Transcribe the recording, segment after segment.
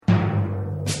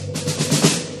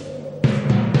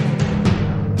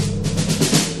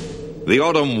The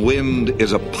autumn wind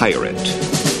is a pirate.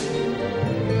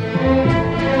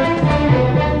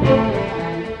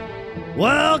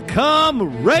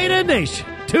 Welcome, Raider Nation,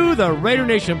 to the Raider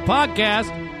Nation podcast.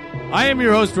 I am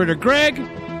your host, Raider Greg,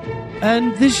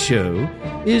 and this show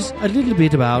is a little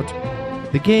bit about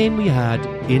the game we had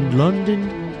in London,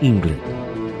 England.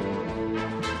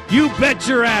 You bet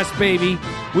your ass, baby.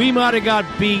 We might have got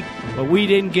beat, but we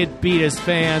didn't get beat as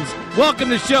fans. Welcome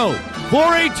to the show,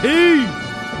 418.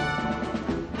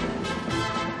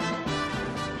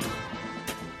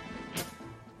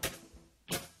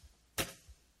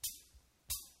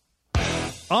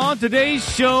 On today's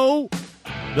show,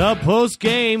 the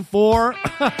post-game for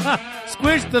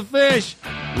Squish the Fish.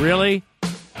 Really?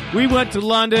 We went to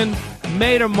London,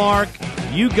 made a mark.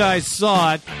 You guys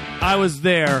saw it. I was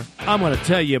there. I'm going to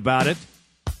tell you about it.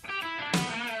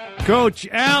 Coach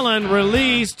Allen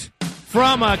released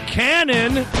from a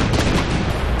cannon.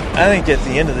 I think at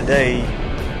the end of the day,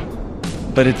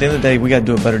 we got to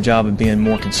do a better job of being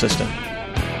more consistent.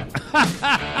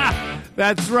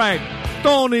 That's right.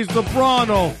 Tony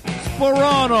Sparano,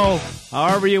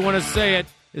 however you want to say it,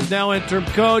 is now interim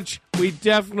coach. We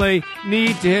definitely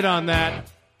need to hit on that.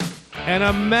 And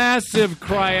a massive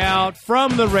cry out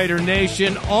from the Raider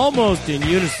Nation, almost in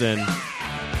unison.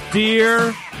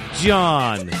 Dear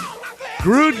John.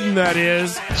 Gruden, that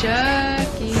is.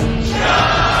 Chucky.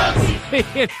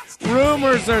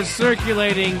 Rumors are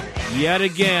circulating yet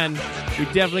again. We're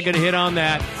definitely going to hit on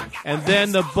that. And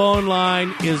then the bone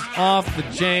line is off the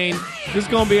chain. This is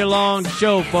going to be a long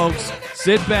show, folks.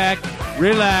 Sit back,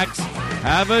 relax,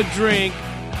 have a drink,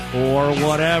 or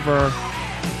whatever.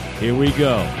 Here we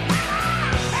go.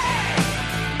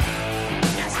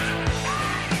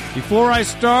 Before I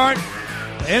start,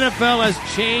 the NFL has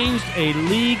changed a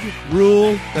league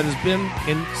rule that has been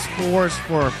in force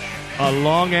for a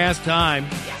long-ass time.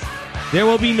 There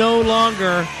will be no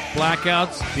longer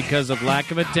blackouts because of lack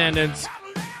of attendance.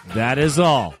 That is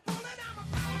all.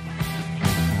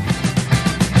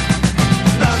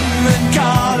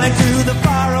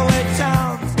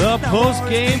 The post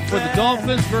game for the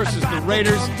Dolphins versus the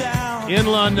Raiders in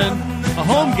London. A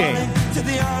home game.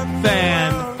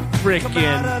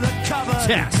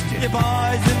 Fan-frickin-tastic.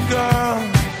 London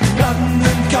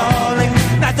calling,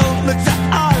 now don't look to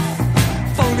us.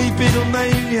 Phony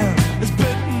Beatlemania is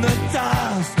bitten the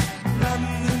dust.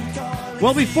 London calling.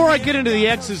 Well, before I get into the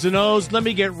X's and O's, let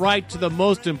me get right to the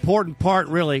most important part,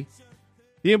 really.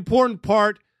 The important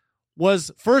part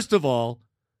was, first of all,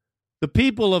 the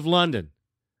people of London.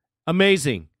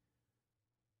 Amazing.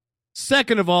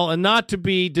 Second of all, and not to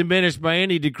be diminished by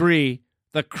any degree,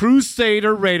 the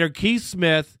Crusader Raider, Keith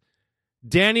Smith,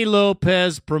 Danny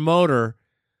Lopez, promoter,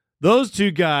 those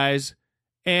two guys,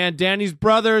 and Danny's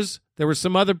brothers. There were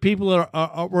some other people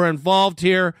that were involved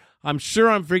here. I'm sure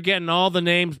I'm forgetting all the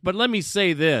names, but let me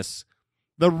say this.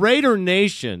 The Raider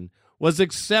Nation was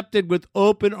accepted with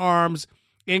open arms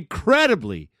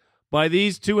incredibly by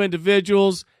these two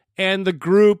individuals and the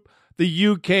group, the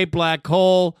UK Black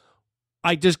Hole.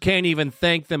 I just can't even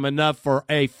thank them enough for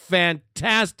a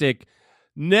fantastic,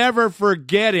 never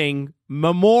forgetting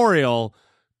memorial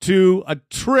to a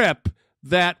trip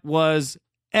that was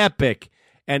epic.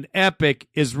 And epic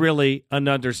is really an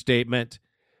understatement.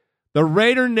 The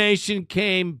Raider Nation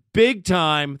came big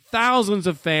time, thousands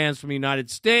of fans from the United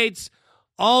States,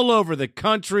 all over the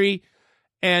country,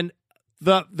 and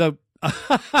the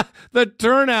the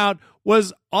turnout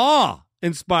was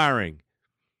awe-inspiring.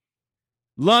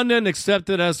 London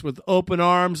accepted us with open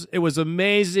arms. It was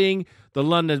amazing. The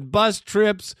London bus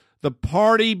trips, the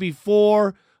party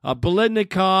before,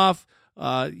 Biletnikoff.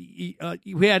 We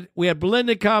had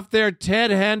Biletnikoff there. Ted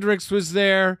Hendricks was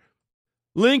there.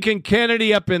 Lincoln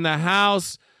Kennedy up in the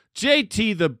house.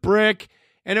 JT the Brick.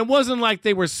 And it wasn't like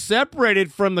they were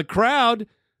separated from the crowd.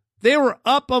 They were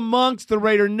up amongst the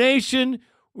Raider Nation.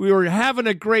 We were having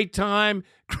a great time.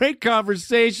 Great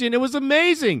conversation. It was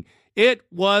amazing. It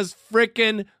was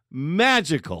freaking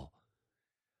magical.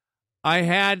 I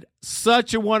had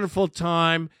such a wonderful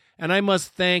time, and I must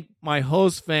thank my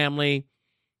host family,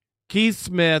 Keith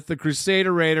Smith, the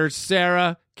Crusader Raiders,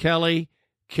 Sarah, Kelly,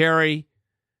 Carrie,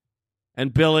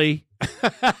 and Billy.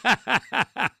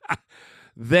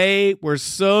 They were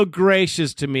so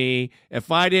gracious to me.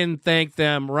 If I didn't thank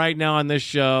them right now on this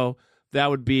show, that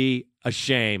would be a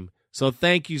shame. So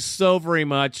thank you so very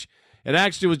much. It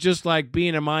actually was just like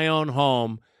being in my own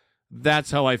home.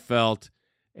 That's how I felt,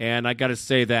 and I got to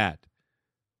say that.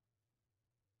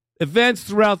 Events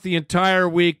throughout the entire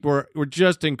week were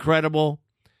just incredible.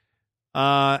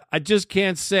 I just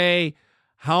can't say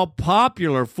how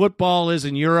popular football is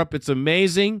in Europe. It's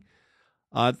amazing.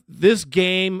 This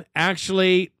game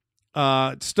actually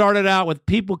started out with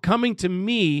people coming to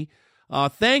me,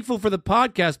 thankful for the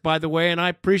podcast, by the way, and I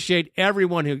appreciate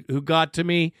everyone who got to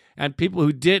me and people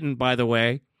who didn't, by the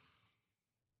way.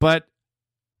 But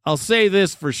I'll say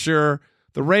this for sure.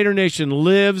 The Raider Nation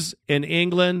lives in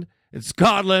England, in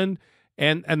Scotland,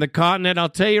 and the continent. I'll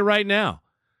tell you right now.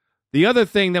 The other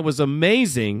thing that was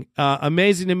amazing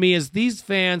to me is these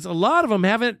fans, a lot of them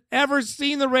haven't ever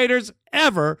seen the Raiders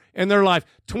ever in their life.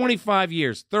 25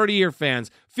 years, 30-year fans,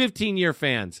 15-year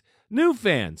fans, new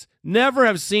fans, never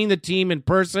have seen the team in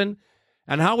person,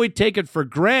 and how we take it for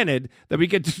granted that we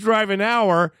get to drive an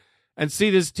hour and see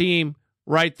this team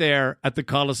right there at the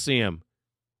Coliseum.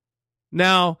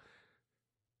 Now,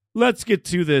 let's get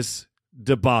to this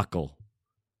debacle.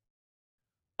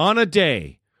 On a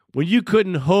day when you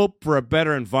couldn't hope for a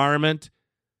better environment,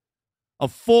 a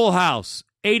full house,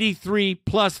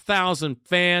 83+ thousand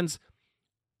fans,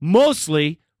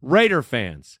 mostly Raider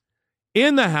fans,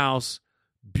 in the house,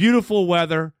 beautiful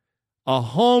weather, a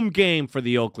home game for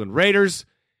the Oakland Raiders,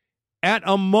 at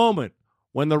a moment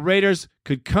when the Raiders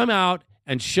could come out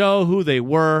and show who they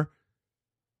were.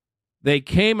 They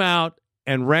came out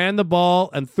and ran the ball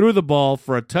and threw the ball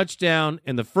for a touchdown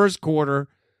in the first quarter,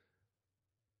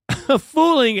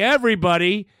 fooling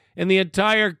everybody in the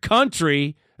entire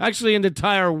country, actually in the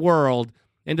entire world,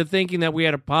 into thinking that we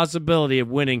had a possibility of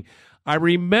winning. I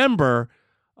remember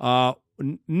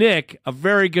Nick, a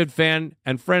very good fan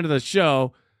and friend of the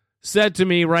show, said to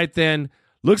me right then,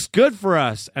 "Looks good for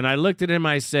us." And I looked at him,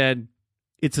 I said,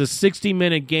 "It's a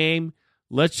 60-minute game.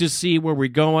 Let's just see where we're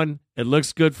going. It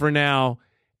looks good for now."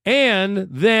 And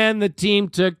then the team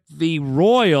took the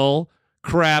royal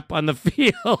crap on the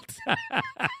field,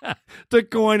 to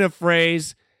coin a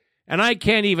phrase. And I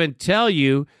can't even tell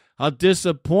you how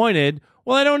disappointed.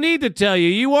 Well, I don't need to tell you.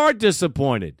 You are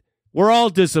disappointed. We're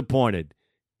all disappointed.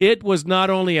 It was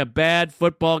not only a bad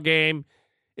football game,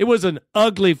 it was an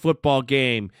ugly football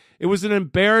game. It was an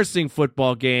embarrassing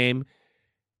football game.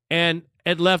 And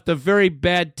it left a very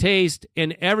bad taste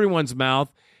in everyone's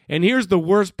mouth. And here's the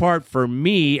worst part for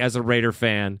me as a Raider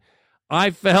fan. I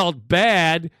felt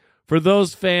bad for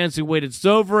those fans who waited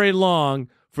so very long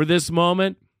for this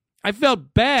moment. I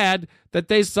felt bad that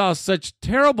they saw such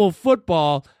terrible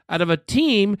football out of a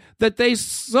team that they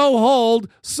so hold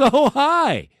so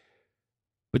high.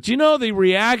 But you know the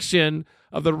reaction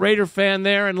of the Raider fan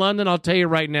there in London? I'll tell you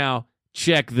right now,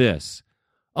 check this.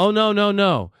 "Oh,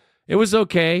 no. It was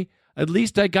okay. At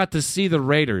least I got to see the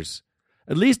Raiders.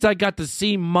 At least I got to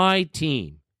see my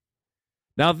team."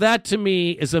 Now that to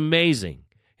me is amazing.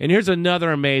 And here's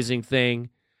another amazing thing.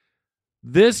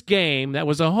 This game, that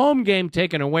was a home game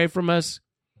taken away from us,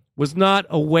 was not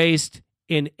a waste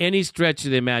in any stretch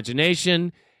of the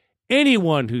imagination.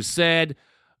 Anyone who said,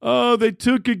 "Oh, they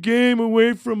took a game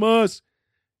away from us,"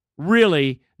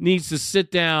 really needs to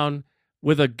sit down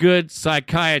with a good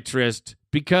psychiatrist,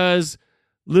 because,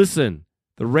 listen,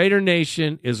 the Raider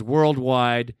Nation is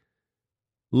worldwide.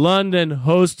 London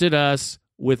hosted us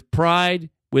with pride,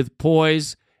 with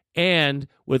poise, and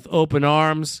with open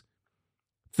arms.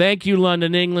 Thank you,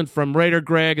 London, England, from Raider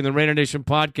Greg and the Raider Nation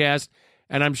podcast.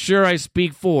 And I'm sure I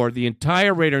speak for the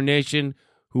entire Raider Nation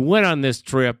who went on this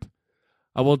trip.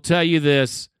 I will tell you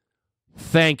this.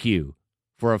 Thank you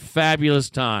for a fabulous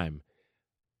time.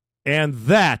 And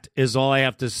that is all I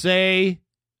have to say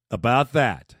about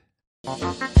that.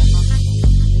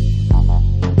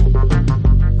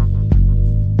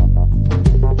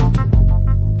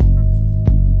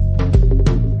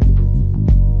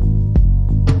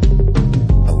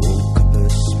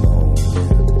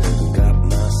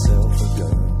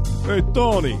 Hey,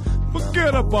 Tony,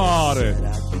 forget about it.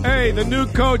 Hey, the new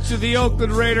coach of the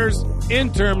Oakland Raiders,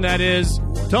 interim that is,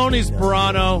 Tony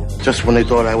Sparano. Just when they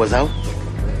thought I was out,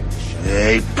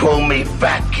 they pull me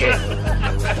back in.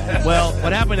 Well,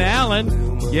 what happened to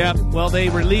Allen? Yeah, well, they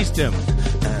released him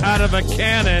out of a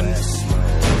cannon.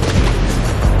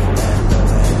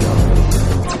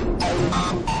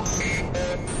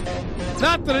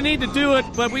 Not that I need to do it,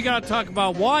 but we got to talk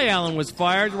about why Allen was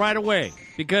fired right away.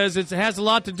 Because it has a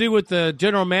lot to do with the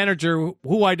general manager,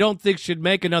 who I don't think should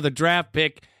make another draft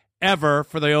pick ever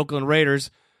for the Oakland Raiders.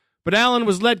 But Allen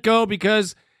was let go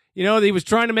because, he was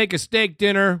trying to make a steak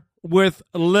dinner with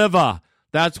liver.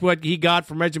 That's what he got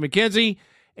from Reggie McKenzie.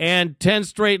 And 10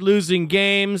 straight losing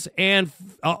games and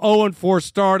 0-4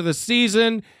 start of the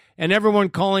season. And everyone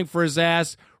calling for his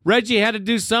ass. Reggie had to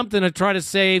do something to try to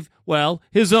save, well,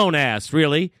 his own ass,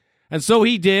 really. And so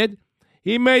he did.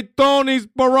 He made Tony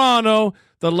Sparano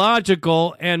the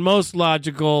logical and most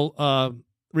logical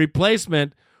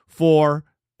replacement for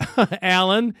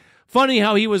Allen. Funny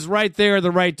how he was right there at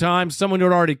the right time, someone who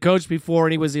had already coached before,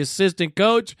 and he was the assistant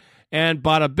coach. and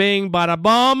bada bing, bada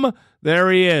bum,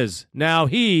 there he is. Now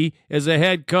he is a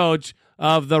head coach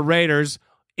of the Raiders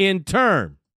in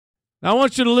turn. Now I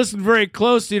want you to listen very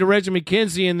closely to Reggie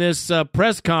McKenzie in this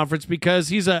press conference because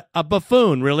he's a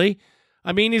buffoon, really.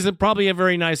 I mean, he's probably a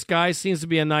very nice guy, seems to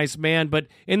be a nice man, but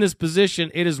in this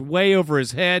position, it is way over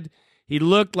his head. He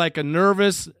looked like a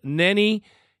nervous ninny.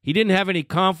 He didn't have any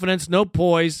confidence, no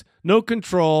poise, no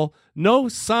control, no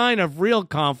sign of real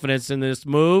confidence in this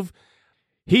move.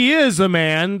 He is a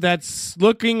man that's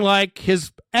looking like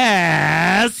his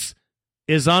ass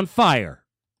is on fire.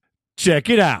 Check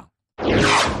it out. If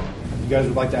you guys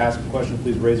would like to ask a question,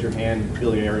 please raise your hand and feel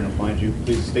the area and I'll find you.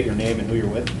 Please state your name and who you're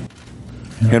with.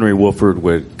 Henry Wolford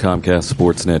with Comcast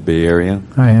Sportsnet Bay Area.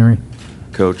 Hi, Henry.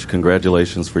 Coach,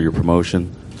 congratulations for your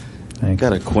promotion. Thanks.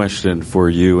 Got a question for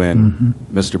you and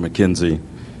Mr. McKenzie.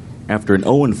 After an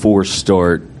 0-4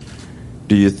 start,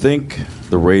 do you think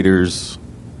the Raiders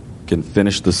can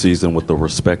finish the season with a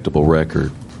respectable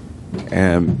record?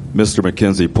 And Mr.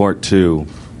 McKenzie, part two,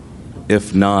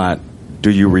 if not, do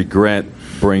you regret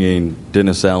bringing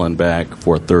Dennis Allen back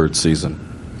for a third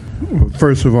season?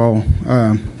 First of all,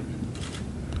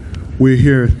 we're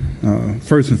here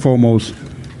first and foremost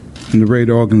in the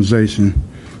Raider organization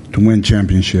to win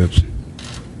championships.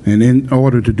 And in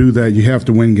order to do that, you have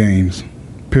to win games,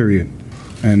 period.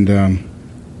 And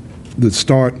the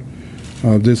start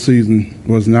of this season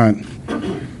was not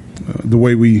the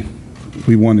way we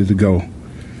wanted to go.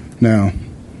 Now,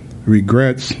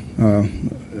 regrets,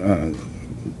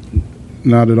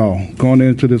 not at all. Going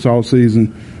into this all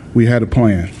season, we had a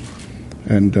plan.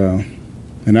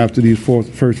 And after these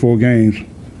first four games,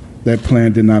 that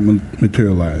plan did not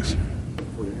materialize.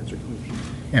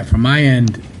 Yeah, from my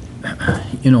end,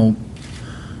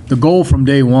 the goal from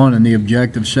day one and the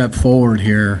objective set forward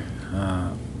here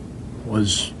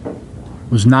was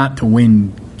not to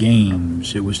win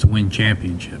games. It was to win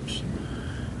championships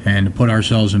and to put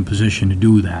ourselves in position to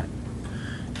do that.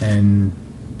 And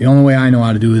the only way I know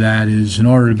how to do that is in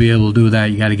order to be able to do that,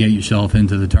 you got to get yourself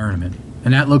into the tournament.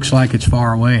 And that looks like it's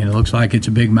far away, and it looks like it's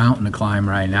a big mountain to climb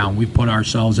right now. We've put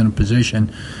ourselves in a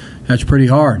position that's pretty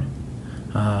hard.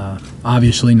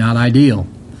 Obviously not ideal,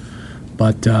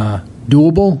 but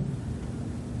doable.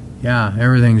 Yeah,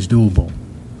 everything's doable.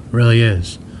 Really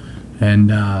is.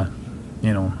 And,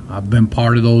 I've been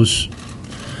part of those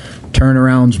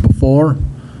turnarounds before,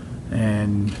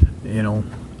 and,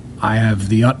 I have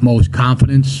the utmost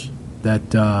confidence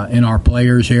that in our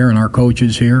players here and our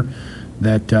coaches here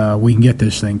that we can get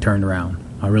this thing turned around.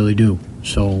 I really do.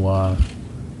 So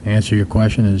answer your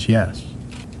question is yes.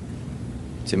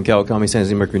 Tim Kawakami, San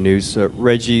Jose Mercury News.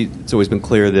 Reggie, it's always been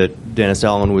clear that Dennis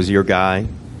Allen was your guy.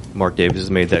 Mark Davis has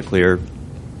made that clear.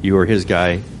 You were his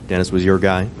guy. Dennis was your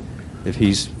guy. If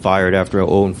he's fired after an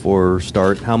 0-4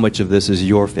 start, how much of this is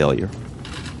your failure?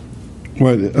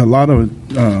 Well, a lot of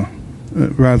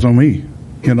it rides on me.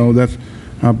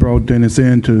 I brought Dennis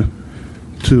in to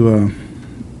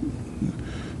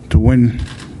win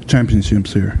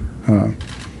championships here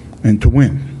and to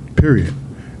win, period.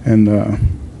 And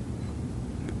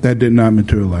that did not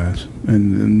materialize.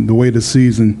 And the way the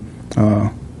season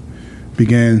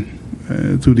began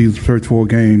through these first four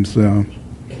games,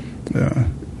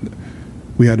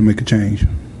 we had to make a change,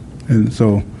 and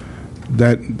so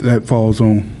that falls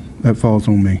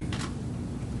on me.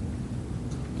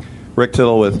 Rick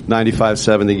Tittle with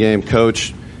 95.7 The Game.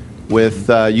 Coach, with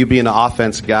you being an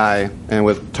offense guy and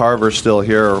with Tarver still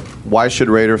here, why should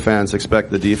Raider fans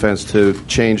expect the defense to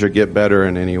change or get better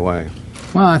in any way?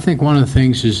 Well, I think one of the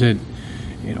things is that,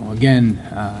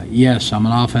 yes, I'm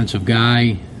an offensive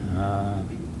guy,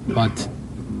 but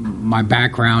my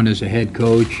background as a head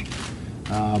coach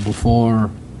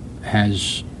before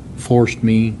has forced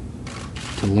me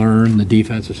to learn the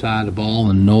defensive side of the ball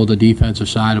and know the defensive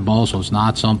side of the ball, so it's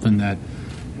not something that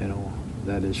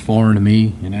that is foreign to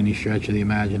me in any stretch of the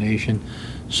imagination.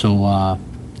 So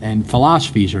and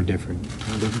philosophies are different.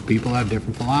 Different people have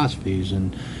different philosophies,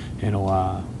 and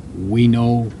we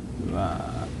know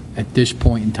at this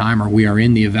point in time, or we are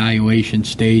in the evaluation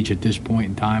stage at this point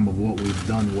in time of what we've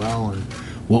done well and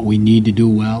what we need to do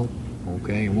well,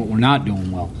 okay, and what we're not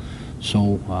doing well.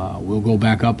 So we'll go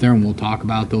back up there and we'll talk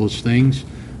about those things.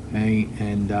 Okay?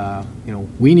 And,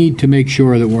 we need to make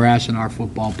sure that we're asking our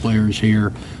football players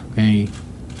here, okay,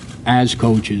 as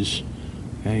coaches,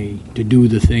 okay, to do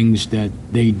the things that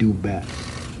they do best.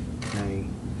 Okay?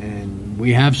 And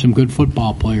we have some good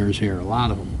football players here, a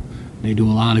lot of them. They do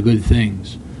a lot of good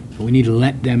things. So we need to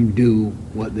let them do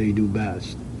what they do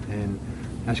best. And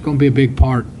that's going to be a big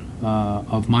part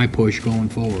of my push going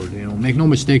forward. Make no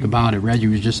mistake about it. Reggie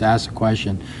was just asked a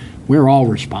question. We're all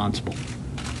responsible.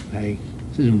 Okay,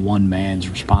 This isn't one man's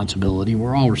responsibility.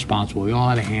 We're all responsible. We all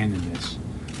had a hand in this.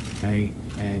 Okay?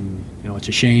 And, you know, it's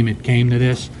a shame it came to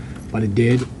this, but it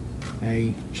did.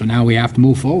 Okay? So now we have to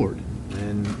move forward.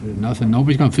 And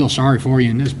nobody's going to feel sorry for you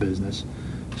in this business.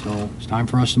 So it's time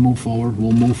for us to move forward.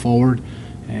 We'll move forward,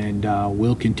 and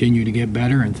we'll continue to get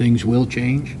better, and things will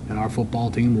change, and our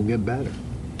football team will get better.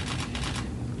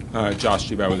 Josh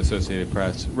Chibot with Associated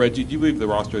Press. Reggie, do you believe the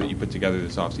roster that you put together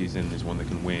this offseason is one that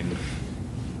can win?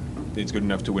 It's good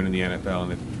enough to win in the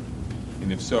NFL,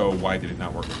 and if so, why did it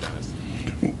not work with Dennis?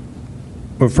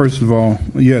 Well, first of all,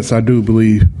 yes, I do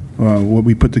believe what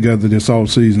we put together this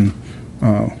offseason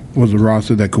was a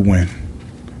roster that could win.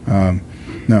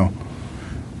 Now,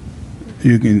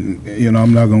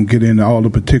 I'm not going to get into all the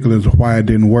particulars of why it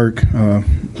didn't work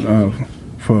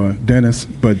for Dennis,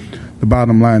 but the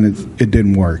bottom line is it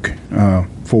didn't work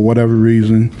for whatever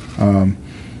reason.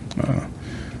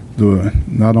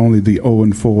 Not only the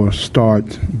 0-4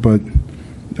 start, but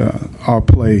our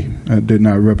play did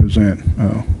not represent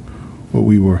what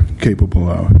we were capable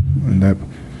of, and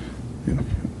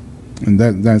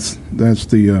that's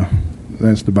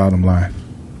the bottom line.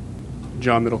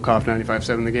 John Middlecoff,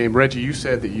 95.7 The Game. Reggie, you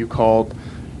said that you called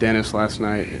Dennis last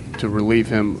night to relieve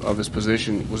him of his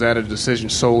position. Was that a decision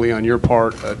solely on your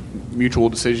part, a mutual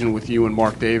decision with you and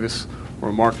Mark Davis, or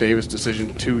a Mark Davis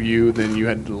decision to you, then you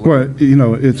had to deliver?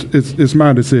 Well, it's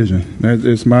my decision.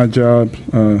 It's my job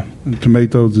to make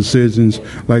those decisions,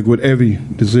 like with every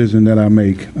decision that I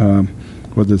make,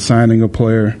 whether it's signing a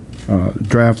player,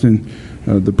 drafting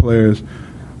the players.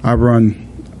 I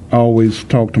always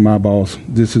talk to my boss.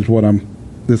 This is what I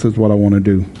want to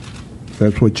do.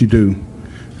 That's what you do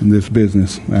in this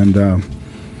business, and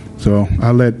so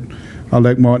I let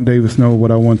Mark Davis know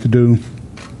what I want to do,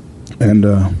 and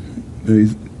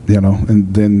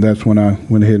and then that's when I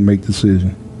went ahead and make the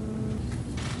decision.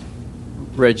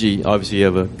 Reggie, obviously you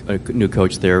have a new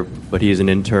coach there, but he is an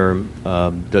interim.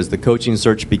 Does the coaching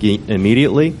search begin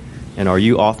immediately, and are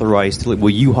you authorized will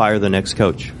you hire the next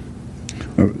coach?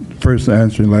 First, to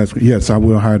answer the last one, yes, I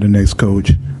will hire the next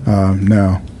coach.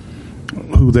 Now,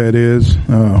 who that is,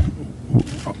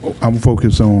 I'm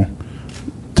focused on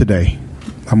today.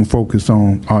 I'm focused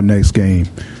on our next game,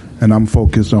 and I'm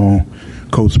focused on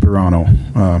Coach Sperano,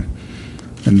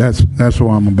 and that's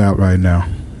what I'm about right now.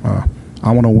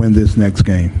 I want to win this next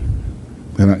game,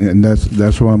 and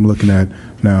that's what I'm looking at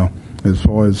now. As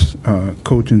far as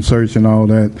coaching search and all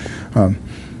that,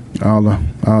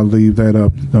 I'll leave that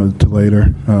up to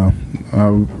later.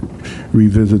 I'll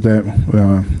revisit that,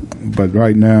 but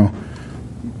right now,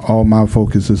 all my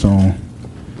focus is on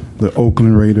the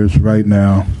Oakland Raiders right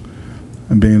now,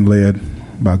 and being led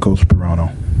by Coach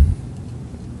Sperano.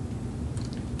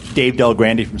 Dave Del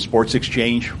Grande from Sports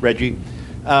Exchange. Reggie,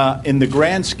 in the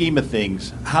grand scheme of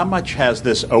things, how much has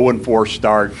this 0-4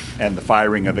 start and the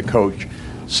firing of the coach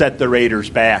set the Raiders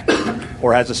back,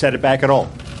 or has it set it back at all?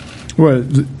 Well,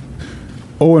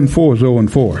 0-4 is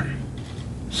 0-4.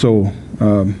 So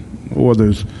whether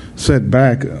it's set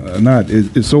back or not, it's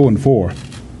 0-4.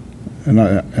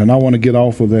 And I want to get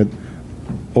off of that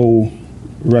old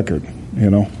record. I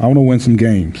want to win some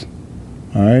games.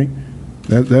 All right?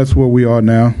 That's where we are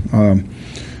now.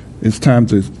 It's time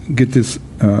to get this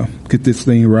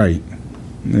thing right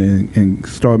and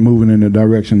start moving in the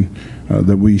direction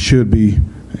that we should be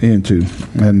into,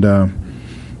 and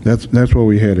that's where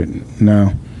we're headed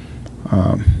now.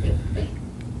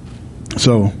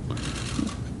 So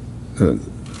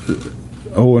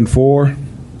 0-4,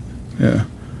 yeah,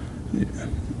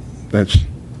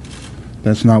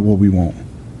 that's not what we want.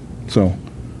 So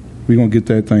we're gonna get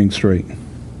that thing straight.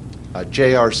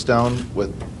 J.R. Stone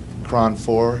with Cron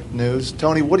 4 News.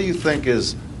 Tony, what do you think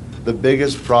is the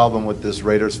biggest problem with this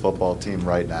Raiders football team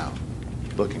right now,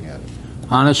 looking at it?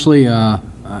 Honestly, and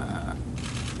I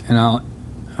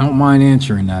don't mind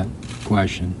answering that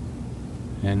question,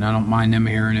 and I don't mind them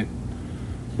hearing it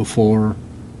before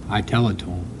I tell it to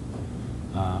them.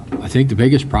 I think the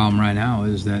biggest problem right now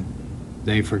is that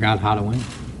they forgot how to win.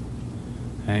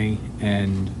 Okay?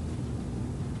 And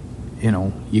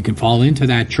you can fall into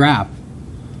that trap.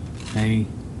 Okay?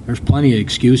 There's plenty of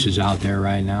excuses out there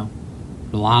right now,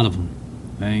 a lot of them.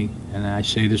 Okay? And I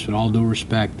say this with all due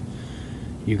respect.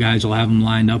 You guys will have them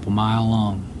lined up a mile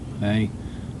long. Okay?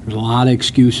 There's a lot of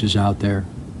excuses out there.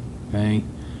 Okay?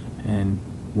 And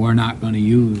we're not going to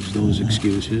use those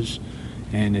excuses.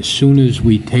 And as soon as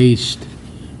we taste,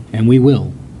 and we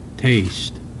will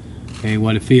taste, okay,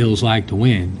 what it feels like to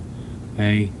win,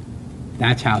 okay,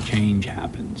 that's how change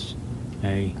happens.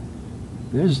 Okay?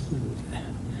 There's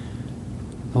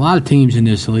a lot of teams in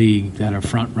this league that are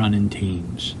front-running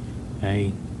teams,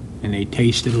 okay, and they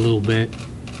taste it a little bit,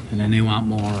 and then they want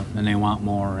more, and they want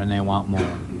more, and they want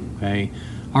more. Okay,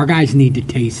 our guys need to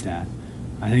taste that.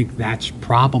 I think that's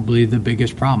probably the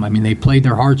biggest problem. I mean, they played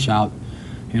their hearts out,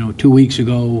 2 weeks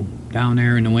ago down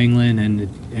there in New England,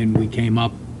 and we came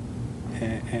up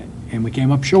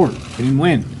short. We didn't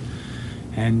win,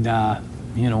 and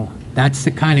that's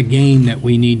the kind of game that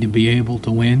we need to be able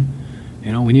to win.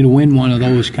 We need to win one of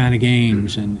those kind of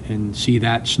games and see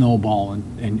that snowball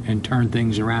and turn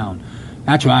things around.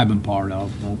 That's what I've been part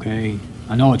of, okay?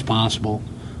 I know it's possible,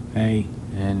 okay?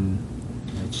 And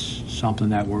it's something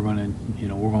that we're going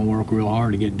to work real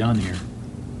hard to get done here.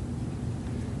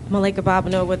 Malika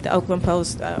Bobineau with the Oakland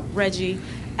Post. Reggie,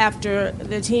 after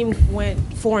the team went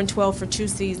 4-12 for 2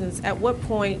 seasons, at what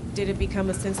point did it become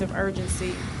a sense of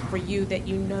urgency for you that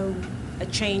a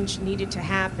change needed to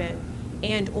happen?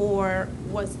 And or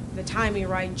was the timing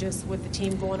right just with the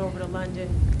team going over to London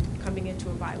coming into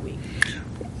a bye week?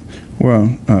 Well,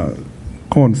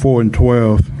 going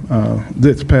 4-12,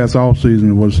 this past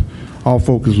offseason was all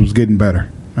focus was getting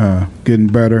better,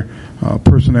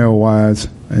 personnel-wise,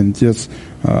 and just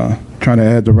trying to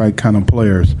add the right kind of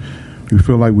players. We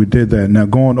feel like we did that. Now,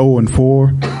 going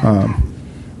 0-4,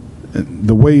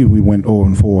 the way we went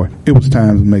 0-4, it was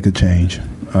time to make a change.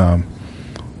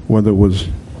 Whether it was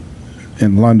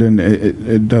in London,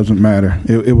 it doesn't matter.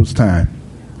 It was time.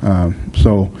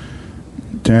 So,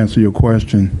 to answer your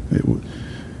question,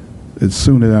 it's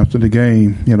soon after the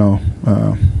game.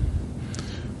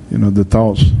 The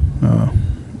thoughts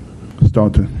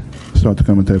start to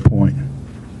come at that point.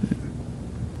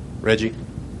 Reggie,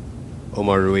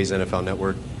 Omar Ruiz, NFL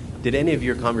Network. Did any of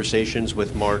your conversations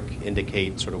with Mark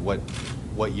indicate sort of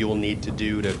what you will need to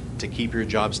do to keep your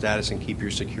job status and keep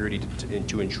your security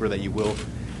to ensure that you will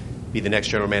be the next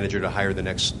general manager to hire the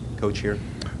next coach here?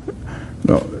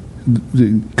 No,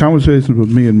 the conversations with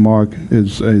me and Mark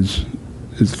is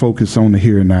focused on the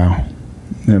here and now.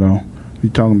 We're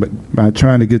talking about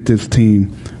trying to get this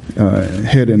team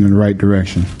headed in the right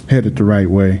direction, headed the right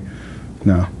way.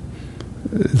 Now,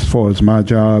 as far as my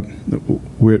job,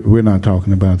 we're not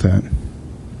talking about that.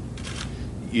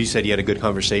 You said you had a good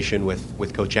conversation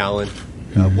with Coach Allen.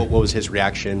 What was his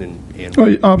reaction? And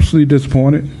obviously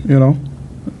disappointed.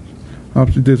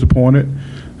 Obviously disappointed,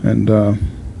 and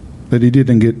that he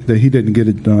didn't get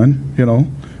it done.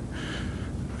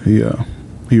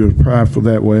 He was prideful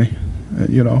that way.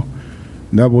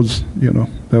 That was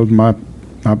my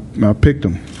I picked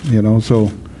him.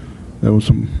 So there was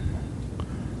some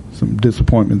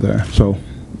disappointment there. So,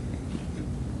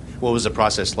 what was the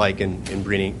process like in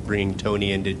bringing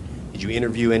Tony in? Did you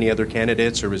interview any other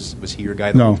candidates, or was he your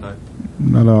guy the whole time?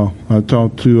 Not at all. I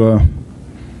talked to.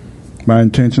 My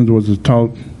intentions was to talk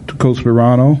to Coach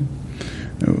Sperano,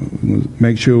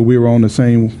 make sure we were on the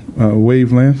same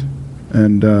wavelength,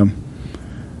 and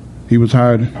he was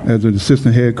hired as an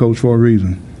assistant head coach for a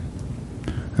reason.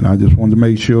 And I just wanted to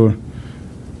make sure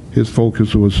his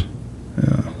focus was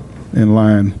in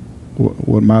line with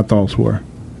what my thoughts were.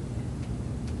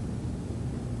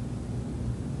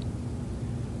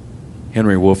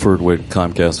 Henry Wolford with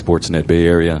Comcast Sportsnet Bay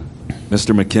Area.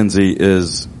 Mr. McKenzie,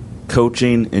 is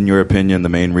coaching, in your opinion, the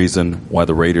main reason why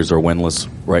the Raiders are winless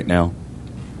right now?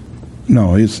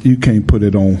 No, you can't put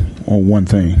it on one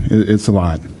thing. It's a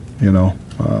lot,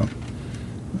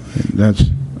 That's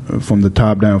from the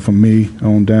top down, from me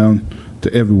on down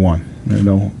to everyone.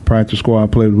 Practice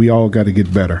squad players, we all got to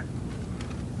get better,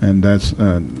 and that's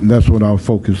what I'll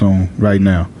focus on right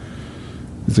now.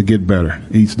 Is to get better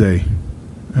each day,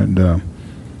 and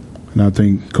I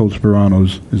think Coach Sperano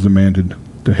is the man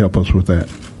to help us with that.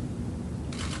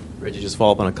 Reggie, just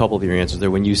follow up on a couple of your answers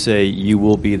there. When you say you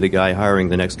will be the guy hiring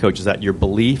the next coach, is that your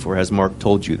belief, or has Mark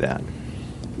told you that?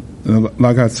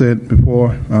 Like I said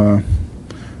before,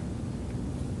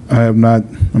 I'm not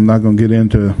going to get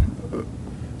into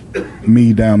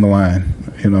me down the line.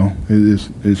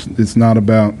 It's not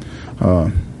about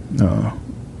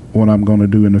what I'm going to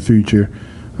do in the future.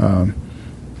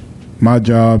 My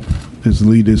job is to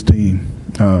lead this team.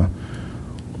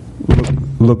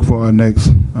 Look for our next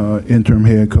interim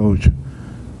head coach.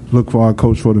 Look for our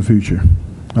coach for the future.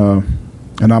 And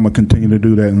I'm going to continue to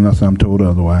do that unless I'm told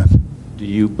otherwise. Do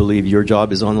you believe your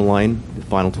job is on the line the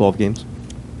final 12 games?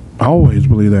 I always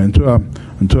believe that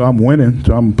until I'm winning,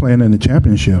 until I'm playing in the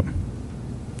championship.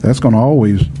 That's going to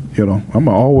always, I'm going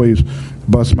to always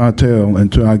bust my tail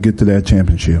until I get to that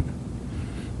championship,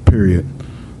 period.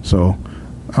 So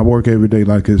I work every day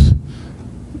like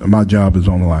my job is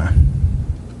on the line.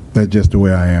 That's just the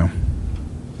way I am.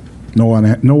 No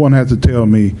one has to tell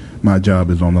me my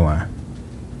job is on the line.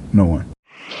 No one.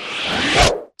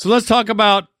 So let's talk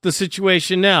about the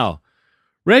situation now.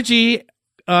 Reggie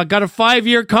got a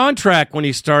 5-year contract when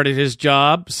he started his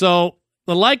job, so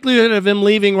the likelihood of him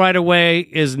leaving right away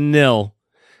is nil.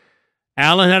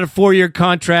 Allen had a 4-year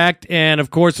contract, and of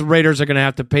course the Raiders are going to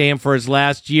have to pay him for his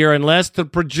last year unless the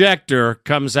projector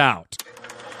comes out.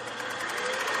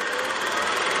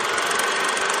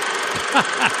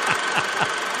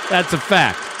 That's a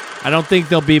fact. I don't think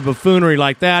there'll be buffoonery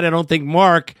like that. I don't think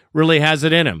Mark really has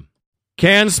it in him.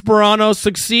 Can Sparano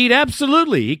succeed?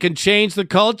 Absolutely. He can change the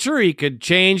culture. He could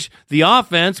change the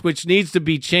offense, which needs to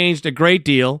be changed a great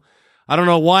deal. I don't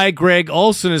know why Greg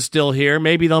Olson is still here.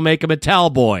 Maybe they'll make him a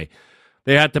towel boy.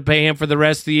 They have to pay him for the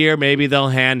rest of the year. Maybe they'll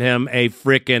hand him a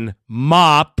frickin'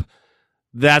 mop.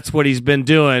 That's what he's been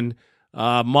doing,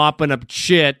 mopping up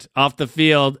shit off the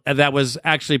field that was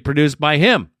actually produced by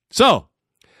him. So,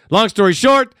 long story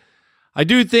short, I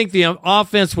do think the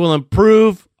offense will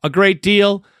improve a great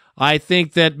deal. I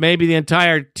think that maybe the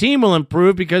entire team will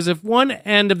improve because if one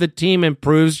end of the team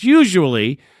improves,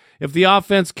 usually, if the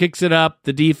offense kicks it up,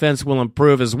 the defense will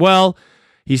improve as well.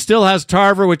 He still has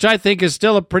Tarver, which I think is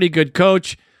still a pretty good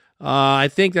coach. I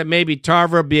think that maybe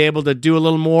Tarver will be able to do a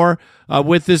little more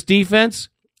with this defense,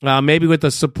 maybe with the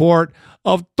support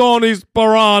of Tony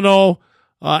Sparano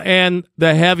and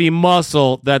the heavy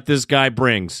muscle that this guy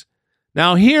brings.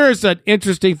 Now, here's an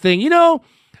interesting thing. You know,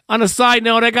 on a side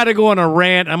note, I got to go on a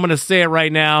rant. I'm going to say it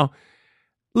right now.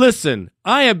 Listen,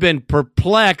 I have been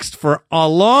perplexed for a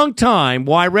long time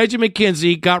why Reggie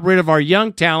McKenzie got rid of our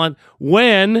young talent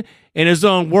when, in his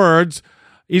own words,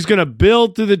 he's going to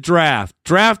build through the draft.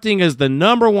 Drafting is the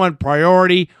number one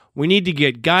priority. We need to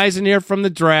get guys in here from the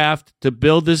draft to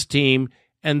build this team.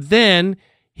 And then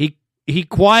he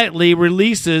quietly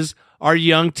releases our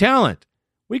young talent.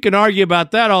 We can argue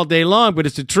about that all day long, but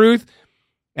it's the truth.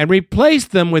 And replace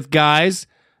them with guys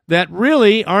that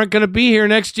really aren't going to be here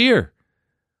next year.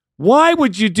 Why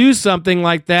would you do something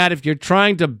like that if you're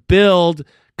trying to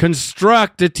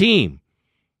construct a team?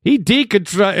 He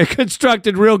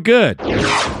deconstructed real good.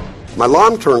 My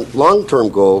long-term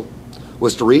goal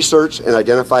was to research and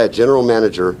identify a general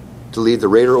manager to lead the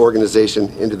Raider organization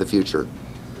into the future.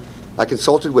 I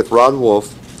consulted with Ron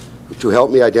Wolf to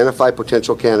help me identify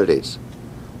potential candidates,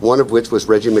 one of which was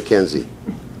Reggie McKenzie.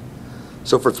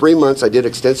 So for 3 months, I did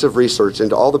extensive research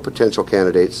into all the potential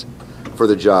candidates for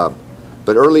the job.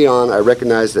 But early on, I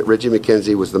recognized that Reggie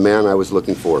McKenzie was the man I was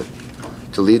looking for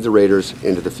to lead the Raiders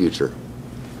into the future.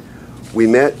 We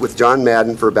met with John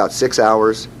Madden for about 6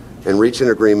 hours and reached an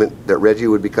agreement that Reggie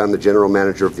would become the general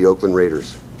manager of the Oakland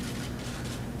Raiders.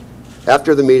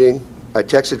 After the meeting, I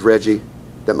texted Reggie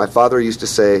that my father used to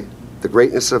say, "The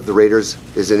greatness of the Raiders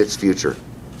is in its future.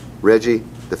 Reggie,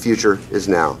 the future is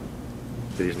now."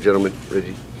 Ladies and gentlemen,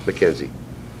 Reggie McKenzie.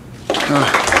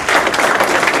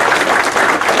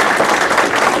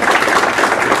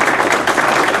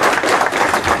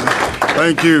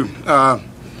 Thank you.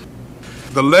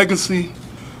 The legacy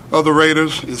of the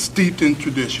Raiders is steeped in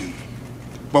tradition.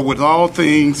 But with all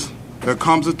things, there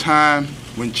comes a time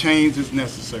when change is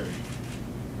necessary.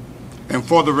 And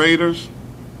for the Raiders,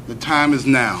 the time is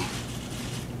now.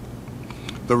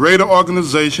 The Raider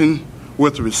organization,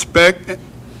 with respect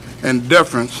and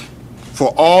deference for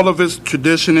all of its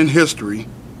tradition and history,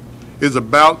 is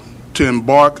about to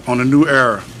embark on a new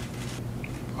era.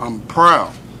 I'm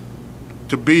proud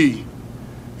to be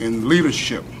in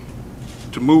leadership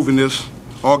to moving this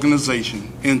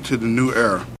organization into the new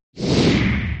era.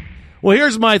 Well,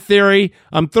 here's my theory.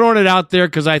 I'm throwing it out there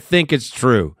because I think it's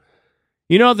true.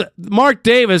 You know, Mark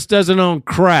Davis doesn't own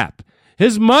crap.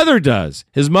 His mother does.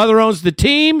 His mother owns the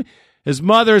team. His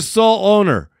mother's sole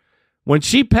owner. When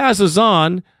she passes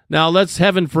on, now let's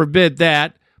heaven forbid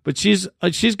that, but she's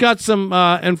got some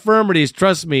infirmities.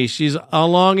 Trust me, she's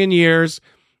along in years,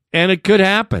 and it could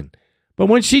happen. But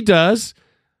when she does,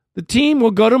 the team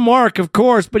will go to Mark, of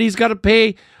course, but he's got to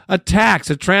pay a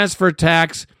transfer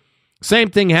tax. Same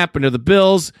thing happened to the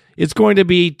Bills. It's going to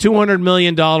be $200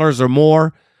 million or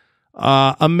more.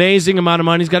 Amazing amount of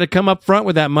money. He's got to come up front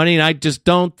with that money, and I just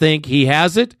don't think he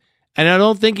has it, and I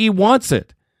don't think he wants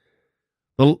it.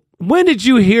 When did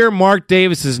you hear Mark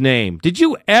Davis's name? Did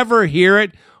you ever hear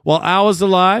it while I was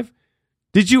alive?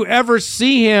 Did you ever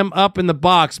see him up in the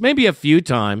box? Maybe a few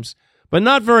times, but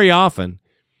not very often.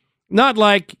 Not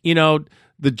like, you know,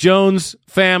 the Jones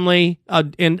family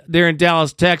they're in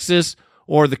Dallas, Texas,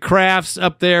 or the Crafts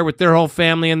up there with their whole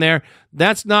family in there.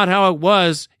 That's not how it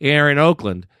was here in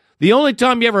Oakland. The only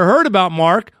time you ever heard about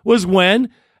Mark was when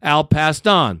Al passed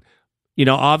on. You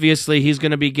know, obviously he's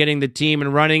going to be getting the team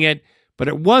and running it, but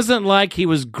it wasn't like he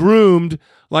was groomed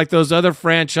like those other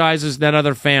franchises, that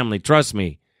other family. Trust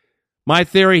me. My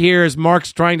theory here is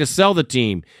Mark's trying to sell the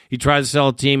team. He tried to sell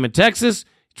a team in Texas.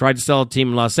 He tried to sell a team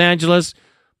in Los Angeles.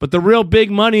 But the real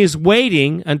big money is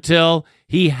waiting until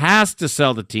he has to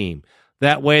sell the team.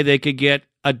 That way they could get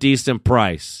a decent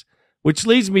price. Which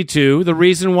leads me to the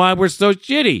reason why we're so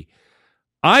shitty.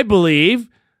 I believe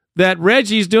that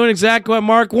Reggie's doing exactly what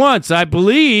Mark wants. I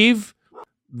believe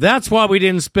that's why we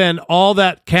didn't spend all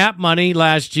that cap money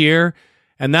last year,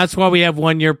 and that's why we have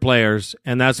one-year players,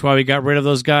 and that's why we got rid of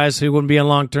those guys who wouldn't be in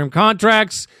long-term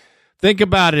contracts. Think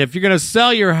about it. If you're going to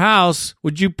sell your house,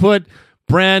 would you put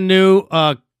brand new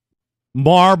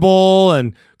marble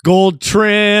and gold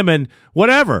trim and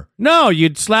whatever? No,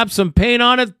 you'd slap some paint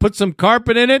on it, put some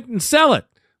carpet in it, and sell it.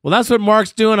 Well, that's what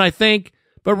Mark's doing, I think.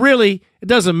 But really, it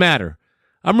doesn't matter.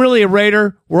 I'm really a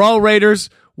Raider. We're all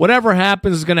Raiders. Whatever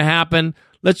happens is going to happen.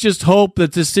 Let's just hope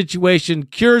that this situation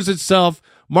cures itself.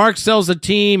 Mark sells a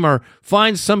team or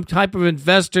finds some type of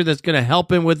investor that's going to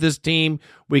help him with this team.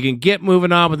 We can get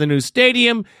moving on with a new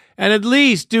stadium and at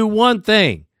least do one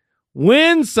thing.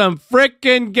 Win some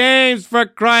frickin' games, for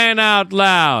crying out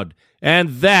loud. And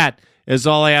that is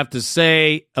all I have to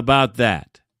say about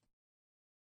that.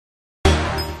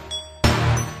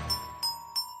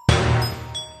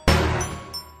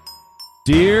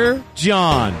 Dear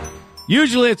John,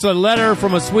 usually it's a letter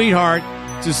from a sweetheart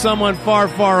to someone far,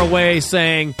 far away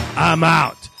saying, I'm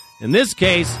out. In this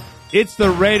case, it's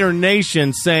the Raider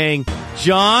Nation saying,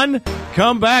 John,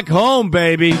 come back home,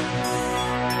 baby.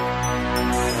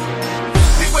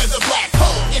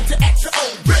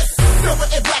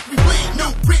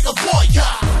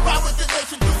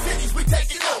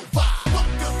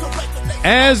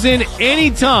 As in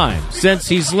any time since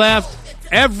he's left,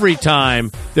 every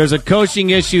time there's a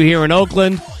coaching issue here in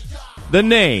Oakland, the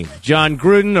name John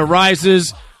Gruden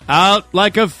arises out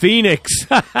like a phoenix.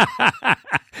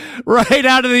 Right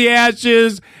out of the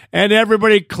ashes, and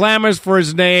everybody clamors for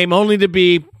his name, only to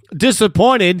be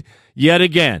disappointed yet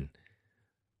again.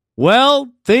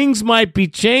 Well, things might be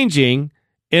changing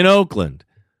in Oakland.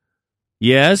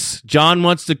 Yes, John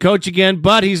wants to coach again,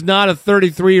 but he's not a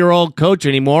 33-year-old coach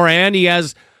anymore, and he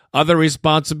has other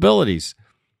responsibilities.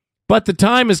 But the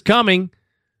time is coming.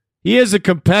 He is a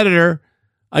competitor.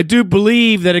 I do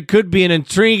believe that it could be an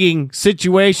intriguing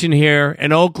situation here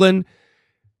in Oakland.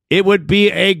 It would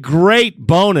be a great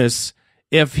bonus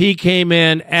if he came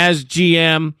in as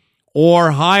GM or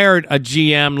hired a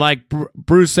GM like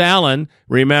Bruce Allen,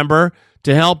 remember,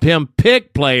 to help him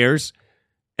pick players.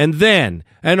 And then,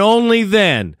 and only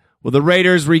then, will the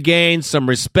Raiders regain some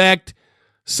respect,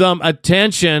 some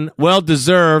attention,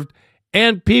 well-deserved,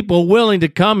 and people willing to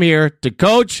come here to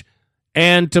coach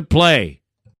and to play.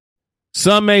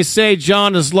 Some may say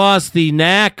John has lost the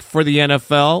knack for the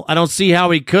NFL. I don't see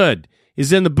how he could.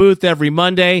 He's in the booth every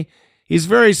Monday. He's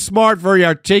very smart, very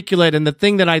articulate, and the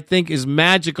thing that I think is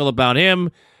magical about him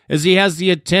is he has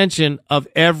the attention of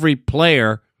every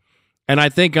player. And I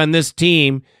think on this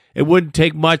team, it wouldn't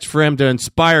take much for him to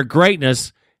inspire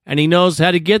greatness, and he knows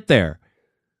how to get there.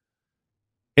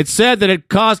 It's said that it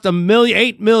cost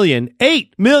 $8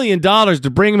 million to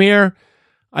bring him here.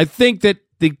 I think that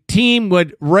the team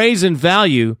would raise in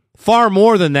value far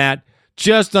more than that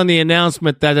just on the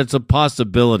announcement that it's a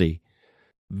possibility.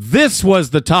 This was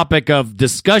the topic of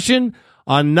discussion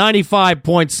on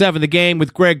 95.7 The Game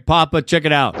with Greg Papa. Check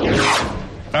it out. All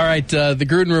right, the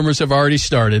Gruden rumors have already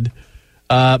started.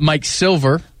 Mike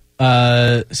Silver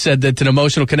said that an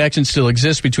emotional connection still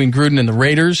exists between Gruden and the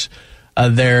Raiders.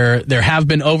 There have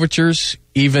been overtures,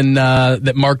 even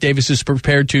that Mark Davis is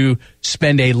prepared to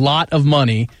spend a lot of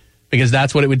money because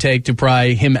that's what it would take to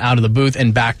pry him out of the booth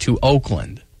and back to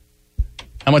Oakland.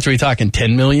 How much are we talking?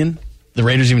 $10 million? The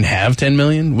Raiders even have $10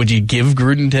 million? Would you give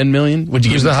Gruden $10 million? Would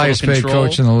you Who's give him the highest paid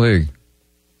coach in the league?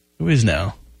 Who is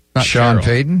now? Not Sean Carroll.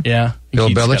 Payton? Yeah. Bill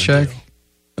Belichick?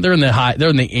 They're in the high. They're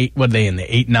in the 8. What are they in the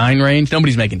 8-9 range?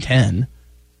 Nobody's making 10.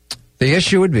 The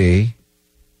issue would be,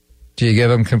 do you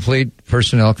give him complete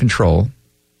personnel control,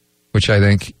 which I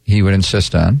think he would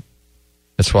insist on.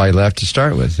 That's why he left to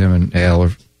start with. Him and Al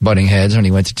were butting heads when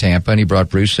he went to Tampa, and he brought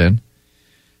Bruce in.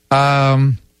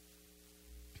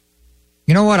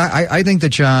 You know what? I think that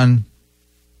John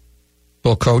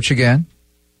will coach again,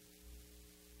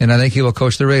 and I think he will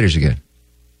coach the Raiders again.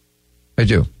 I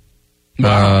do.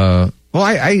 Wow.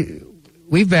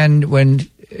 We've been, when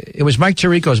it was Mike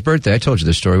Tirico's birthday, I told you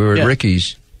this story. We were at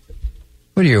Ricky's.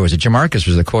 What year was it? Jamarcus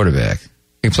was the quarterback.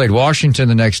 He played Washington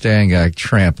the next day and got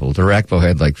trampled. Arakpo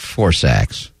had like 4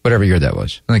 sacks, whatever year that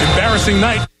was. Embarrassing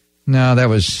night. No, that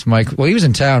was Mike. Well, he was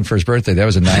in town for his birthday. That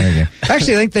was a Niner game.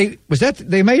 Actually, I think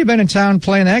they may have been in town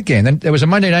playing that game. Then there was a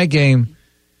Monday night game.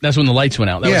 That's when the lights went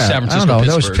out. That was San Francisco. I don't know.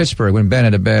 Pittsburgh. That was Pittsburgh when Ben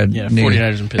had a bad knee.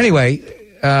 49ers in Pittsburgh. Anyway,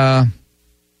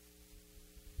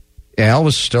 Al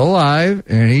was still alive,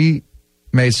 and he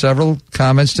made several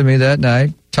comments to me that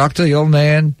night. Talked to the old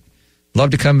man,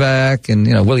 loved to come back, and,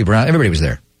 Willie Brown, everybody was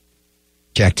there.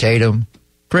 Jack Tatum,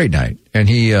 great night. And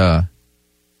he went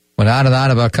on and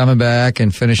on about coming back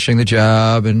and finishing the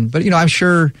job. But I'm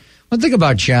sure, one thing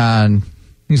about John,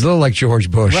 he's a little like George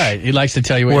Bush. Right. He likes to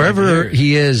tell you wherever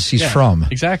he is, he's from.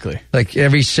 Exactly. Like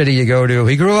every city you go to.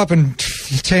 He grew up in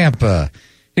Tampa.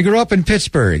 He grew up in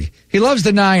Pittsburgh. He loves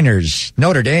the Niners.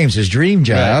 Notre Dame's his dream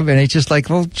job. Right. And he's just like,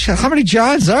 well, how many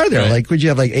Johns are there? Right. Like, would you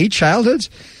have 8 childhoods?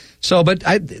 So, but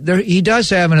he does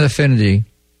have an affinity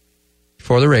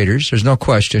for the Raiders. There's no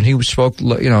question. He spoke,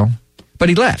 but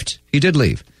he left. He did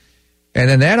leave. And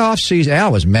then that offseason,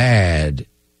 Al was mad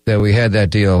that we had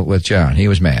that deal with John. He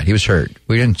was mad. He was hurt.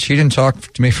 He didn't talk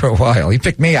to me for a while. He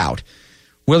picked me out.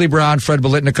 Willie Brown, Fred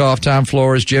Biletnikoff, Tom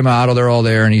Flores, Jim Otto, they're all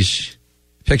there, and he's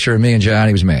picture of me and John.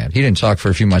 He was mad. He didn't talk for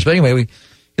a few months. But anyway,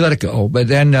 he let it go. But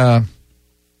then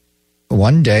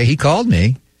one day he called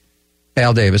me,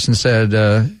 Al Davis, and said,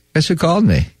 guess who called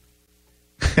me?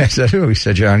 I said, who? He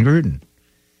said, John Gruden.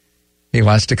 He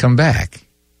wants to come back.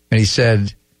 And he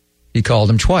said he called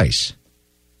him twice.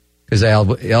 Because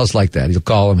Al's like that. He'll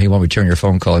call him. He won't return your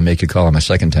phone call and make you call him a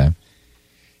second time.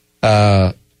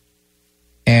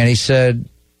 And he said,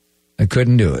 I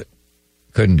couldn't do it.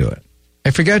 Couldn't do it. I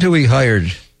forgot who he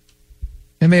hired.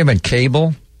 It may have been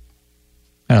Cable.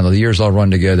 I don't know. The years all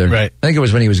run together. Right. I think it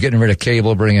was when he was getting rid of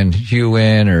Cable, bringing Hugh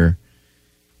in, or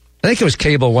I think it was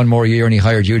Cable one more year, and he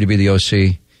hired you to be the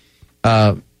OC.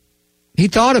 He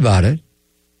thought about it,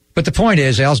 but the point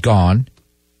is, Al's gone.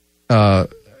 I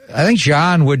think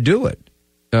John would do it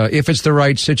if it's the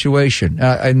right situation.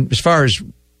 And as far as,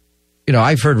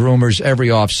 I've heard rumors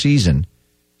every off season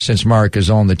since Mark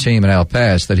has owned the team and Al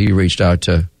passed that he reached out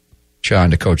to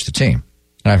John to coach the team.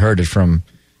 And I've heard it from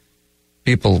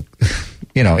people,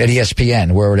 at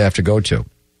ESPN, where it would have to go to.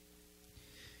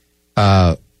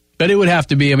 But it would have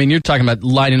to be, you're talking about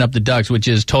lining up the Ducks, which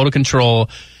is total control.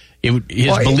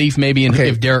 Belief maybe in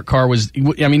if Derek Carr was,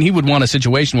 he would want a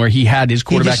situation where he had his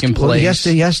quarterback in place.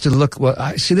 He has to look,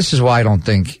 see, this is why I don't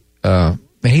think,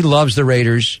 he loves the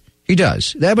Raiders. He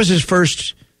does. That was his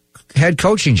first head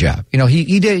coaching job.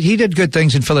 He did good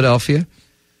things in Philadelphia.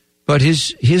 But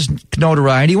his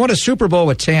notoriety, he won a Super Bowl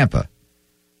with Tampa.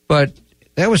 But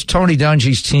that was Tony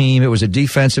Dungy's team. It was a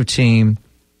defensive team.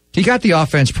 He got the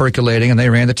offense percolating, and they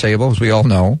ran the table, as we all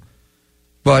know.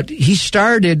 But he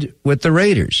started with the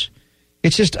Raiders.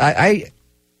 It's just, I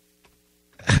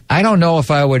don't know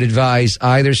if I would advise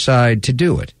either side to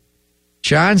do it.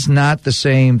 John's not the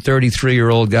same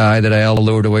 33-year-old guy that Al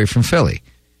lured away from Philly.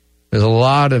 There's a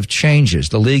lot of changes.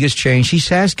 The league has changed. He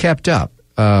has kept up.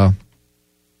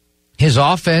 His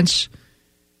offense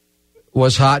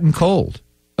was hot and cold.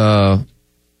 For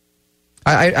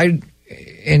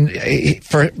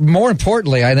more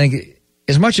importantly, I think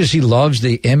as much as he loves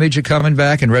the image of coming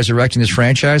back and resurrecting this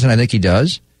franchise, and I think he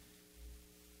does,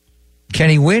 can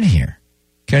he win here?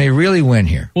 Can he really win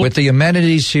here? With the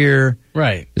amenities here,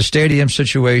 right? The stadium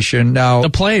situation. Now, the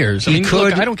players. I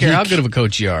don't care how good of a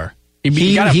coach you are. He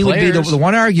would be the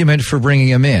one argument for bringing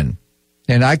him in.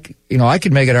 And I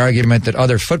could make an argument that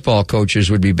other football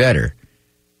coaches would be better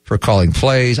for calling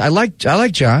plays. I like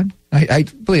John.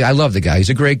 I love the guy. He's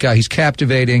a great guy. He's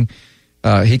captivating.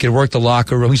 He could work the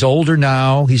locker room. He's older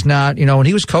now. He's not, when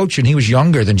he was coaching, he was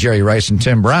younger than Jerry Rice and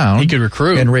Tim Brown. He could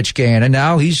recruit. And Rich Gannon.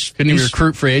 Now couldn't he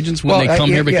recruit free agents when they come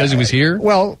here because he was here?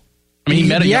 Well,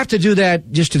 you have to do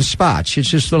that just in spots. It's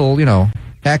just little,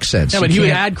 accents. Yeah, but he would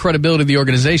add credibility to the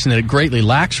organization that it greatly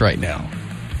lacks right now.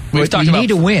 You need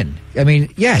to win.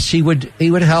 Yes, he would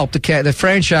help the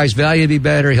franchise value be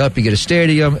better. He'd help you get a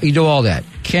stadium. He'd do all that.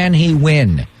 Can he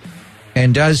win?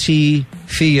 And does he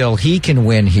feel he can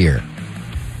win here?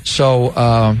 So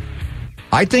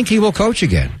I think he will coach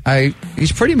again.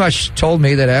 He's pretty much told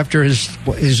me that after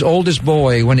his oldest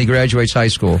boy, when he graduates high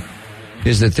school,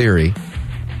 is the theory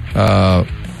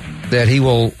that he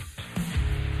will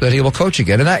coach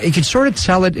again. And you can sort of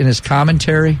tell it in his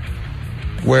commentary,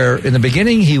 where in the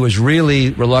beginning he was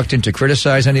really reluctant to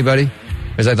criticize anybody,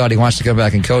 because I thought he wants to come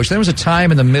back and coach. There was a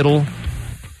time in the middle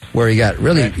where he got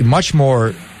really much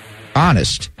more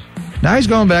honest. Now he's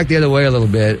going back the other way a little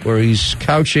bit, where he's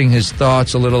couching his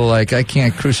thoughts a little like, I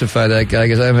can't crucify that guy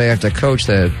because I may have to coach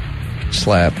that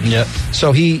slap. Yep.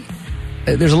 So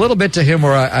there's a little bit to him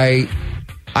where I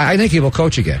think he will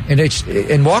coach again.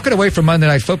 And walking away from Monday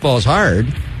Night Football is hard.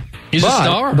 He's a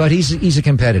star. But he's a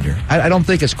competitor. I don't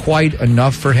think it's quite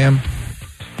enough for him.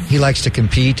 He likes to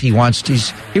compete. He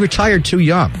retired too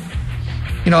young.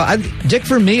 Dick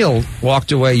Vermeil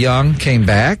walked away young, came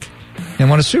back, and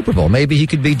won a Super Bowl. Maybe he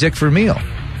could be Dick Vermeil.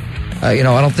 I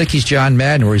don't think he's John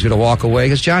Madden where he's going to walk away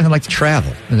because John can like to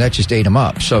travel, and that just ate him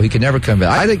up. So he can never come back.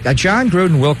 I think John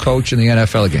Gruden will coach in the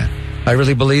NFL again. I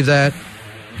really believe that.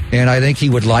 And I think he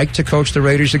would like to coach the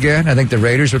Raiders again. I think the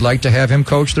Raiders would like to have him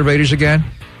coach the Raiders again.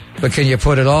 But can you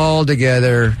put it all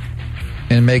together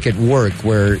and make it work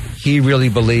where he really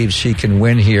believes he can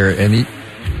win here? And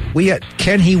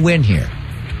can he win here?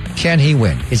 Can he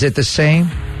win? Is it the same?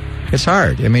 It's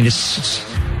hard. I mean,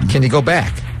 can you go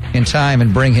back in time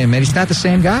and bring him in? He's not the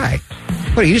same guy.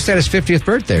 But he just had his 50th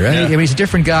birthday, right? Yeah. I mean, he's a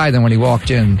different guy than when he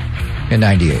walked in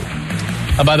 98.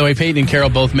 By the way, Peyton and Carroll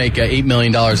both make $8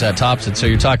 million at Thompson, so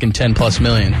you're talking $10+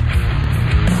 million.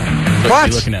 What?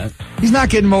 You're looking at. He's not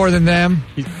getting more than them.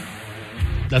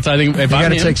 That's, I think, if you got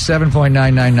to take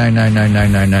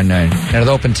 7.9999999 and an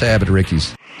open tab at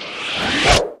Ricky's.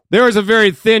 There is a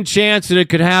very thin chance that it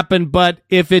could happen, but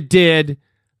if it did,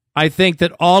 I think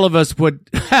that all of us would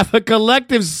have a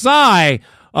collective sigh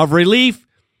of relief.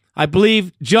 I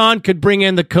believe John could bring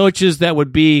in the coaches that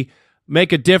would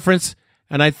make a difference,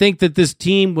 and I think that this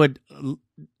team would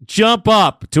jump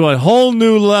up to a whole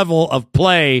new level of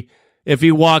play if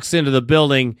he walks into the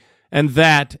building, and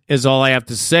that is all I have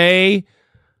to say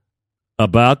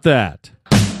about that.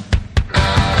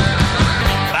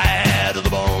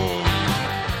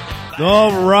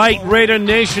 All right, Raider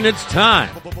Nation, it's time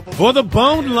for the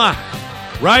Bone Line.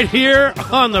 Right here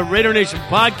on the Raider Nation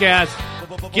podcast,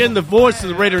 getting the voice of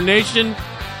the Raider Nation,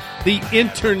 the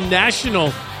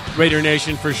international Raider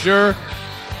Nation for sure.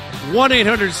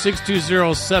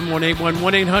 1-800-620-7181,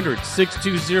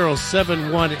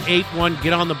 1-800-620-7181.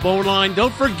 Get on the Bone Line.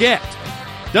 Don't forget,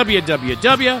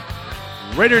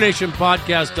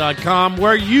 www.RaiderNationPodcast.com,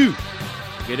 where you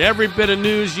get every bit of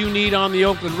news you need on the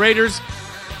Oakland Raiders.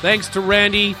 Thanks to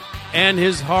Randy and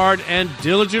his hard and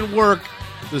diligent work,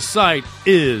 the site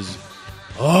is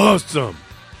awesome.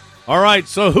 All right,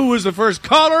 so who is the first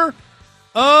caller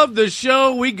of the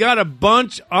show? We got a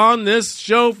bunch on this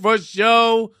show for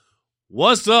show.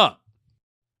 What's up?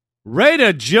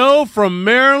 Raider Joe from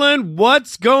Maryland.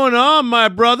 What's going on, my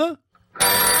brother?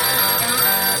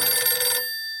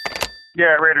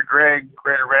 Yeah, Raider Greg,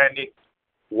 Raider Randy.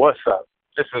 What's up?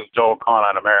 This is Joel calling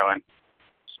out of Maryland.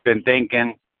 Just been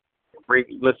thinking,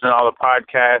 listening to all the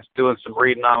podcasts, doing some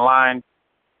reading online,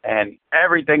 and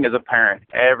everything is apparent.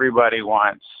 Everybody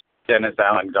wants Dennis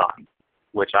Allen gone,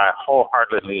 which I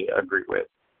wholeheartedly agree with.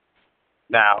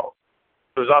 Now,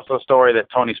 there's also a story that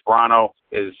Tony Sparano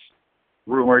is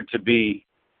rumored to be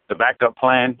the backup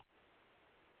plan,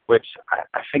 which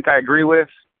I think I agree with.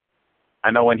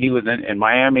 I know when he was in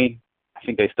Miami, I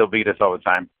think they still beat us all the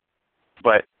time.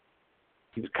 But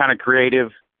he was kind of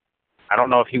creative. I don't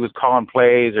know if he was calling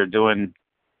plays or doing,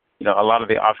 a lot of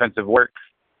the offensive work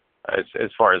as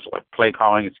far as what play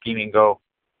calling and scheming go.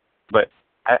 But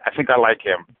I think I like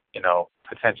him,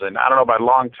 potentially. And I don't know about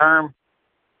long term,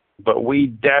 but we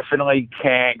definitely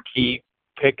can't keep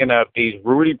picking up these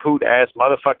Rudy Poot-ass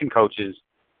motherfucking coaches,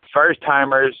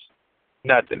 first-timers,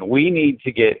 nothing. We need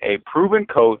to get a proven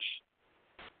coach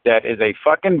that is a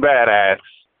fucking badass.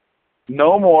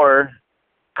 No more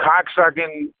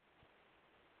cocksucking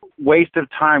waste of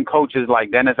time coaches like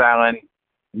Dennis Allen.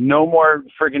 No more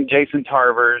friggin' Jason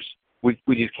Tarvers. We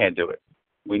just can't do it.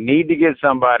 We need to get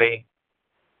somebody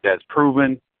that's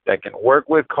proven, that can work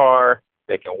with Carr,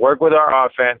 that can work with our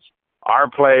offense, our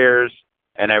players,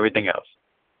 and everything else.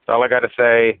 That's all I got to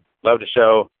say. Love the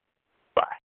show. Bye.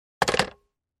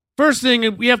 First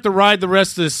thing, we have to ride the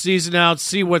rest of the season out,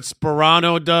 see what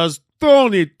Sparano does.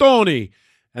 Tony.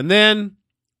 And then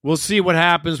we'll see what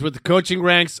happens with the coaching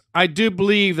ranks. I do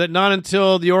believe that not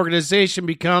until the organization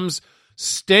becomes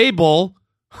stable,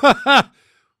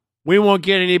 we won't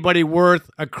get anybody worth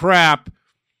a crap,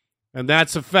 and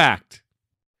that's a fact.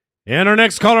 And our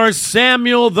next caller is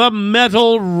Samuel the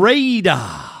Metal Raider.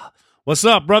 What's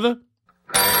up, brother?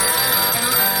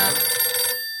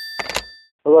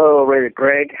 Hello, Raider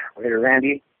Greg, Raider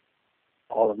Randy,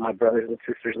 all of my brothers and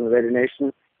sisters in the Raider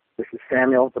Nation. This is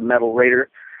Samuel the Metal Raider.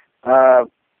 Not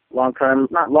long-time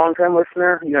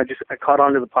listener. I caught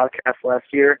on to the podcast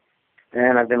last year,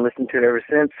 and I've been listening to it ever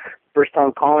since. First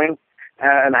time calling,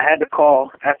 and I had to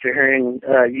call after hearing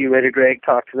you, Raider Greg,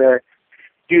 talk to the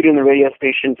dude in the radio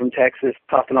station from Texas,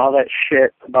 talking all that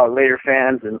shit about Raider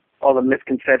fans and all the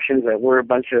misconceptions that we're a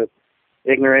bunch of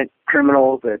ignorant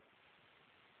criminals that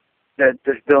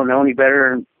just don't know any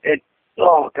better. And it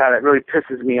really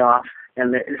pisses me off.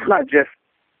 And it's not just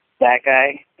that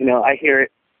guy. I hear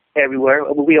it everywhere.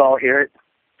 We all hear it,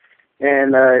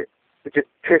 and it just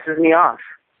pisses me off.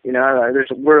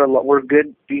 We're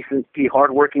good, decent,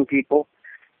 hardworking people,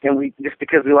 and we just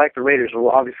because we like the Raiders, well,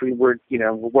 obviously we're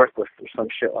worthless or some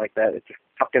shit like that. It just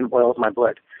fucking boils my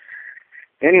blood.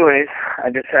 Anyways, I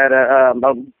just had I'm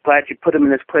glad you put him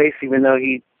in his place, even though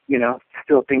he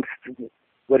still thinks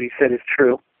what he said is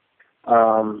true.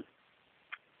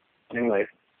 Anyways,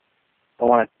 don't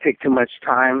want to take too much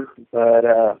time, but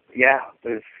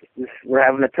we're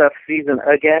having a tough season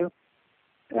again.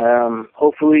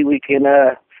 Hopefully we can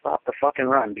stop the fucking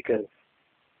run, because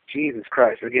Jesus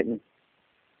Christ, we're getting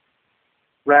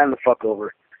ran the fuck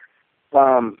over.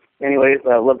 Anyways,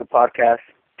 I love the podcast.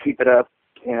 Keep it up.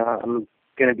 I'm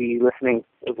going to be listening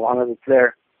as long as it's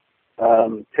there.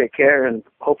 Take care, and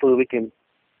hopefully we can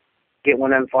get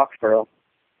one in Foxborough.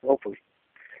 Hopefully.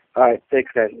 All right,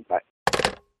 thanks, guys. Bye.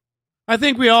 I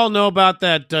think we all know about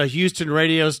that Houston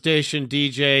radio station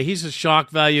DJ. He's a shock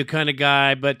value kind of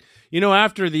guy, but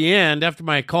after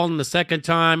I called him the second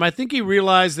time, I think he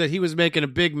realized that he was making a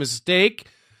big mistake.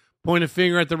 Point a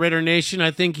finger at the Raider Nation.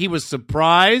 I think he was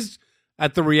surprised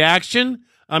at the reaction.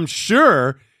 I'm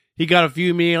sure he got a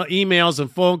few emails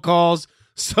and phone calls,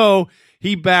 so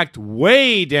he backed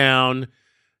way down.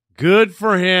 Good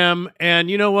for him.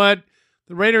 And you know what?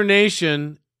 The Raider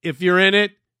Nation, if you're in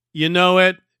it, you know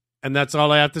it. And that's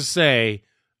all I have to say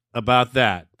about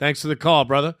that. Thanks for the call,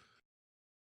 brother.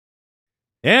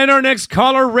 And our next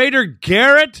caller, Raider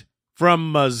Garrett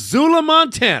from Missoula,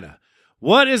 Montana.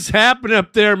 What is happening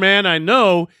up there, man? I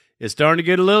know it's starting to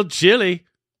get a little chilly.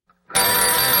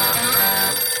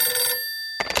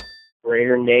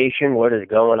 Raider Nation, what is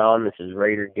going on? This is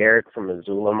Raider Garrett from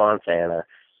Missoula, Montana.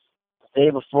 The day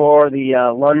before the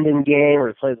London game, where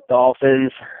we played the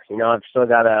Dolphins, I've still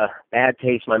got a bad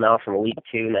taste in my mouth from Week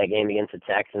 2 in that game against the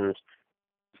Texans.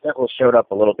 That one showed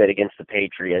up a little bit against the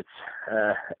Patriots.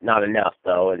 Not enough,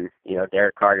 though, and,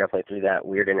 Derek Carr definitely threw that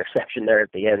weird interception there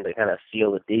at the end to kind of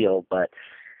seal the deal, but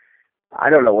I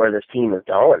don't know where this team is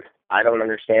going. I don't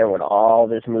understand what all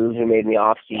this moves we made in the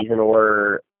offseason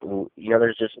were.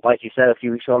 There's just, like you said a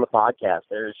few weeks ago on the podcast,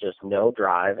 there's just no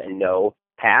drive and no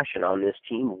passion on this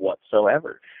team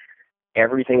whatsoever.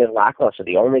 Everything is lackluster.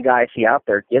 The only guy I see out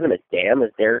there giving a damn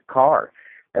is Derek Carr.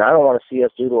 And I don't want to see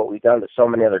us do what we've done to so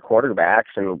many other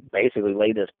quarterbacks and basically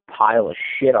lay this pile of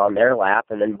shit on their lap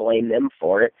and then blame them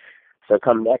for it. So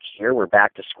come next year, we're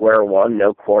back to square one,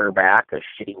 no quarterback, a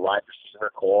shitty wide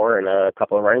receiver core, and a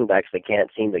couple of running backs that can't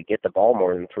seem to get the ball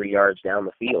more than 3 yards down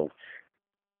the field.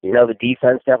 The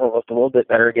defense definitely looked a little bit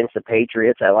better against the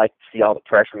Patriots. I like to see all the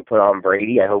pressure we put on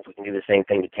Brady. I hope we can do the same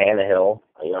thing to Tannehill.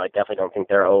 I definitely don't think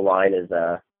their O-line is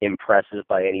impressive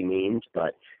by any means,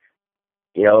 but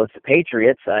it's the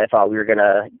Patriots. I thought we were going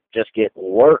to just get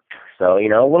worked. So, a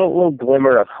little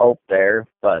glimmer of hope there,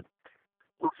 but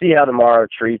we'll see how tomorrow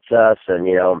treats us. And,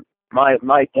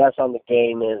 my guess on the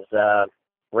game is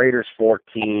Raiders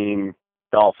 14,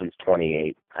 Dolphins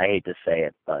 28. I hate to say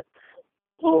it, but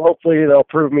hopefully they'll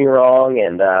prove me wrong,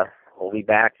 and we'll be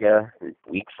back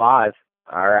Week 5.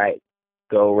 All right,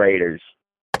 go Raiders.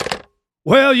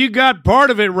 Well, you got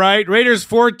part of it right. Raiders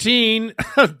 14,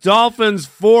 Dolphins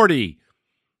 40.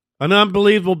 An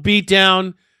unbelievable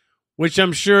beatdown, which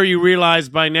I'm sure you realize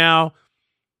by now.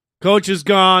 Coach is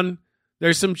gone.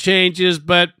 There's some changes,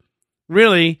 but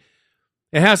really,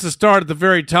 it has to start at the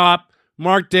very top.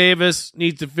 Mark Davis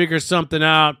needs to figure something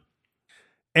out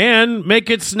and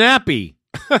make it snappy.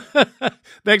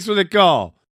 Thanks for the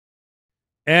call.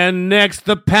 And next,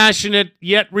 the passionate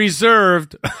yet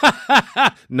reserved.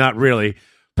 Not really.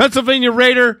 Pennsylvania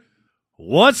Raider,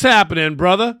 what's happening,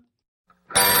 brother?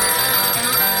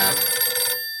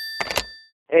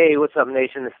 Hey, what's up,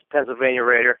 nation? This is Pennsylvania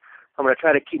Raider. I'm going to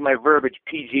try to keep my verbiage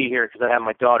PG here because I have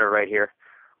my daughter right here.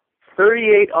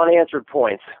 38 unanswered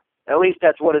points. At least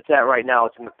that's what it's at right now.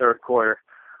 It's in the third quarter.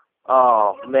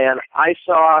 Oh, man, I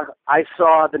saw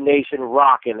the nation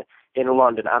rocking in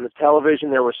London. On the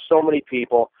television, there were so many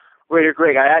people. Raider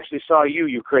Greg, I actually saw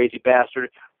you crazy bastard,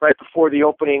 right before the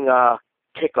opening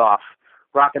kickoff,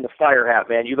 rocking the fire hat,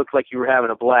 man. You looked like you were having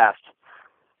a blast.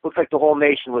 Looked like the whole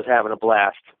nation was having a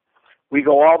blast. We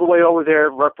go all the way over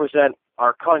there, represent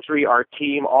our country, our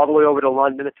team, all the way over to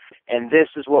London, and this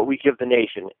is what we give the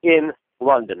nation in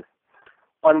London.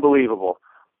 Unbelievable.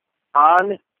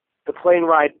 On the plane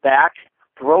ride back,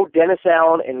 throw Dennis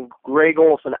Allen and Greg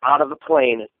Olsen out of the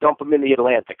plane, dump them in the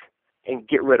Atlantic, and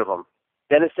get rid of them.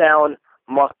 Dennis Allen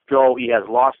must go. He has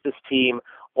lost his team.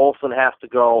 Olsen has to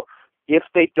go. If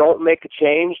they don't make a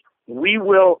change, we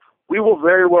will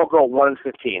very well go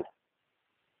 1-15.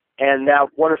 And now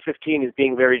 1-15 is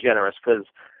being very generous because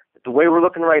the way we're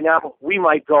looking right now, we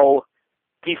might go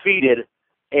defeated,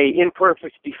 a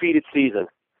imperfect defeated season.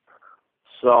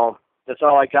 So that's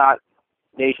all I got.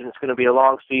 Nation, it's going to be a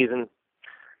long season.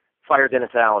 Fire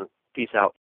Dennis Allen. Peace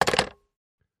out.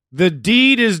 The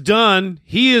deed is done.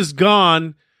 He is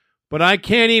gone. But I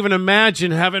can't even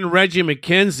imagine having Reggie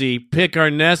McKenzie pick our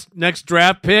next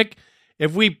draft pick.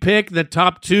 If we pick the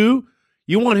top 2,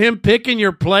 you want him picking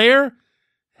your player?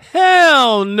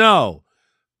 Hell no.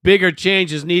 Bigger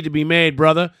changes need to be made,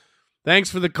 brother.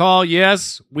 Thanks for the call.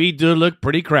 Yes, we do look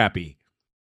pretty crappy.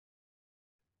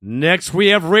 Next, we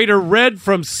have Raider Red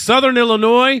from Southern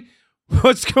Illinois.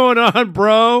 What's going on,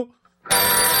 bro?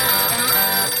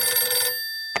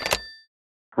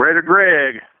 Raider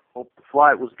Greg. Hope the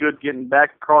flight was good getting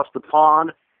back across the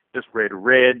pond. Just Raider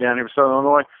Red down here in Southern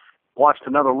Illinois. Watched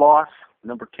another loss,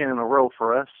 number 10 in a row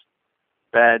for us.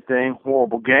 Bad thing,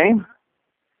 horrible game.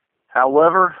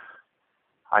 However,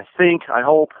 I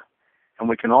hope, and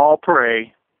we can all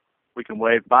pray, we can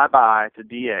wave bye-bye to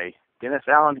D.A. Dennis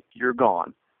Allen, you're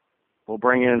gone. We'll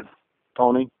bring in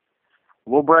Tony.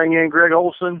 We'll bring in Greg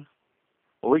Olson.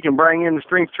 We can bring in the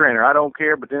strength trainer. I don't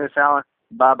care, but Dennis Allen,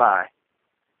 bye-bye.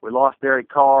 We lost Derek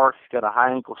Carr. He's got a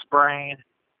high ankle sprain.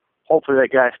 Hopefully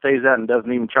that guy stays out and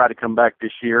doesn't even try to come back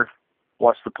this year.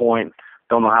 What's the point?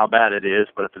 Don't know how bad it is,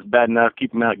 but if it's bad enough,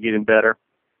 keep him out, get him better,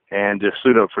 and just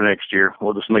suit up for next year.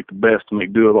 We'll just make the best to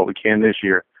make do with what we can this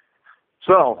year.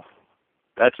 So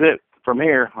that's it from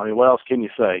here. I mean, what else can you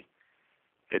say?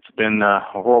 It's been a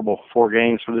horrible 4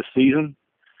 games for this season,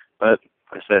 but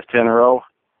I said 10 in a row.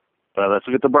 But let's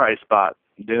look at the bright spot.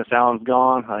 Dennis Allen's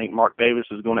gone. I think Mark Davis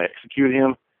is going to execute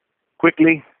him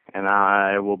quickly, and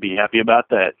I will be happy about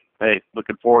that. Hey,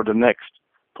 looking forward to the next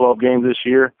 12 games this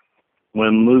year.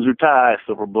 Win, lose, or tie,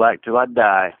 silver black till I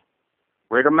die.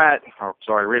 Raider Red,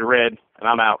 and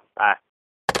I'm out. Bye.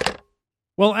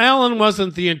 Well, Allen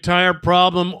wasn't the entire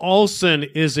problem. Olsen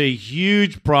is a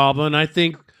huge problem. I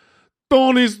think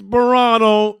Tony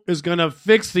Sperano is going to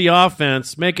fix the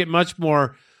offense, make it much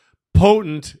more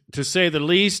potent, to say the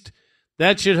least.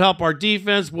 That should help our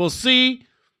defense. We'll see.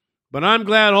 But I'm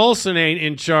glad Olsen ain't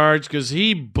in charge because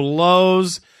he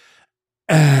blows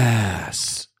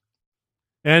ass.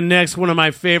 And next, one of my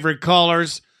favorite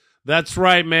callers. That's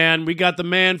right, man. We got the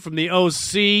man from the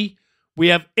OC. We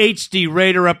have HD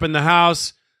Raider up in the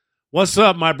house. What's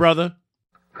up, my brother?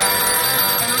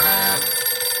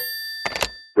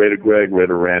 Raider Greg,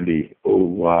 Raider Randy,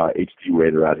 HD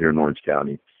Raider out here in Orange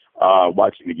County.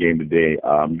 Watching the game today,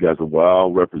 you guys are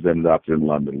well represented out there in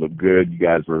London. Look good. You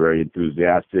guys were very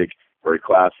enthusiastic, very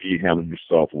classy. You handled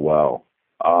yourself well.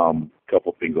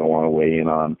 Couple things I want to weigh in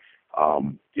on.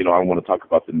 I want to talk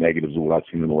about the negatives of what I've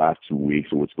seen in the last 2 weeks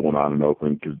or what's going on in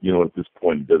Oakland because, at this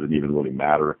point, it doesn't even really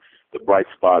matter. The bright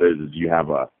spot is we have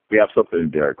something in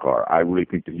Derek Carr. I really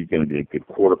think that he's going to be a good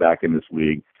quarterback in this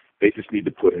league. They just need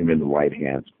to put him in the right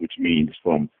hands, which means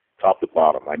from top to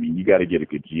bottom. I mean, you got to get a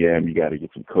good GM. You got to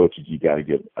get some coaches. You got to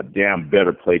get a damn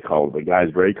better play caller. The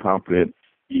guy's very confident.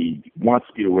 He wants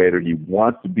to be a Raider. He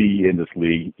wants to be in this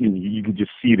league. You can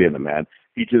just see it in him, man.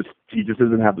 He just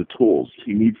doesn't have the tools.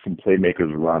 He needs some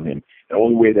playmakers around him. The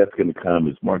only way that's going to come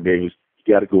is Mark Davis.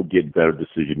 You got to go get better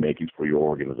decision makings for your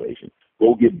organization.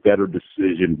 Go get better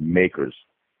decision makers.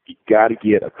 You got to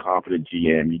get a confident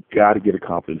GM. You got to get a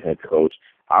confident head coach.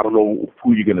 I don't know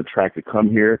who you're going to attract to come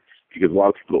here because a lot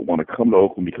of people don't want to come to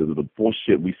Oakland because of the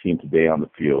bullshit we've seen today on the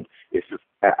field. It's just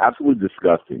absolutely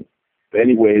disgusting. But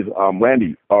anyways,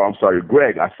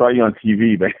 Greg, I saw you on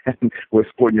TV, man, with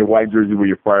sporting your white jersey with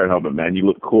your fire helmet, man. You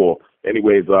look cool.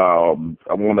 Anyways, I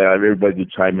want to have everybody to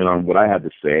chime in on what I had to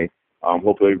say.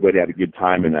 Hopefully everybody had a good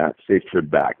time and a safe trip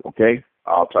back, okay?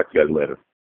 I'll talk to you guys later.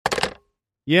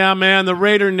 Yeah, man, the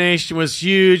Raider Nation was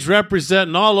huge,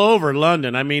 representing all over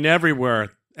London. I mean, everywhere.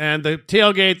 And the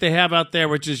tailgate they have out there,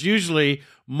 which is usually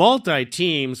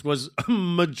multi-teams, was a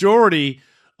majority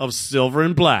of silver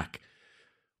and black.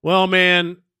 Well,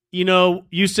 man,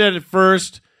 you said it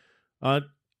first.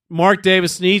 Mark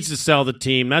Davis needs to sell the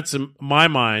team. That's in my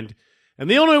mind. And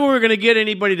the only way we're going to get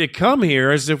anybody to come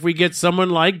here is if we get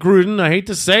someone like Gruden. I hate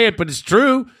to say it, but it's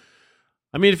true.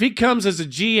 I mean, if he comes as a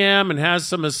GM and has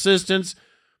some assistants,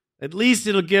 at least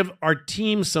it'll give our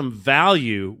team some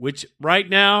value, which right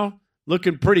now,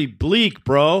 looking pretty bleak,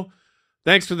 bro.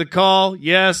 Thanks for the call.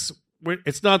 Yes,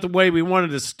 it's not the way we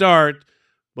wanted to start,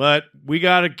 but we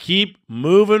got to keep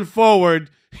moving forward.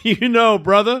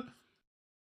 Brother.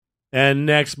 And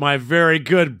next, my very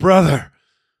good brother,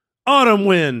 Autumn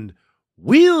Wind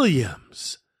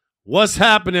Williams. What's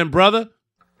happening, brother?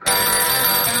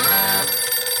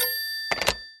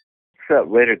 What's up,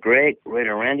 Raider Greg,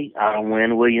 Raider Randy, Autumn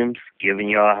Wind Williams, giving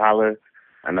y'all a holler.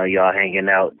 I know y'all hanging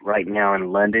out right now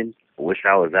in London. I wish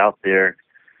I was out there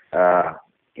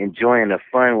enjoying the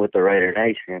fun with the Raider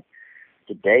Nation.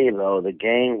 Today, though, the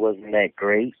game wasn't that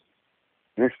great.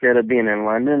 Instead of being in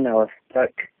London, I was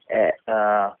stuck at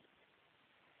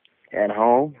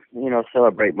home,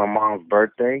 celebrate my mom's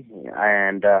birthday,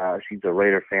 and she's a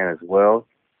Raider fan as well.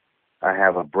 I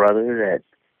have a brother that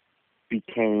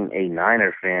became a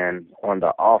Niner fan on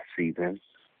the off season.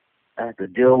 I had to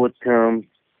deal with him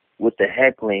with the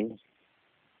heckling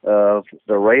of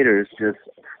the Raiders just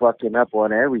fucking up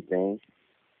on everything,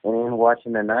 and then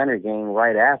watching the Niner game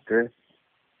right after.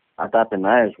 I thought the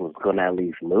Niners was going to at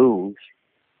least lose,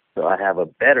 so I'd have a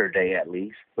better day at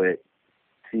least, but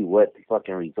see what the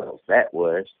fucking results that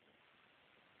was.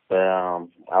 But I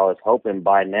was hoping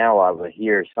by now I would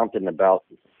hear something about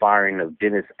the firing of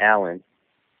Dennis Allen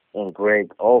and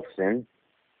Greg Olsen.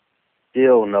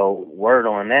 Still no word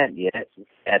on that yet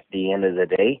at the end of the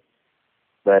day.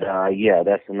 But, yeah,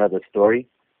 that's another story.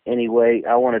 Anyway,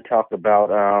 I want to talk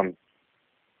about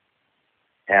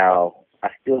how I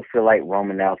still feel like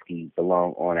Romanowski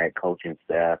belonged on that coaching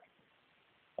staff.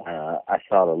 I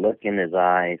saw the look in his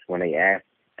eyes when they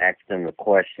asked him the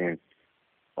question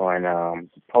on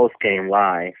post-game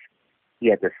live. He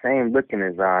had the same look in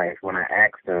his eyes when I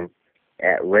asked him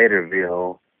at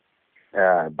Raiderville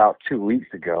about 2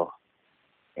 weeks ago.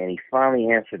 And he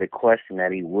finally answered the question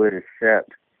that he would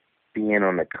accept being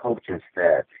on the coaching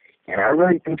staff. And I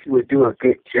really think he would do a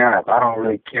good job. I don't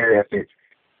really care if it's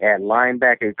at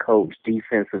linebacker coach,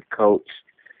 defensive coach,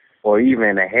 or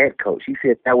even a head coach. He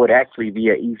said that would actually be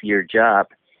an easier job,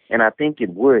 and I think it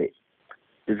would.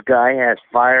 This guy has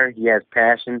fire. He has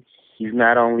passion. He's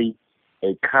not only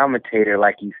a commentator,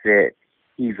 like he said,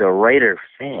 he's a Raider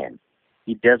fan.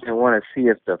 He doesn't want to see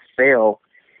us to fail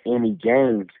any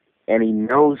games, and he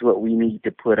knows what we need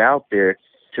to put out there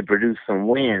to produce some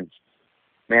wins.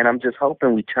 Man, I'm just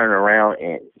hoping we turn around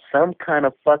and some kind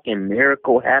of fucking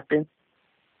miracle happens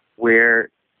where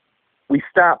we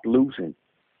stop losing.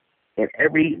 And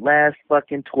every last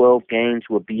fucking 12 games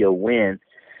will be a win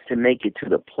to make it to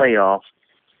the playoffs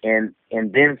and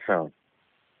then some.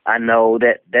 I know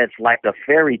that's like a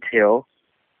fairy tale.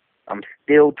 I'm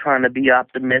still trying to be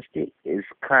optimistic. It's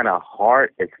kind of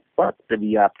hard as fuck to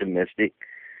be optimistic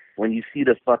when you see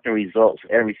the fucking results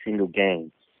every single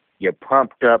game. You're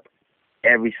pumped up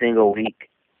every single week.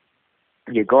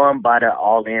 You're going by the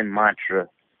all-in mantra.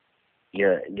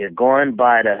 You're going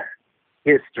by the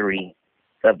history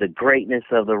of the greatness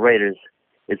of the Raiders.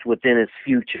 It's within its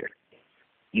future.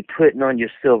 You're putting on your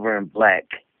silver and black.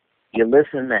 You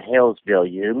listen to Hell's Bell.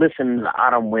 You listen to the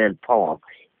Autumn Wind poem.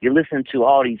 You listen to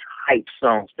all these hype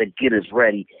songs that get us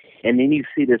ready. And then you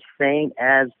see the same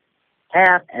as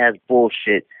half-ass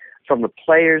bullshit from the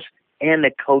players and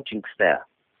the coaching staff.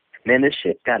 Man, this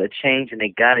shit got to change, and they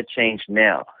got to change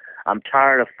now. I'm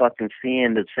tired of fucking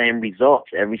seeing the same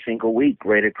results every single week,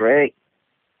 Raider Greg.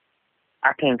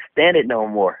 I can't stand it no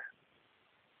more.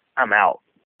 I'm out.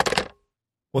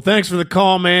 Well, thanks for the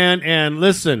call, man. And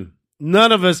listen,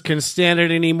 none of us can stand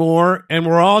it anymore, and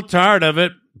we're all tired of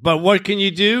it. But what can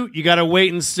you do? You got to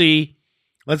wait and see.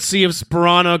 Let's see if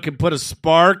Sperano can put a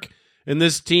spark in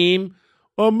this team.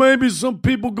 Or maybe some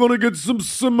people going to get some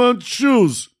cement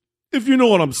shoes, if you know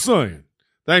what I'm saying.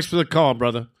 Thanks for the call,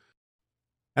 brother.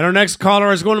 And our next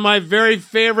caller is one of my very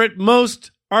favorite,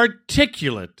 most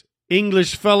articulate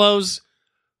English fellows,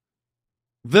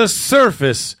 the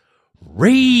Surface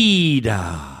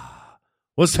Raider.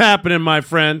 What's happening, my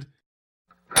friend?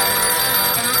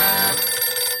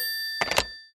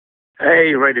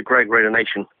 Hey, Raider Greg, Raider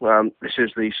Nation. This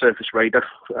is the Surface Raider,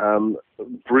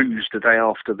 bruised the day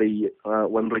after the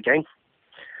Wembley game.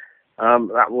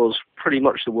 That was pretty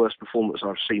much the worst performance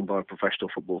I've seen by a professional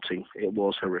football team. It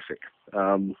was horrific.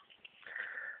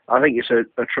 I think it's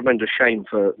a tremendous shame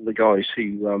for the guys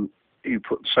who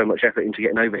put so much effort into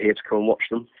getting over here to come and watch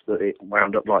them, that it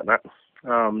wound up like that.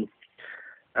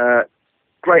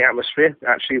 Great atmosphere,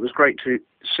 actually. It was great to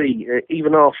see,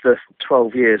 even after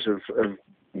 12 years of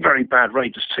very bad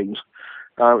Raiders teams,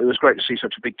 it was great to see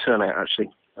such a big turnout, actually.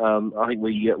 I think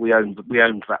we owned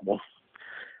that one,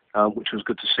 which was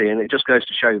good to see. And it just goes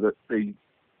to show that the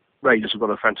Raiders have got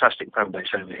a fantastic fan base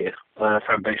over here, a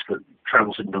fan base that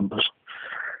travels in numbers.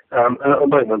 And at the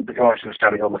moment, the guys who are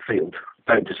standing on the field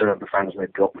don't deserve the fans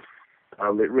they've got.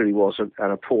 It really was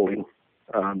an appalling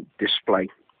display.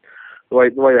 The way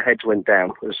the heads went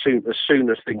down, as soon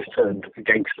as things turned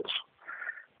against us,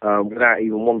 without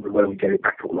even wondering whether we get it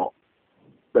back or not,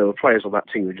 there were players on that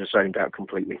team who just zoned out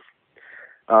completely.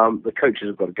 The coaches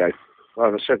have got to go.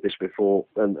 I've said this before,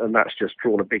 and that's just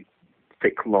drawn a big,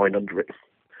 thick line under it.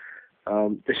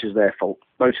 This is their fault.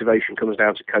 Motivation comes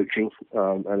down to coaching,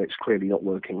 and it's clearly not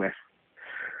working there.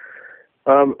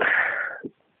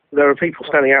 There are people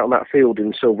standing out on that field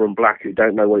in silver and black who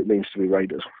don't know what it means to be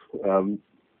Raiders.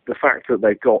 the fact that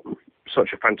they've got such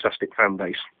a fantastic fan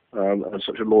base and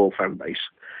such a loyal fan base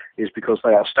is because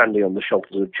they are standing on the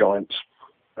shoulders of giants.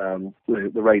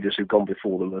 The Raiders who've gone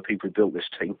before them, the people who built this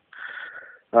team.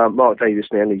 Mark Davis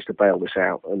now needs to bail this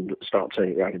out and start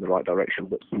turning it around in the right direction,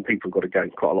 but some people have got to go,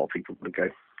 quite a lot of people have got to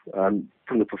go.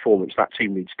 From the performance, that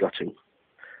team needs gutting.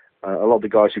 A lot of the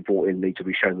guys who brought in need to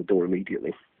be shown the door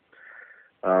immediately.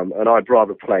 And I'd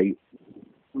rather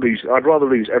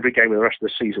lose every game in the rest of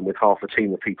the season with half a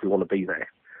team of people who want to be there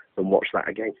than watch that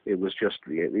again. It was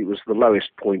the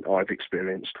lowest point I've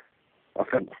experienced, I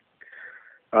think.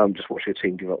 Just watching a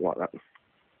team give up like that.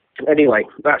 Anyway,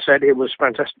 that said, it was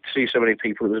fantastic to see so many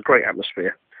people. It was a great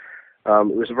atmosphere.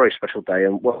 It was a very special day,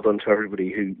 and well done to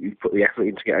everybody who put the effort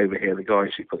in to get over here, the guys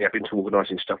who put the effort into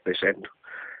organising stuff this end.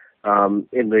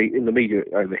 In the media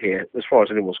over here, as far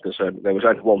as anyone's concerned, there was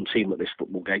only one team at this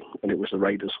football game, and it was the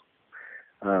Raiders.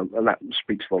 And that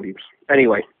speaks volumes.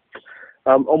 Anyway,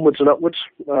 onwards and upwards.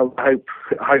 I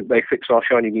hope they fix our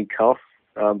shiny new car,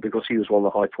 because he was one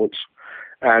of the high points.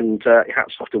 And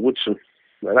hats off to Woodson.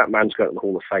 That man's going to the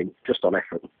Hall of Fame just on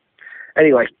effort.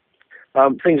 Anyway,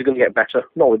 things are going to get better.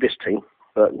 Not with this team,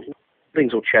 but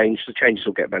things will change. The changes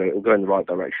will get better. It will go in the right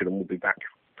direction, and we'll be back.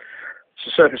 So,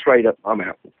 Circus Raider, I'm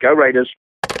out. Go Raiders.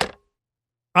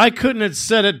 I couldn't have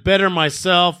said it better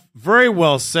myself. Very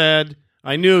well said.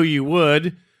 I knew you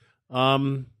would.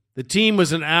 The team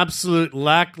was an absolute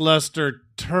lackluster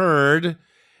turd,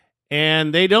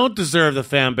 and they don't deserve the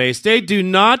fan base. They do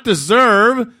not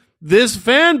deserve this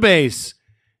fan base.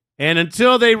 And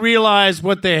until they realize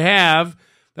what they have,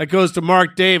 that goes to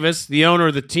Mark Davis, the owner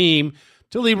of the team,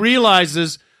 until he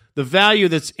realizes the value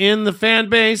that's in the fan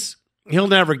base, he'll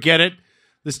never get it.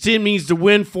 This team needs to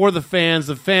win for the fans.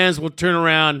 The fans will turn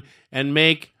around and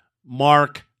make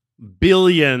Mark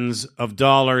billions of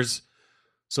dollars.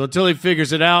 So until he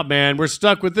figures it out, man, we're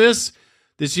stuck with this.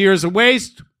 This year is a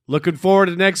waste. Looking forward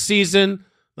to next season.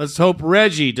 Let's hope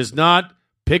Reggie does not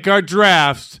pick our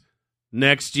drafts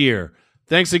next year.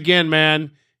 Thanks again,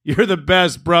 man. You're the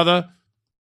best, brother.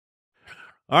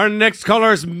 Our next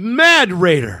caller is Mad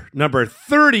Raider, number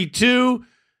 32.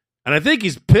 And I think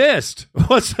he's pissed.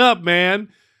 What's up, man?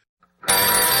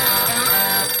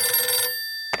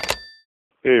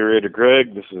 Hey, Raider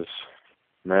Greg. This is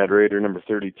Mad Raider number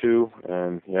 32.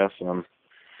 And yes, I'm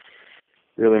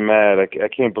really mad. I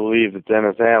can't believe that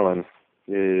Dennis Allen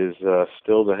is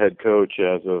still the head coach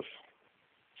as of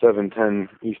 7:10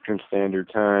 Eastern Standard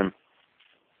Time.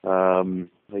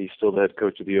 He's still the head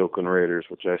coach of the Oakland Raiders,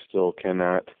 which I still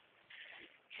cannot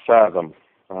fathom.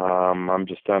 I'm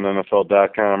just on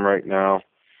NFL.com right now.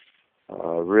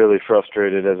 Really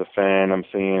frustrated as a fan. I'm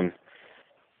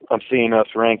seeing us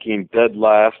ranking dead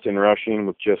last in rushing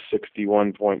with just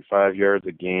 61.5 yards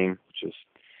a game, which is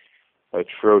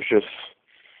atrocious.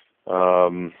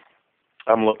 I'm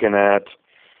looking at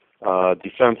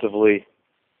defensively,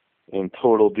 in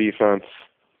total defense,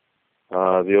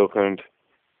 the Oakland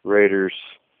Raiders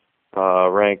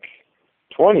rank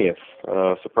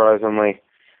 20th, surprisingly,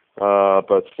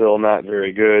 but still not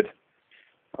very good.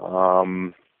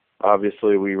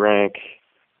 Obviously, we rank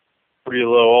pretty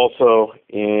low also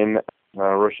in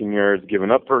rushing yards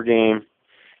given up per game.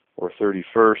 We're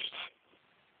 31st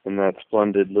in that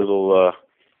splendid little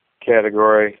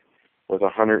category with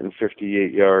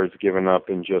 158 yards given up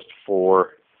in just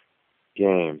 4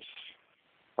 games.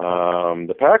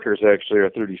 The Packers actually are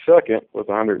 32nd with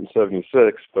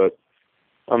 176, but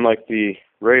unlike the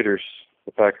Raiders,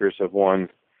 the Packers have won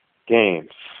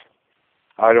games.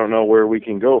 I don't know where we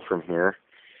can go from here.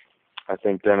 I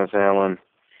think Dennis Allen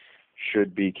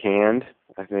should be canned.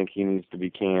 I think he needs to be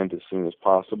canned as soon as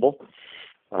possible.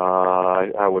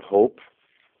 I would hope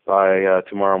by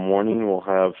tomorrow morning we'll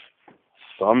have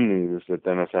some news that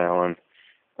Dennis Allen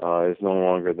is no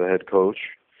longer the head coach.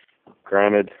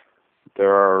 Granted,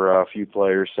 there are a few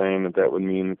players saying that would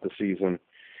mean that the season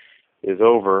is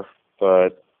over,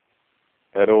 but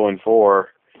at 0-4,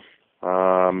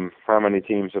 how many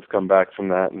teams have come back from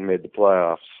that and made the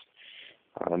playoffs?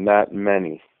 Not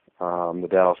many. The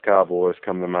Dallas Cowboys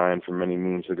come to mind from many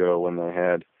moons ago when they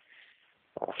had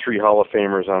 3 Hall of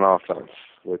Famers on offense,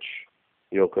 which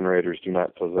the Oakland Raiders do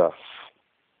not possess.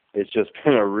 It's just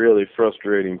been a really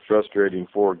frustrating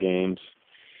 4 games.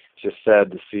 It's just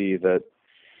sad to see that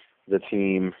the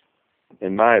team,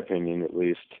 in my opinion at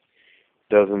least,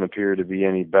 doesn't appear to be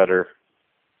any better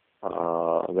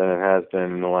than it has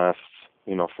been in the last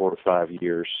 4 to 5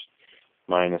 years,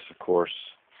 minus, of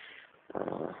course,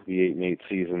 the 8-8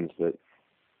 seasons that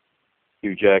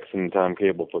Hugh Jackson and Tom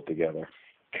Cable put together.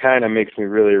 Kind of makes me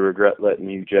really regret letting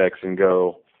Hugh Jackson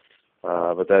go,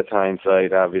 but that's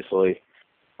hindsight, obviously.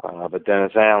 But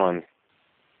Dennis Allen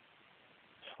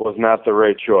was not the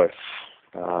right choice.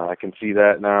 I can see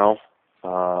that now.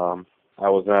 I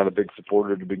was not a big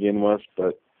supporter to begin with,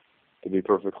 but to be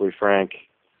perfectly frank,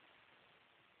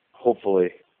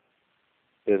 hopefully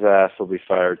his ass will be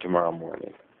fired tomorrow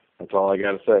morning. That's all I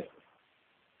got to say.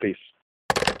 Peace.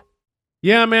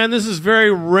 Yeah, man, this is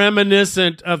very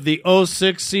reminiscent of the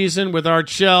 06 season with Art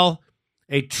Shell.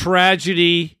 A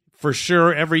tragedy for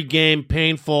sure. Every game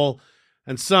painful,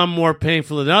 and some more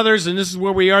painful than others. And this is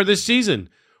where we are this season.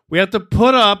 We have to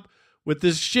put up with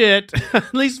this shit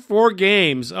at least 4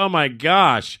 games. Oh my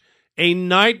gosh. A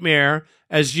nightmare,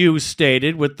 as you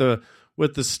stated, with the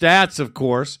stats, of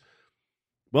course.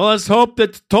 Well, let's hope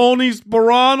that Tony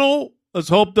Sperano, let's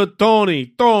hope that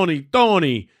Tony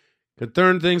can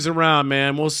turn things around,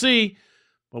 man. We'll see.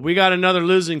 But we got another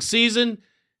losing season,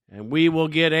 and we will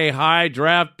get a high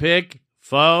draft pick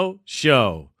faux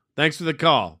show. Thanks for the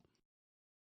call.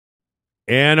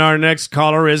 And our next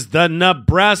caller is the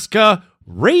Nebraska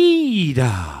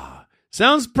Raider.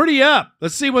 Sounds pretty up.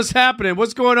 Let's see what's happening.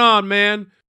 What's going on,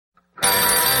 man?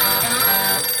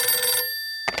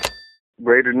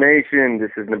 Raider Nation,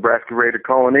 this is Nebraska Raider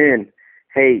calling in.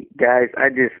 Hey guys, I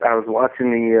was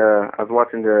watching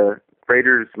the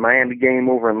Raiders Miami game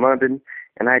over in London,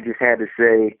 and I just had to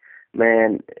say,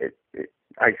 man,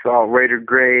 I saw Raider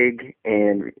Greg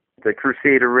and the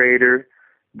Crusader Raider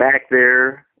back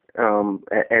there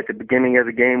at the beginning of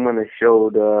the game when they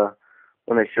showed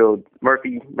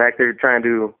Murray back there trying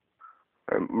to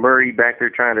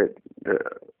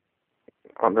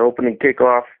on the opening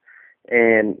kickoff.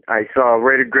 And I saw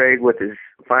Raider Greg with his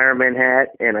fireman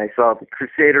hat, and I saw the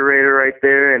Crusader Raider right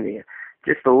there, and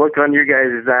just the look on your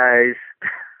guys' eyes,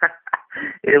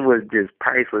 it was just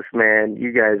priceless, man.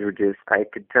 You guys were I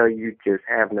could tell you just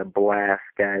having a blast,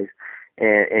 guys.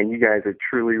 And you guys are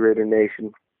truly Raider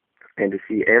Nation. And to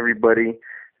see everybody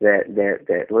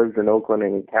that lives in Oakland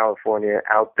and in California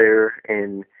out there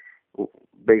in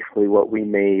basically what we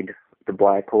made the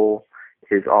Black Hole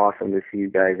is awesome to see you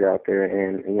guys out there.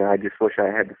 And, I just wish I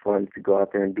had the funds to go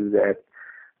out there and do that.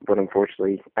 But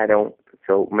unfortunately, I don't.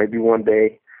 So maybe one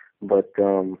day. But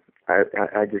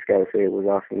I just got to say it was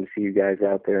awesome to see you guys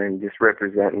out there and just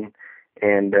representing.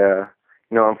 And,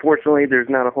 unfortunately, there's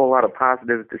not a whole lot of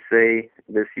positives to say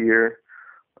this year.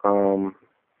 I'm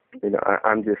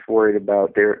just worried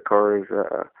about Derek Carr's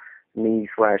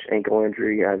knee/ankle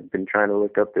injury. I've been trying to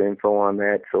look up the info on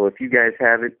that. So if you guys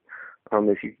have it,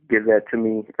 if you give that to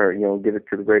me, or give it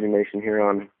to the Raider Nation here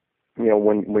on,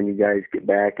 when you guys get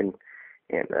back and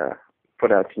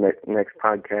put out your next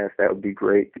podcast, that would be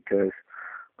great because,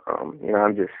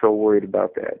 I'm just so worried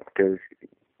about that because,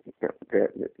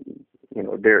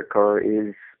 Derek Carr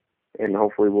is and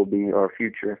hopefully will be our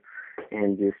future,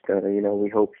 and just we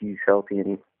hope he's healthy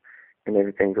and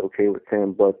everything's okay with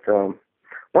him. But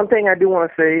one thing I do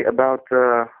want to say about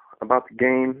the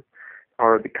game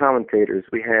are the commentators.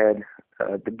 We had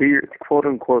the beard, quote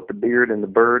unquote, the beard and the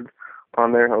bird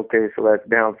on there. Okay, so that's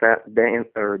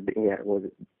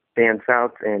Dan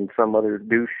Fouts and some other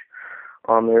douche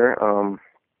on there.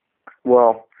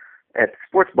 Well, at the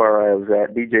sports bar I was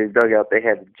at, DJ's Dugout, they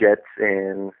had the Jets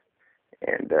and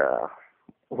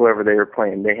whoever they were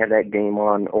playing. They had that game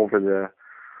on over the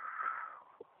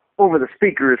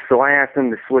speakers, so I asked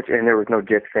them to switch, and there was no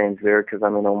Jets fans there because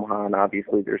I'm in Omaha, and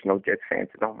obviously there's no Jets fans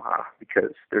in Omaha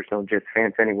because there's no Jets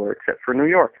fans anywhere except for New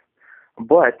York.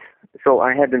 But, so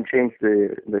I had them change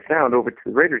the sound over to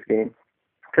the Raiders game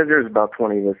because there's about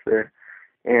 20 of us there.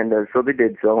 And so they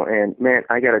did so, and man,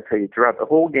 I got to tell you, throughout the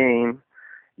whole game,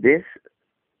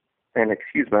 and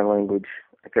excuse my language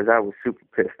because I was super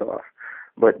pissed off,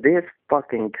 but this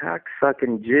fucking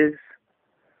cocksucking jizz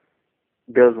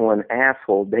does one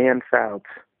asshole, Dan Fouts,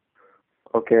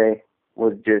 okay,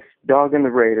 was just dogging the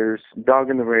Raiders.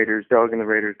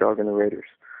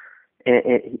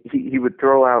 And he would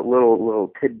throw out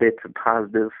little tidbits of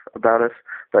positive about us,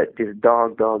 but just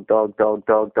dog.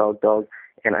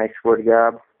 And I swear to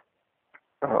God,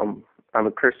 I'm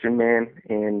a Christian man,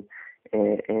 and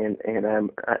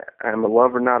I'm a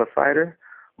lover, not a fighter,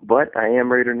 but I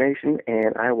am Raider Nation,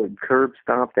 and I would curb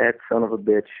stomp that son of a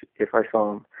bitch if I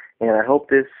saw him. And I hope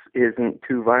this isn't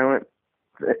too violent.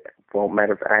 Well,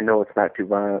 matter of fact, I know it's not too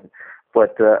violent,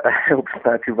 but I hope it's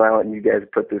not too violent and you guys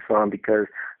put this on because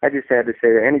I just had to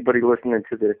say that anybody listening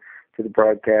to the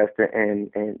broadcast and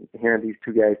hearing these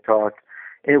two guys talk,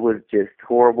 it was just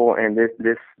horrible. And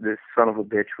this son of a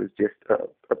bitch was just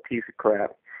a piece of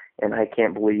crap. And I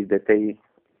can't believe that they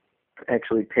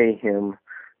actually pay him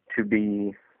to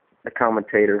be a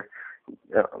commentator.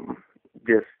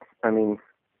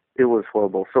 It was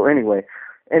horrible. So anyway,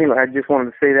 I just wanted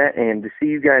to say that, and to see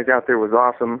you guys out there was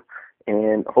awesome.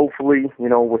 And hopefully,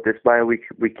 with this bye week,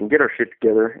 we can get our shit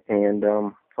together and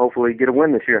hopefully get a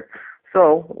win this year.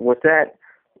 So, with that,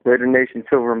 Raider Nation,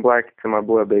 silver and black to my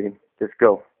boy, baby. Let's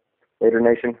go. Raider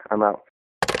Nation, I'm out.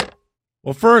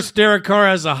 Well, first, Derek Carr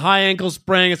has a high ankle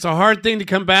sprain. It's a hard thing to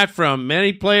come back from.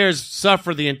 Many players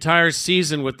suffer the entire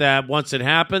season with that once it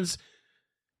happens.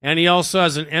 And he also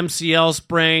has an MCL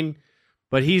sprain.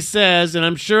 But he says, and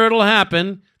I'm sure it'll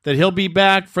happen, that he'll be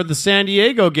back for the San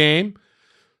Diego game.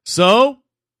 So,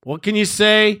 what can you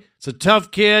say? It's a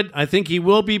tough kid. I think he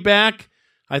will be back.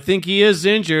 I think he is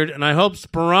injured, and I hope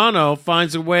Sperano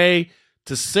finds a way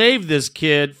to save this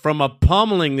kid from a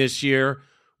pummeling this year,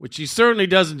 which he certainly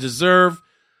doesn't deserve.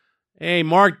 Hey,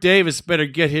 Mark Davis better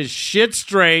get his shit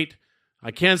straight.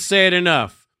 I can't say it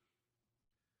enough.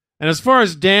 And as far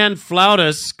as Dan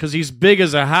Flautas, because he's big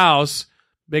as a house,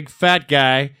 big fat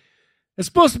guy, it's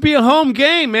supposed to be a home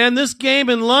game, man. This game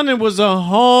in London was a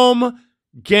home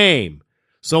game.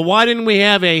 So why didn't we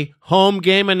have a home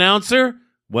game announcer?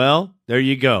 Well, there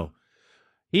you go.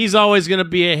 He's always going to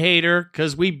be a hater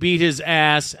because we beat his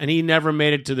ass and he never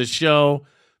made it to the show.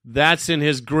 That's in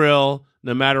his grill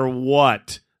no matter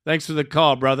what. Thanks for the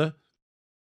call, brother.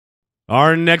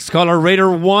 Our next caller, Raider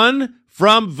 1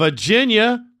 from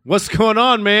Virginia. What's going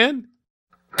on, man?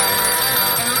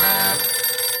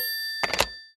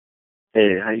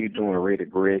 Hey, how you doing, Raider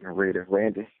Greg and Raider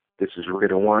Randy? This is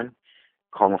Raider 1,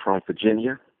 calling from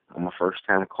Virginia. I'm a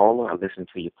first-time caller. I listen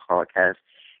to your podcast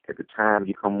at the time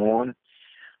you come on.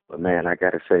 But, man, I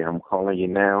got to say, I'm calling you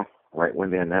now right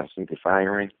when they're announcing the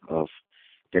firing of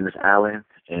Dennis Allen,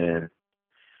 and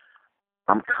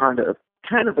I'm kind of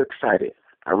excited.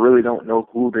 I really don't know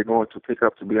who they're going to pick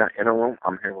up to be our interim.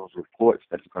 I'm hearing reports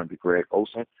that it's going to be Greg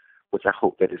Olson, which I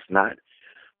hope that it's not,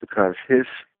 because his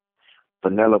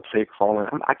vanilla play calling,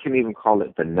 I can't even call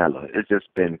it vanilla. It's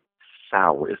just been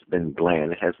sour. It's been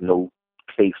bland. It has no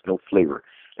taste, no flavor.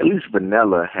 At least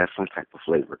vanilla has some type of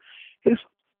flavor. His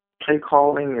play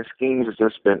calling and schemes has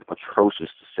just been atrocious,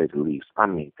 to say the least. I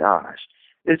mean, gosh,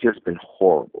 it's just been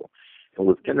horrible. And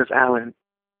with Dennis Allen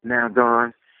now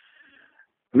gone,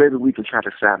 maybe we can try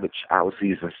to salvage our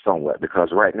season somewhat, because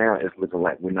right now it's looking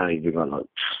like we're not even going to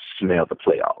smell the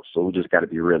playoffs. So we just got to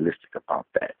be realistic about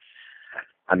that.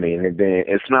 I mean, and then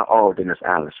it's not all Dennis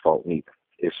Allen's fault neither.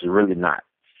 It's really not.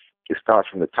 It starts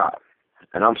from the top.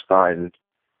 And I'm starting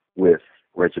with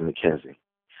Reggie McKenzie.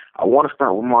 I want to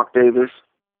start with Mark Davis,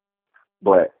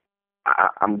 but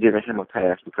I'm giving him a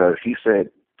pass because he said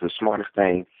the smartest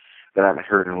thing that I've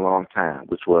heard in a long time,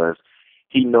 which was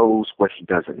he knows what he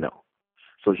doesn't know.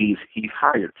 So he's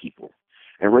hired people.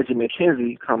 And Reggie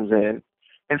McKenzie comes in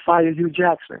and fires Hugh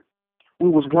Jackson. We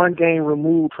was one game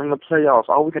removed from the playoffs.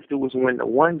 All we had to do was win the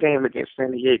one game against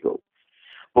San Diego,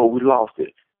 but we lost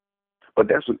it. But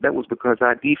that was because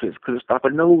our defense couldn't stop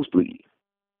a nosebleed.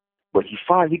 But he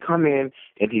come in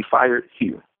and he fired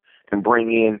Hugh and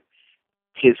bring in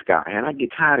his guy. And I get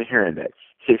tired of hearing that.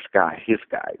 His guy.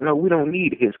 No, we don't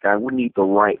need his guy. We need the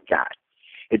right guy.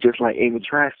 It's just like Amy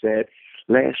Trask said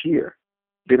last year.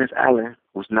 Dennis Allen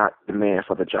was not the man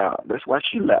for the job. That's why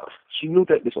she left. She knew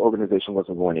that this organization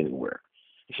wasn't going anywhere.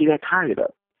 She got tired of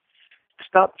it.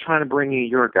 Stop trying to bring in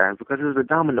your guys, because there's a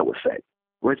domino effect.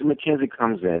 Reggie McKenzie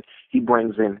comes in, he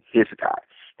brings in his guy.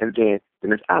 And then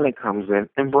Dennis Allen comes in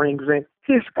and brings in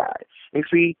his guy. And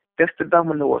see, that's the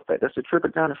domino effect. That's the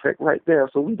trickle-down effect right there.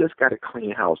 So we just got to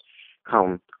clean house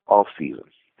come off season.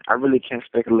 I really can't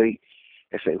speculate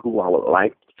and say who I would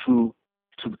like to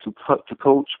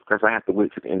coach, because I have to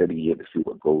wait to the end of the year to see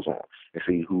what goes on and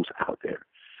see who's out there.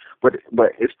 But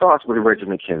it starts with Reggie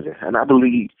McKenzie, and I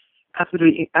believe after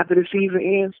the season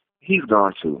ends, he's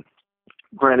gone too.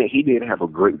 Granted, he did have a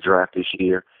great draft this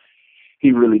year.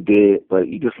 He really did, but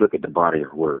you just look at the body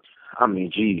of work. I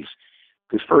mean, geez,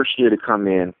 his first year to come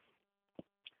in,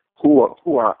 who are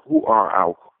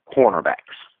our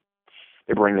cornerbacks?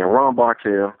 They bring in Ron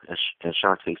Bartell and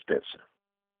Shante Spencer,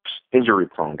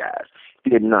 injury-prone guys. He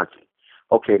did nothing.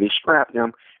 Okay, they scrapped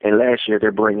them, and last year they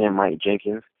bring in Mike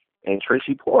Jenkins and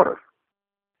Tracy Porter.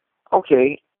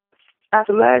 Okay,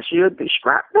 after last year, they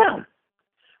scrapped them.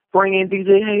 Bring in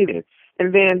DJ Hayden.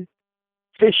 And then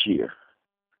this year,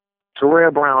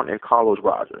 Terrell Brown and Carlos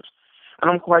Rogers.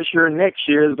 And I'm quite sure next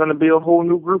year is going to be a whole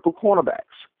new group of cornerbacks.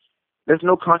 There's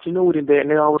no continuity there, and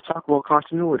they always talk about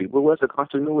continuity. But what's the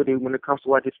continuity when it comes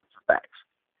to our defensive backs?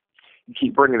 You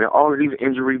keep bringing in all of these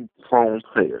injury-prone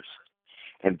players.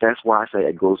 And that's why I say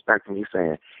it goes back to me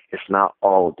saying it's not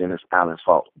all Dennis Allen's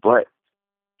fault. But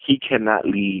he cannot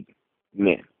lead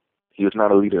men. He is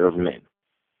not a leader of men.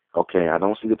 Okay, I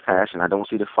don't see the passion. I don't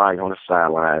see the fire on the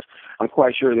sidelines. I'm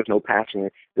quite sure there's no passion,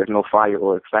 there's no fire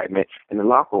or excitement in the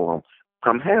locker room.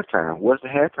 come halftime. What's the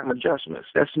halftime adjustments?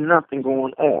 There's nothing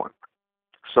going on.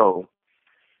 So,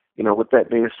 with that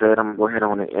being said, I'm going to go ahead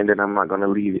on and end it. I'm not going to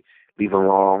leave a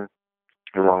wrong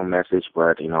message,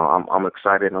 but I'm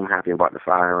excited. I'm happy about the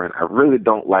firing. I really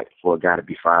don't like for a guy to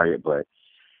be fired, but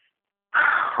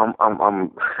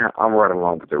I'm right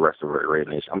along with the rest of the Raider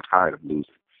Nation. I'm tired of losing.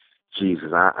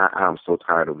 Jesus, I'm so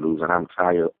tired of losing. I'm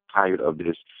tired of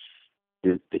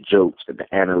the jokes that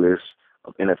the analysts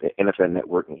of NFL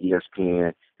Network and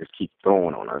ESPN just keep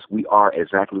throwing on us. We are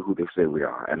exactly who they say we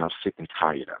are, and I'm sick and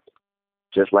tired of it.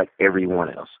 Just like everyone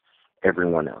else.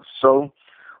 So,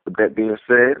 with that being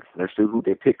said, let's see who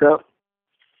they pick up,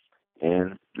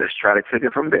 and let's try to take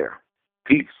it from there.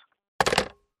 Peace.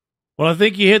 Well, I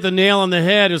think you hit the nail on the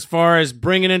head as far as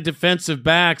bringing in defensive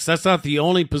backs. That's not the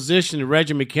only position that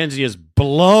Reggie McKenzie has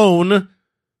blown.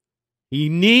 He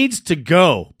needs to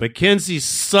go. McKenzie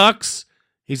sucks.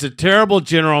 He's a terrible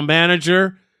general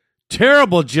manager,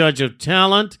 terrible judge of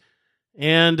talent,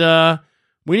 and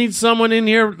we need someone in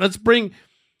here. Let's bring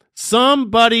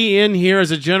somebody in here as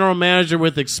a general manager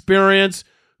with experience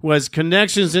who has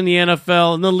connections in the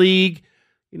NFL, in the league.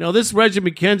 This Reggie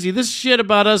McKenzie, this shit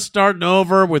about us starting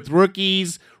over with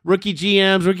rookies, rookie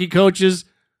GMs, rookie coaches,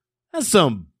 that's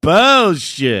some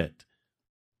bullshit.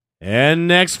 And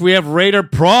next we have Raider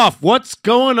Prof. What's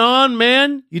going on,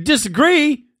 man? You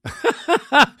disagree?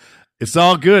 It's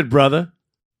all good, brother.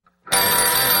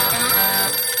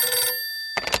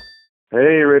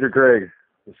 Hey, Raider Greg.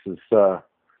 This is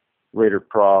Raider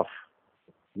Prof.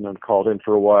 I've called in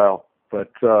for a while,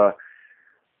 but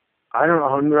I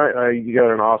don't know. You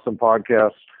got an awesome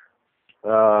podcast,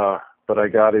 but I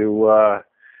got to.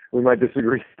 We might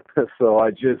disagree. So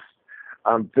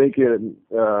I'm thinking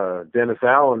Dennis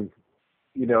Allen.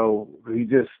 He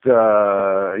just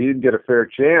he didn't get a fair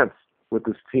chance with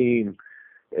this team,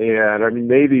 and I mean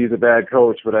maybe he's a bad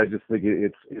coach, but I just think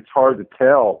it's hard to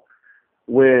tell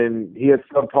when he had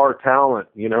subpar talent.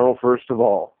 First of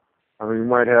all, I mean we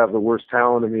might have the worst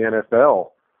talent in the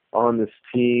NFL on this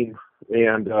team.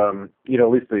 And, at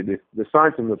least they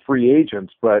signed some of the free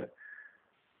agents, but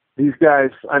these guys,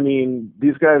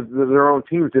 their own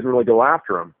teams didn't really go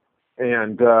after them.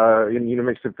 And it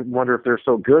makes you wonder if they're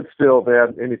so good still, if they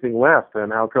had anything left,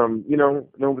 and how come,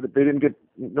 nobody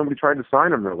tried to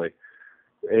sign them really.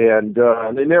 And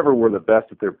they never were the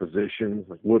best at their positions,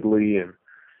 like Woodley and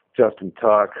Justin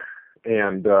Tuck.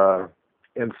 And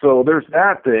so there's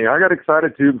that thing. I got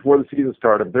excited too before the season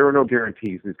started. There were no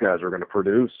guarantees these guys are going to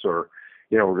produce, or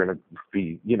we're going to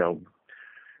be,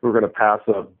 we're going to pass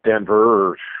up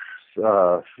Denver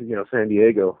or San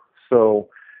Diego. So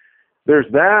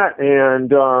there's that,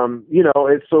 and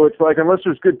it's like unless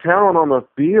there's good talent on the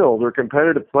field or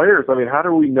competitive players, I mean, how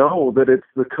do we know that it's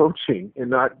the coaching and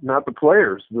not the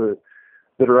players that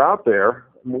are out there?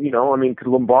 Could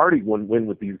Lombardi win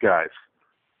with these guys?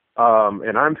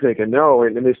 And I'm thinking no,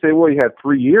 and they say, well, you had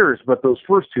 3 years, but those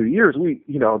first 2 years,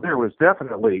 there was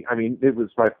definitely, it was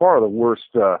by far the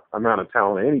worst amount of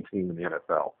talent any team in the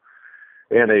NFL,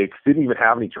 and they didn't even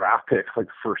have any draft picks like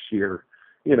the first year.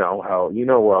 How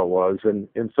it was, and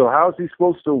so how is he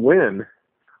supposed to win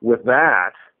with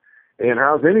that? And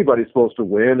how's anybody supposed to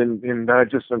win? And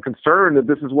I'm concerned that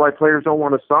this is why players don't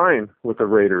want to sign with the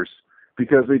Raiders,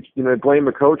 because they blame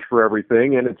the coach for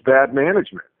everything, and it's bad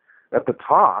management at the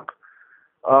top.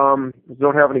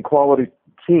 Don't have any quality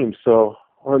teams, so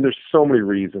there's so many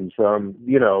reasons. And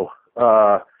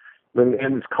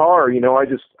his car, he's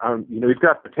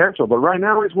got potential, but right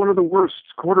now he's one of the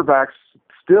worst quarterbacks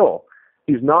still.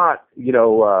 He's not,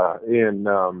 in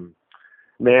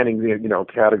Manning,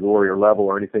 category or level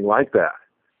or anything like that.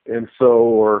 And so,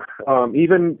 or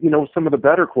even, some of the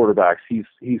better quarterbacks, he's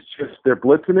just, they're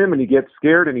blitzing him and he gets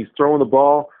scared and he's throwing the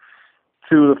ball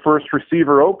to the first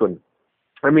receiver open.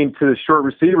 To the short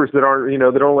receivers that aren't,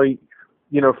 that only,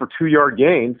 for 2-yard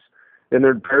gains, and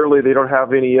they don't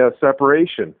have any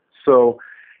separation. So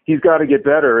he's got to get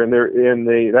better, and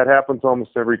that happens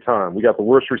almost every time. We got the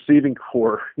worst receiving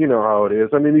core, you know how it is.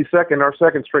 Our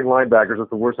second string linebackers are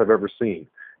the worst I've ever seen,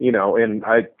 and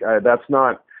I that's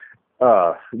not,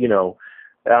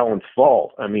 Allen's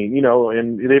fault. And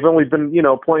they've only been,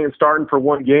 starting for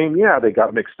one game. Yeah, they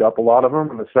got mixed up, a lot of them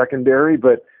in the secondary,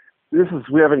 but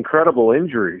we have incredible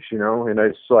injuries, and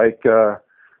it's like,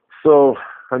 so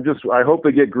I hope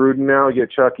they get Gruden now,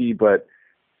 get Chucky, but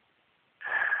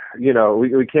we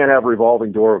can't have a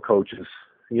revolving door of coaches,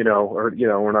 or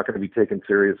we're not going to be taken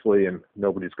seriously and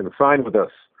nobody's going to sign with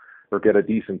us or get a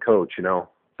decent coach,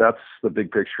 that's the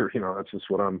big picture, that's just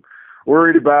what I'm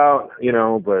worried about,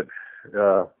 but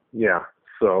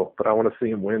but I want to see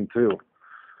him win too.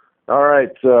 All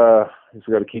right.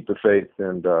 We got to keep the faith,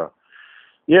 and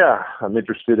Yeah, I'm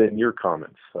interested in your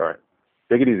comments. All right.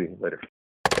 Take it easy. Later.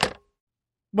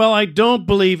 Well, I don't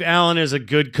believe Allen is a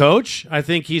good coach. I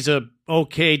think he's a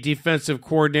okay defensive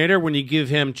coordinator when you give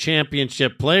him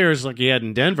championship players like he had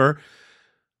in Denver.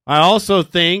 I also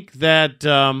think that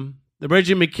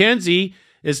Reggie McKenzie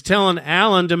is telling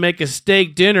Allen to make a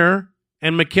steak dinner,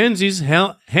 and McKenzie's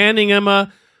handing him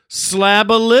a slab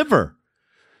of liver.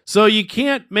 So you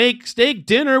can't make steak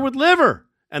dinner with liver,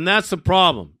 and that's the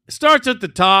problem. It starts at the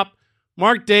top.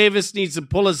 Mark Davis needs to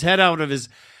pull his head out of his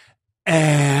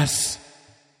ass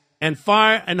and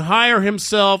hire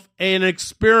himself an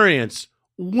experienced,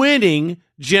 winning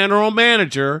general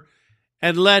manager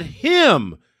and let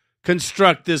him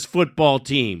construct this football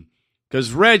team.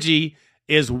 Because Reggie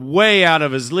is way out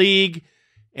of his league,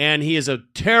 and he is a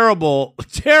terrible,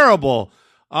 terrible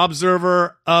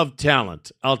observer of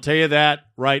talent. I'll tell you that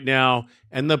right now,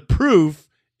 and the proof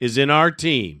is in our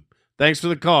team. Thanks for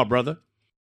the call, brother.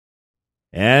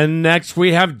 And next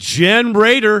we have Jen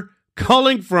Raider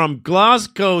calling from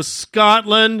Glasgow,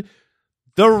 Scotland.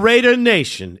 The Raider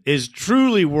Nation is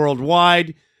truly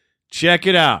worldwide. Check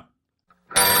it out.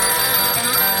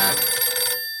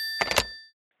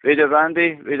 Raider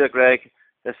Randy, Raider Greg,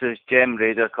 this is Jem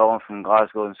Raider calling from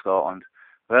Glasgow in Scotland.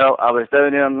 Well, I was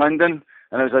down here in London,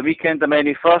 and it was a weekend of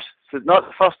many firsts. It's not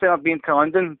the first time I've been to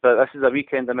London, but this is a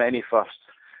weekend of many firsts.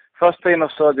 First time I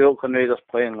saw the Oakland Raiders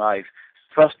playing live.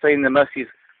 First time the Mrs.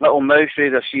 Little Mouse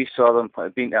Raider, she saw them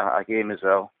being at a game as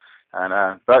well.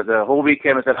 And but the whole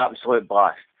weekend was an absolute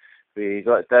blast. We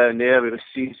got down there, we were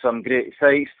seeing some great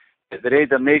sights. The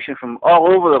Raider Nation from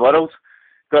all over the world.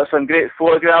 Got some great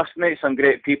photographs, met some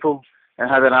great people, and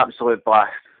had an absolute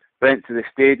blast. Went to the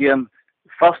stadium,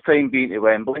 first time being to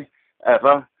Wembley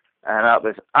ever, and that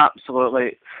was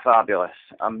absolutely fabulous,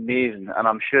 amazing. And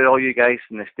I'm sure all you guys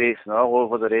in the States and all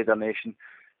over the Raider Nation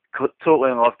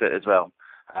totally loved it as well.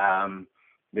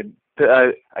 They put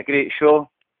out a great show.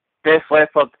 Def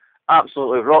Leppard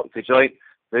absolutely rocked the joint.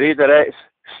 The Raiderettes,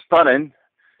 stunning,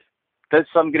 did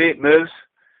some great moves.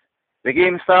 The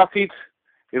game started.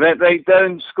 We went right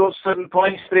down, scored 7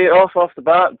 points straight off the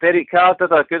bat. Derek Carr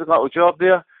did a good little job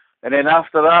there. And then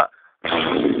after that,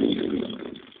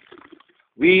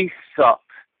 we sucked.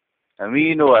 And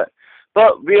we know it.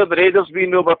 But we are the Raiders. We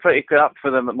know we're pretty crap for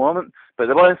them at the moment. But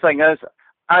the one thing is,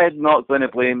 I'm not going to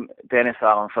blame Dennis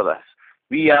Allen for this.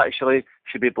 We actually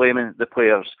should be blaming the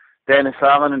players. Dennis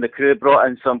Allen and the crew brought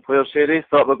in some players who they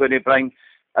thought were going to bring,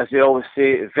 as they always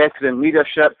say, veteran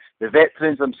leadership. The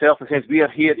veterans themselves have said, we are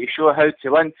here to show how to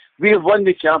win. We have won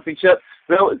the championship.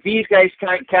 Well, these guys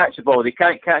can't catch the ball. They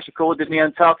can't catch a cold in the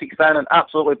Antarctic standing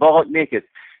absolutely bollock naked.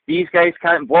 These guys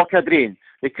can't block a drain.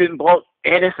 They couldn't block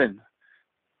anything.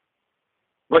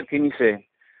 What can you say?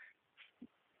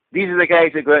 These are the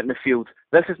guys that go out in the field.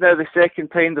 This is now the second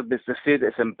time they've said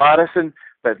it's embarrassing,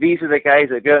 but these are the guys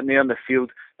that go out there in the field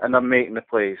and they're making the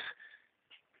plays.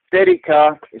 Derek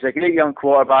Carr is a great young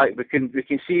quarterback. We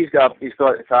can see he's got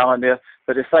the talent there.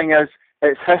 But the thing is,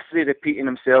 it's history repeating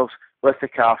themselves with the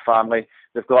Carr family.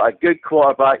 They've got a good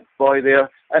quarterback boy there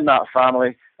in that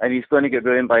family, and he's going to get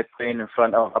ruined by playing in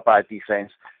front of a bad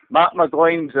defense. Matt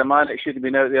McGloin was the man that should have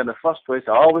been out there in the first place.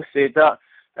 I always said that.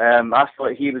 I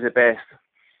thought he was the best.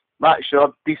 Matt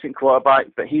Schaub, decent quarterback,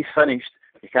 but he's finished.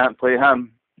 You can't play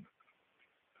him.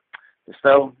 But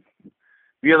still,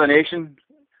 we are the nation.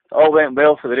 It all went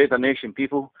well for the Raider Nation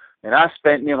people, and I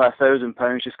spent nearly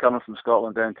 £1,000 just coming from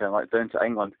Scotland down to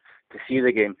England to see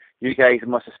the game. You guys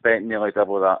must have spent nearly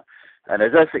double that. And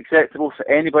is this acceptable for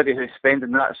anybody who's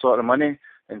spending that sort of money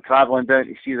and travelling down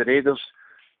to see the Raiders?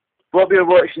 What we're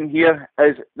watching here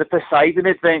is the Poseidon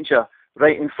adventure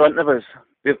right in front of us.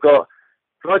 We've got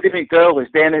Roddy McDowell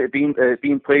is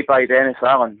being played by Dennis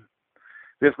Allen.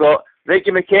 We've got Reggie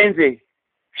McKenzie,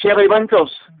 Shelley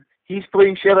Winters. He's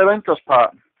playing Shelley Winters'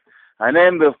 part. And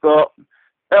then we've got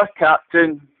our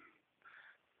captain,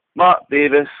 Mark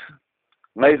Davis,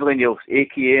 Leslie Nielsen,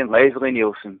 a.k.a. Leslie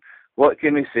Nielsen. What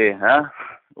can we say, huh?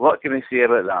 What can we say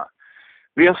about that?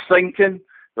 We're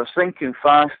sinking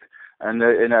fast, and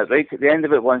right at the end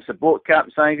of it, once the boat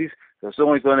capsizes, there's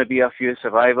only going to be a few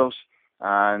survivors,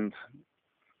 and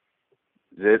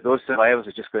those survivors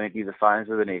are just going to be the fans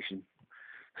of the nation.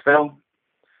 Still,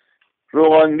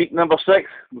 roll on week number 6.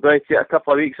 We're going to take a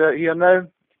couple of weeks out here now,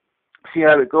 see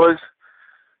how it goes.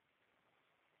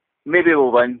 Maybe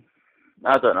we'll win.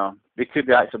 I don't know. We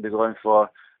could actually be going for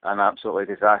an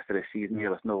absolutely disastrous season here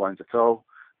with no wins at all.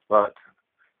 But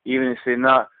even in saying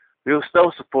that, we'll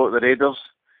still support the Raiders.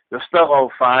 We're still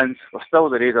all fans. We're still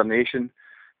the Raider Nation.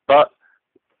 But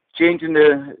changing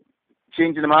the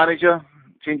manager,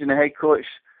 changing the head coach,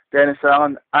 Dennis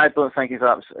Allen, I don't think is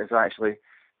actually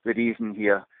the reason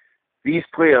here. These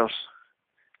players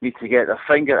need to get their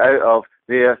finger out of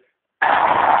their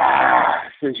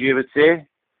as you would say,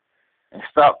 and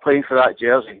start playing for that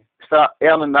jersey. Start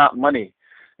earning that money.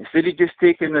 Instead of just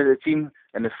taking the team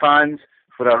and the fans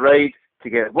for a ride to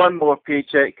get one more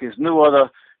paycheck because no other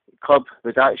club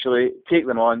would actually take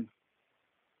them on,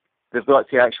 they've got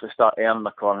to actually start earning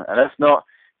the corner. And if not,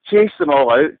 chase them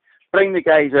all out, bring the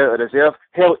guys out of reserve.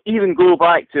 Hell, even go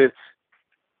back to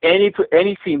any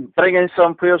team, bring in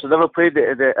some players that never played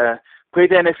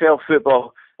played NFL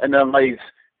football in their lives.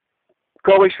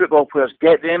 College football players,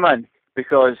 get them in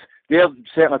because they're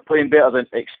certainly playing better than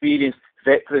experienced,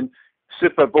 veteran,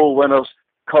 Super Bowl winners,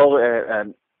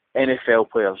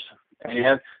 NFL players.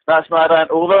 And that's my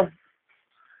rant over.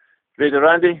 Raider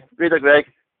Randy, Raider Greg,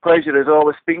 pleasure as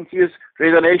always speaking to you.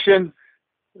 Raider Nation,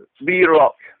 we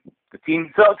rock. The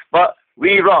team sucks, but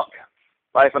we rock.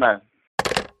 Bye for now.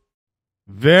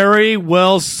 Very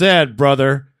well said,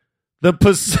 brother. The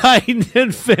Poseidon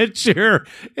Adventure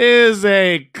is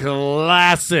a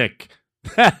classic.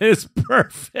 That is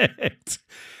perfect.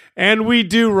 And we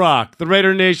do rock. The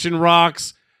Raider Nation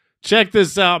rocks. Check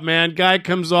this out, man. Guy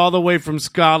comes all the way from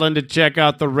Scotland to check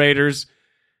out the Raiders.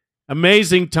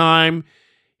 Amazing time.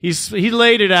 He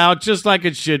laid it out just like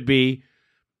it should be.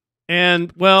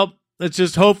 And, well, let's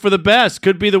just hope for the best.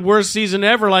 Could be the worst season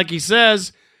ever, like he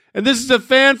says. And this is a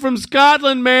fan from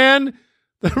Scotland, man.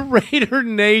 The Raider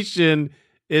Nation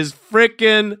is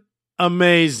freaking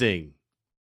amazing.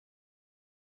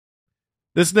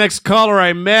 This next caller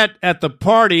I met at the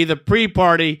party, the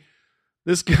pre-party.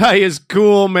 This guy is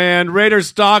cool, man. Raider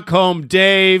Stockholm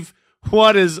Dave.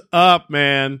 What is up,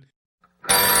 man?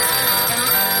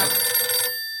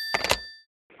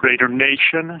 Raider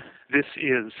Nation, this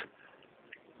is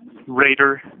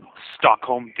Raider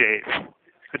Stockholm Dave.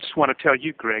 I just want to tell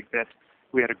you, Greg, that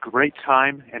we had a great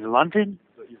time in London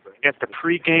at the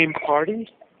pre-game party.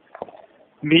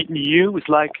 Meeting you was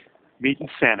like meeting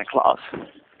Santa Claus.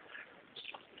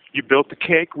 You built the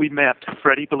cake. We met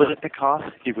Freddie Biletnikoff.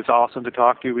 He was awesome to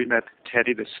talk to. We met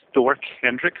Teddy the Stork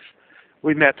Hendricks.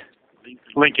 We met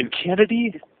Lincoln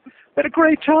Kennedy. We had a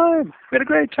great time. We had a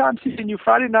great time seeing you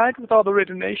Friday night with all the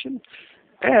Raider Nation.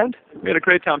 And we had a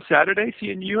great time Saturday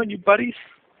seeing you and your buddies,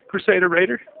 Crusader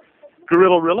Raider,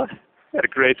 Gorilla Rilla. We had a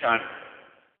great time.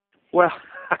 Well,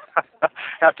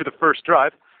 after the first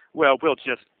drive, well, we'll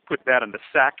just put that in the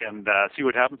sack and see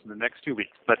what happens in the next 2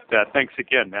 weeks. But thanks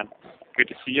again, man. Good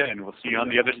to see you, and we'll see you on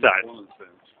the other side.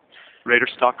 Raider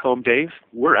Stockholm Dave,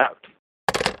 we're out.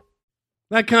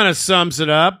 That kind of sums it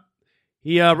up.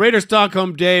 Raider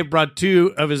Stockholm Dave brought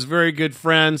two of his very good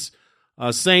friends,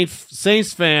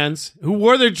 Saints fans, who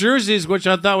wore their jerseys, which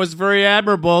I thought was very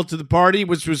admirable, to the party,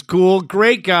 which was cool.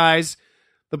 Great guys.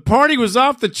 The party was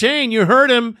off the chain. You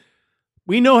heard him.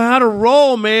 We know how to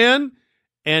roll, man.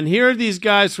 And here are these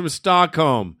guys from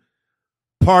Stockholm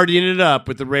partying it up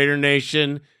with the Raider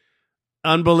Nation.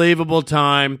 Unbelievable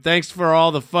time. Thanks for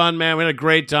all the fun, man. We had a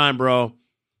great time, bro.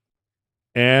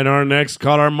 And our next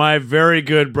caller, my very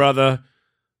good brother,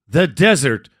 the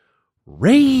Desert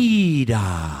Raider.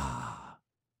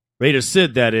 Raider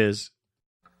Sid, that is.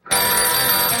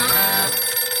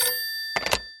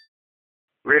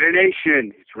 Raider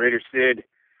Nation, it's Raider Sid,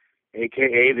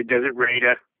 a.k.a. the Desert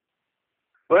Raider.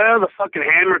 Well, the fucking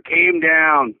hammer came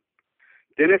down.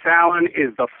 Dennis Allen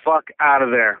is the fuck out of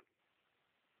there.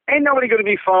 Ain't nobody going to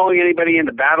be following anybody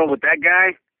into battle with that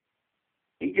guy.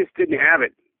 He just didn't have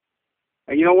it.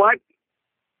 And you know what?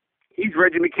 He's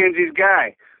Reggie McKenzie's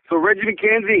guy. So, Reggie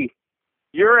McKenzie,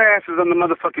 your ass is on the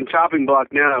motherfucking chopping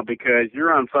block now because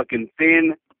you're on fucking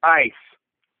thin ice.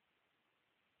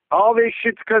 All this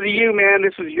shit's because of you, man.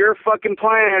 This was your fucking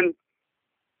plan.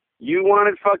 You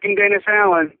wanted fucking Dennis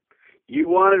Allen. You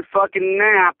wanted fucking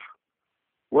Knapp.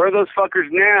 Where are those fuckers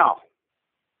now?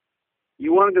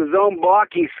 You wanted the zone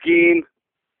blocking scheme.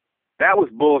 That was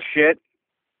bullshit.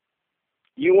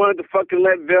 You wanted to fucking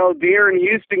let Valdir and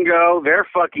Houston go. They're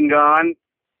fucking gone.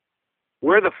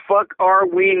 Where the fuck are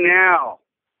we now?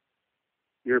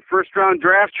 Your first-round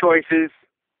draft choices.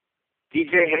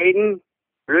 DJ Hayden?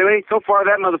 Really? So far,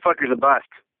 that motherfucker's a bust.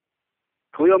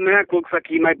 Khalil Mack looks like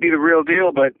he might be the real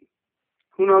deal, but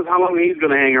who knows how long he's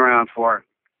going to hang around for.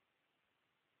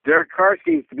 Derek Carr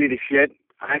seems to be the shit.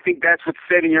 I think that's what's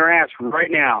saving your ass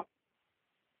right now.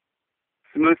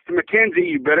 So, Mr. McKenzie,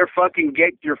 you better fucking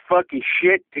get your fucking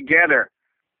shit together.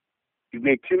 You've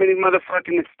made too many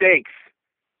motherfucking mistakes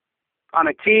on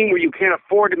a team where you can't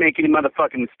afford to make any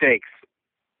motherfucking mistakes.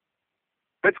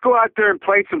 Let's go out there and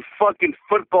play some fucking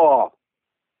football.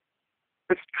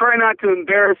 Let's try not to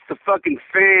embarrass the fucking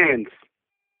fans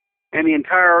and the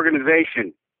entire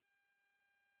organization.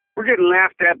 We're getting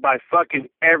laughed at by fucking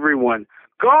everyone.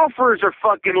 Golfers are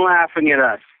fucking laughing at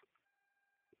us.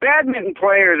 Badminton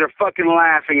players are fucking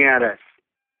laughing at us.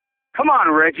 Come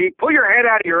on, Reggie, pull your head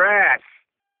out of your ass.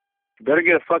 You better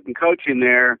get a fucking coach in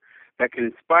there that can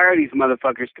inspire these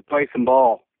motherfuckers to play some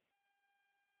ball.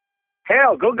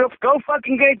 Hell, go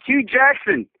fucking get Hugh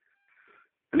Jackson.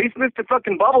 At least Mr.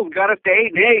 fucking Bubbles got us to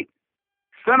 8-8.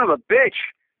 Son of a bitch.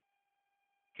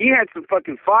 He had some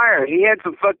fucking fire. He had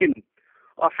some fucking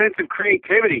offensive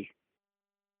creativity.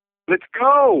 Let's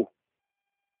go,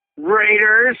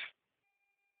 Raiders.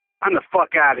 I'm the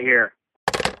fuck out of here.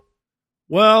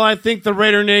 Well, I think the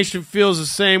Raider Nation feels the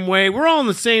same way. We're all in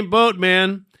the same boat,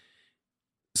 man.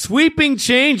 Sweeping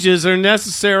changes are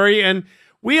necessary, and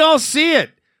we all see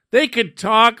it. They could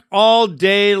talk all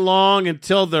day long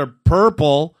until they're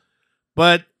purple,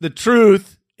 but the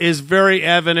truth is very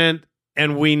evident,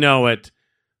 and we know it.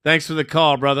 Thanks for the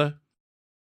call, brother.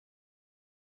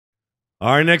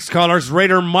 Our next caller is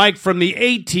Raider Mike from the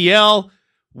ATL.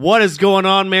 What is going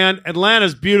on, man?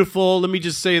 Atlanta's beautiful. Let me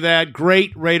just say that.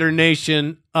 Great Raider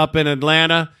Nation up in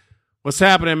Atlanta. What's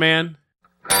happening, man?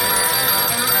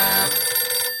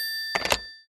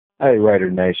 Hey,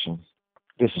 Raider Nation.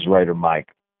 This is Raider Mike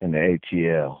in the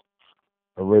ATL.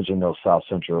 Original South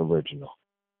Central original.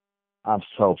 I'm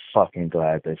so fucking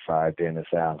glad they fired Dennis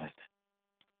Allen.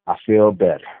 I feel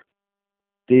better.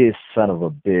 This son of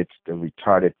a bitch, the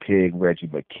retarded pig Reggie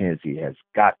McKenzie, has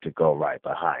got to go right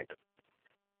behind him.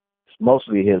 It's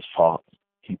mostly his fault.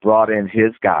 He brought in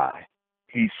his guy.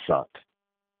 He sucked.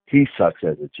 He sucks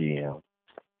as a GM.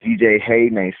 DJ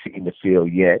Hayden ain't seen the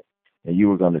field yet, and you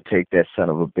were going to take that son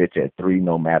of a bitch at 3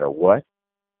 no matter what.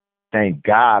 Thank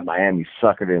God Miami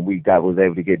suckered and was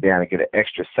able to get down and get an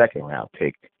extra second-round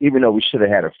pick, even though we should have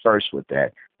had a first with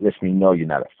that. Lets me know you're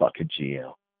not a fucking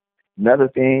GM. Another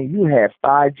thing, you had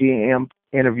 5 GM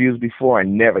interviews before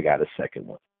and never got a second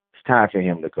one. It's time for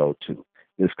him to go too.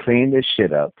 Let's clean this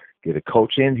shit up, get a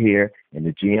coach in here and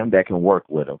the GM that can work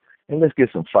with him, and let's get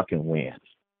some fucking wins.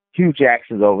 Hugh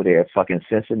Jackson's over there at fucking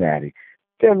Cincinnati.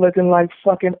 They're looking like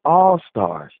fucking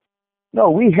all-stars. No,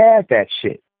 we had that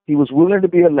shit. He was willing to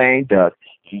be a lame duck.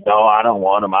 I don't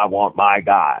want him. I want my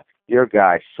guy. Your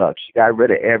guy sucks. You got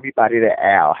rid of everybody that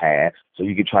Al had so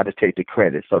you can try to take the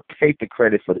credit. So take the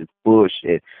credit for this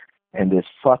bullshit and this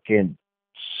fucking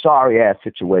sorry-ass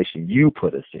situation you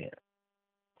put us in.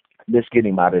 Let's get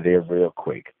him out of there real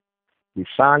quick. We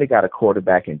finally got a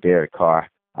quarterback in Derek Carr.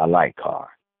 I like Carr.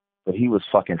 But he was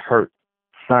fucking hurt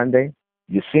Sunday.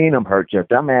 You seen him hurt. Your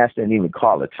dumb ass didn't even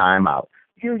call a timeout.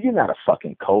 You're not a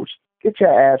fucking coach. Get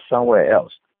your ass somewhere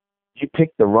else. You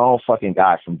picked the wrong fucking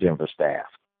guy from Denver staff.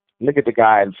 Look at the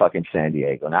guy in fucking San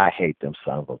Diego, and I hate them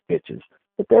son of a bitches.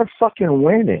 But they're fucking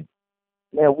winning.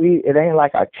 Man, it ain't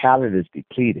like our talent is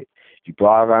depleted. You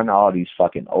brought around all these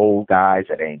fucking old guys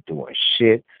that ain't doing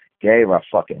shit, gave our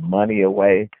fucking money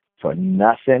away for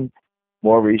nothing.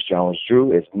 Maurice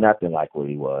Jones-Drew is nothing like what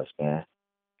he was, man.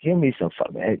 Give me some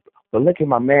fucking... Hey, but look at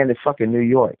my man in fucking New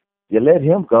York. You let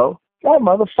him go. That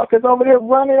motherfucker's over there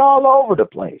running all over the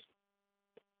place.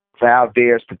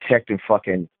 Valdez protecting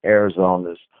fucking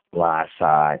Arizona's blind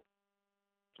side.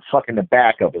 Fucking the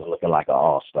backup is looking like an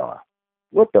all-star.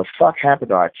 What the fuck happened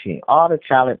to our team? All the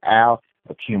talent Al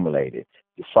accumulated.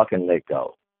 You fucking let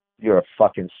go. You're a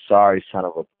fucking sorry son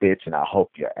of a bitch, and I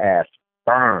hope your ass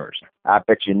burns. I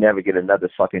bet you never get another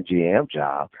fucking GM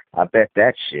job. I bet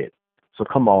that shit. So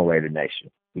come on, Raider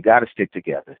Nation. We got to stick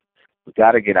together. We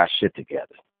got to get our shit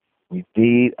together. We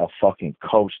need a fucking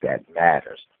coach that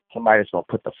matters. Somebody that's going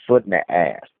to put the foot in their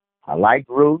ass. I like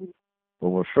Gruden, but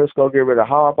when Frisco get rid of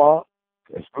Harbaugh,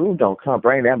 if Gruden don't come,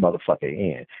 bring that motherfucker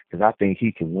in, because I think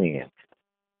he can win.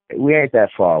 We ain't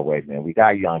that far away, man. We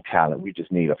got young talent. We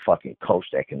just need a fucking coach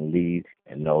that can lead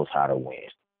and knows how to win.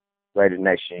 Raider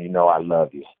Nation, you know I love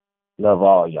you. Love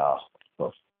all y'all.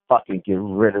 But fucking get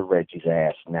rid of Reggie's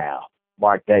ass now.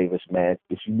 Mark Davis, man,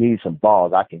 if you need some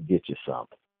balls, I can get you some.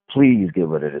 Please get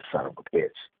rid of this son of a bitch.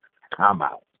 I'm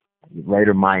out.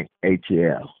 Raider Mike,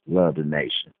 ATL. Love the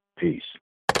nation. Peace.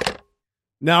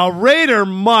 Now, Raider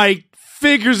Mike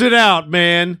figures it out,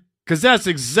 man, because that's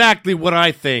exactly what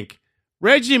I think.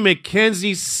 Reggie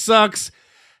McKenzie sucks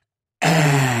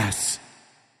ass.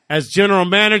 As general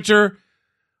manager,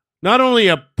 not only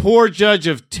a poor judge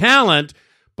of talent,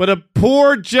 but a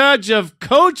poor judge of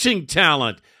coaching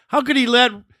talent. How could he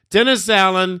let Dennis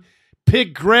Allen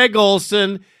pick Greg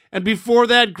Olson and before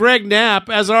that Greg Knapp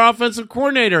as our offensive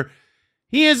coordinator?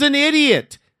 He is an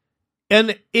idiot.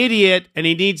 An idiot, and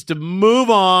he needs to move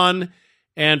on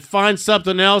and find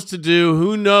something else to do.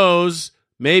 Who knows?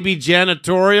 Maybe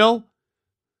janitorial?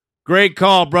 Great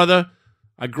call, brother.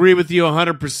 I agree with you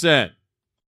 100%.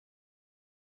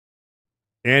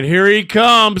 And here he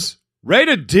comes,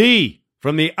 Rated D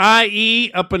from the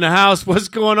IE up in the house. What's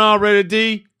going on, Rated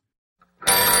D?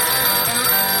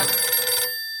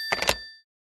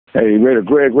 Hey, Raider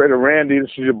Greg, Raider Randy,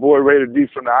 this is your boy Raider D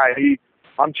from the IE.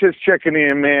 I'm just checking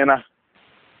in, man. I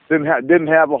didn't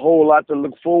have a whole lot to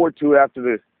look forward to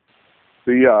after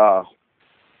the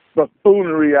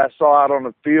buffoonery I saw out on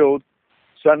the field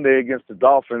Sunday against the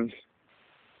Dolphins.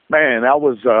 Man, that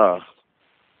was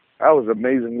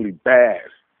amazingly bad.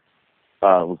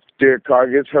 Derek Carr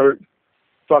gets hurt,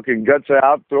 fucking guts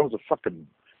out, throws a fucking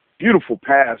beautiful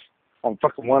pass on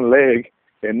fucking one leg,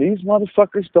 and these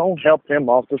motherfuckers don't help him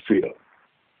off the field.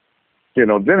 You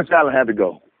know, Dennis Allen had to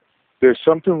go. There's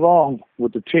something wrong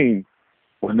with the team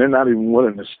when they're not even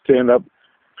willing to stand up,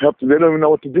 help. They don't even know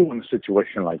what to do in a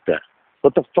situation like that.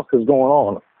 What the fuck is going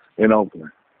on in Oakland?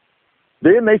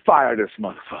 Then they fired this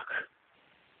motherfucker.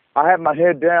 I had my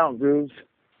head down, dudes,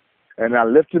 and I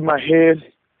lifted my head,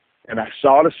 and I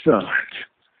saw the sun.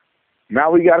 Now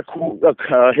we got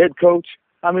a head coach.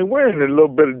 I mean, we're in a little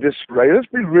bit of disarray. Let's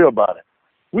be real about it.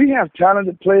 We have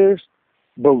talented players,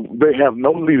 but they have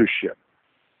no leadership.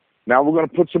 Now we're going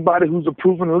to put somebody who's a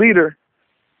proven leader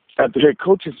at the head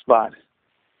coaching spot.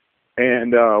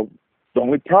 And the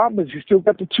only problem is you still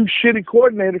got the two shitty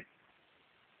coordinators.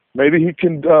 Maybe he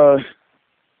can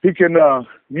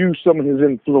use some of his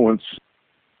influence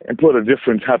and put a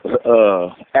different type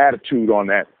of attitude on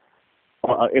that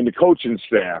in the coaching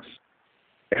staff.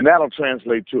 And that'll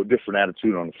translate to a different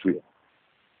attitude on the field.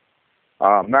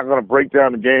 I'm not going to break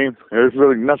down the game. There's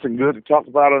really nothing good to talk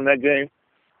about on that game.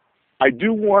 I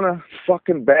do want to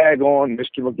fucking bag on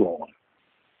Mr. McGloin.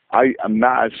 I'm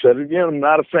not, I said it again, I'm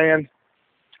not a fan.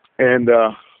 And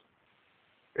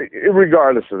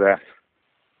regardless of that,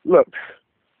 look,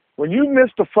 when you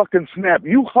miss the fucking snap,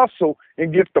 you hustle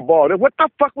and get the ball. What the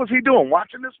fuck was he doing?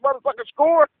 Watching this motherfucker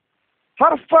score?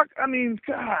 How the fuck? I mean,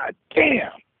 god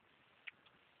damn.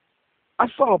 I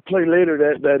saw a play later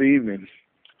that evening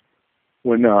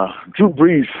when Drew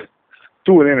Brees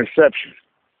threw an interception.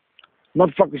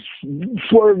 Motherfuckers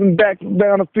swerving back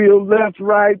down the field, left,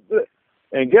 right.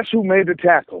 And guess who made the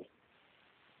tackle?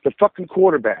 The fucking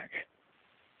quarterback.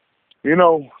 You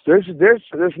know, there's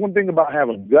one thing about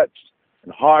having guts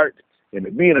and heart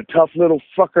and being a tough little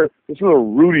fucker. This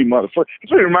little Rudy motherfucker.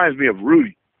 That's what it reminds me of,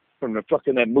 Rudy from the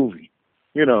fucking that movie.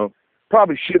 You know,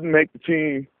 probably shouldn't make the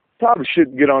team, probably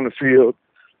shouldn't get on the field,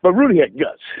 but Rudy had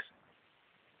guts.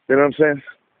 You know what I'm saying?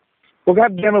 Well,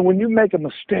 goddammit, when you make a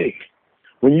mistake,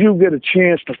 when you get a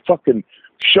chance to fucking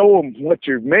show them what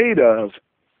you're made of,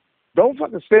 don't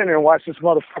fucking stand there and watch this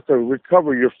motherfucker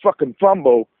recover your fucking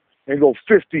fumble and go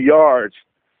 50 yards.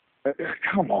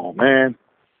 Come on, man.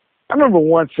 I remember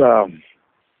once, trying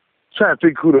to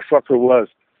think who the fucker was,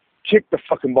 kicked the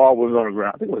fucking ball, was on the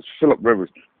ground. I think it was Phillip Rivers.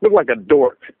 Looked like a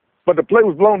dork. But the play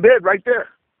was blown dead right there.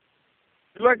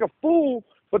 You're like a fool,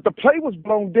 but the play was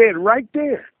blown dead right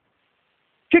there.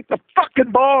 Kick the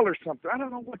fucking ball or something. I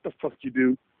don't know what the fuck you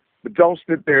do, but don't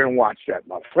sit there and watch that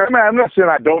motherfucker. I mean, I'm not saying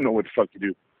I don't know what the fuck you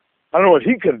do. I don't know what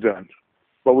he could have done.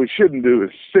 What we shouldn't do is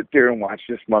sit there and watch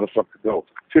this motherfucker go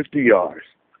 50 yards.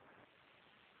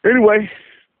 Anyway,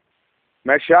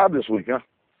 Max Schaub this week, huh?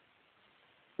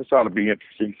 This ought to be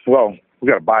interesting. Well, we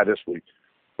got to buy this week,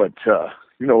 but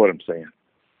you know what I'm saying.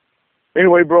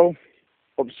 Anyway, bro,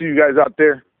 hope to see you guys out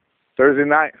there Thursday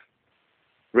night.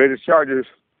 Raiders Chargers.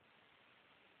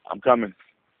 I'm coming.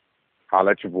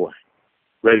 Holla at your boy.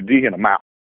 Ready D, and I'm out.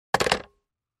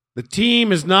 The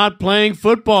team is not playing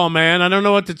football, man. I don't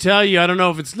know what to tell you. I don't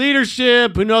know if it's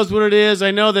leadership. Who knows what it is?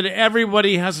 I know that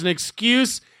everybody has an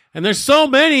excuse, and there's so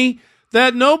many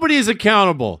that nobody is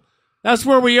accountable. That's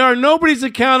where we are. Nobody's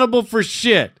accountable for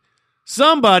shit.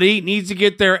 Somebody needs to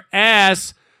get their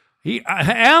ass.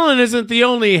 Allen isn't the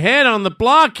only head on the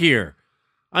block here.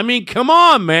 I mean, come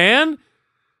on, man.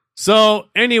 So,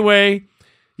 anyway,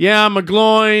 yeah,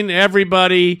 McGloin,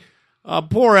 everybody,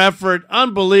 poor effort,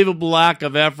 unbelievable lack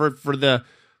of effort for the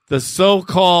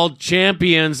so-called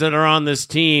champions that are on this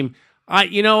team. I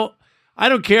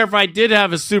don't care if I did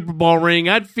have a Super Bowl ring.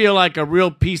 I'd feel like a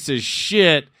real piece of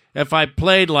shit if I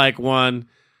played like one.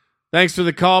 Thanks for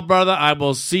the call, brother. I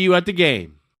will see you at the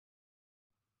game.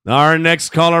 Our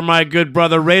next caller, my good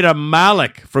brother, Raider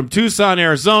Malik from Tucson,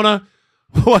 Arizona.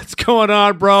 What's going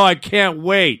on, bro? I can't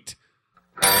wait.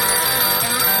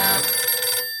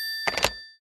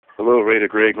 Hello, Raider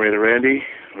Greg, Raider Randy,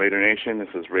 Raider Nation. This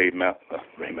is Ray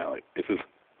Malik. This is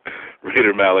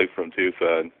Raider Malik from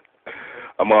Tucson.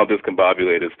 I'm all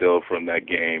discombobulated still from that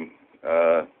game.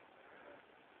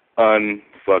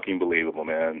 Unfucking believable,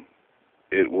 man.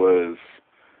 It was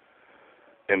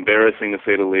embarrassing to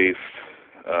say the least.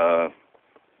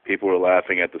 People were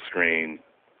laughing at the screen.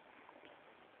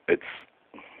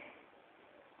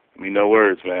 No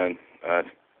words, man.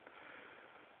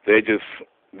 They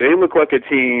look like a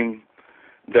team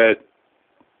that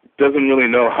doesn't really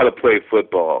know how to play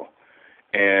football.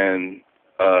 And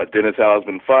Dennis Allen's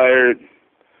been fired.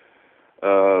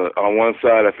 On one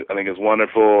side, I think it's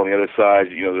wonderful. On the other side,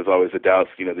 there's always the doubts,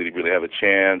 did he really have a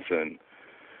chance, and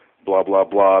blah, blah,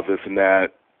 blah, this and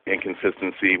that,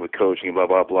 inconsistency with coaching, blah,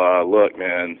 blah, blah. Look,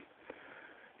 man,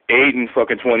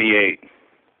 8-28.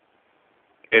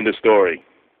 End of story.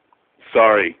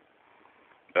 Sorry.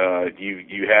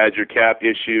 You had your cap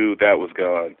issue, that was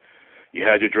gone. You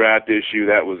had your draft issue,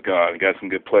 that was gone. You got some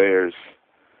good players.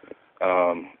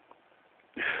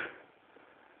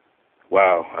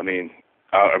 Wow. I mean,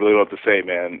 I really don't know what to say,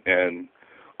 man. And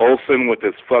Olsen with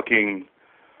this fucking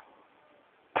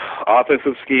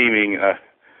offensive scheming,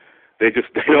 they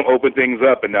don't open things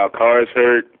up, and now Carr's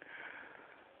hurt.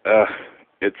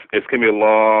 It's gonna be a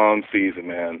long season,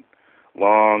 man.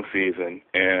 Long season.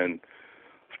 And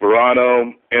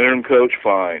Sperano, interim coach,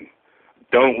 fine.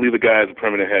 Don't leave the guy as a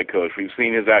permanent head coach. We've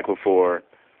seen his act before.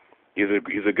 He's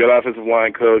a good offensive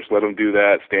line coach. Let him do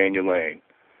that. Stay in your lane.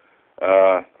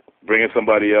 Bring in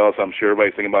somebody else. I'm sure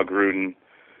everybody's thinking about Gruden.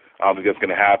 I don't think that's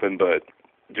going to happen, but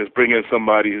just bring in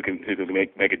somebody who can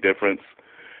make a difference.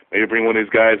 Maybe bring one of these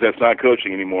guys that's not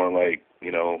coaching anymore, like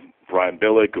Brian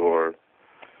Billick or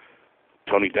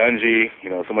Tony Dungy.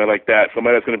 Somebody like that.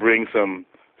 Somebody that's going to bring some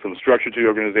structure to the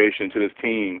organization, to this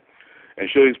team, and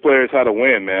show these players how to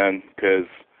win, man, because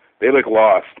they look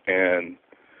lost. And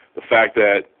the fact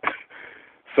that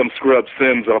some scrub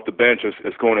Sims off the bench is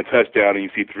scoring a touchdown, and you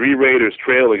see 3 Raiders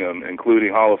trailing him,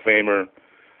 including Hall of Famer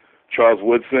Charles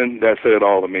Woodson, that said it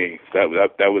all to me. That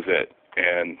was it.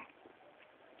 And,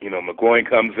 McGloin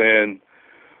comes in,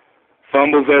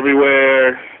 fumbles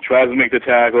everywhere, tries to make the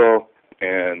tackle,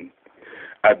 and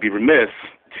I'd be remiss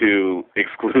to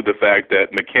exclude the fact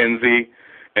that McKenzie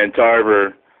and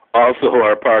Tarver also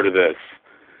are a part of this.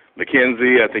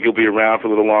 McKenzie, I think he'll be around for a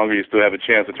little longer. You still have a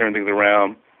chance to turn things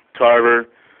around. Tarver,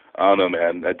 I don't know,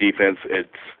 man. That defense,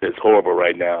 it's horrible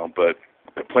right now. But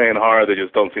they're playing hard. They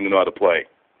just don't seem to know how to play.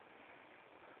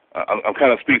 I'm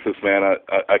kind of speechless, man.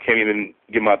 I can't even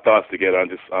get my thoughts together. I'm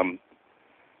just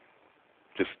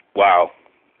wow.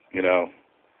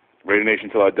 Raider Nation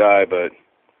till I die. But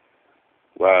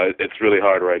wow, it's really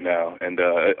hard right now. And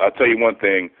I'll tell you one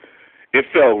thing. It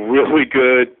felt really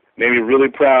good, made me really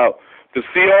proud to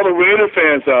see all the Raider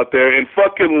fans out there in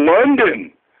fucking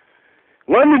London,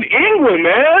 England,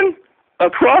 man,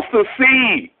 across the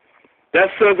sea.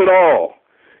 That says it all.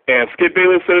 And Skip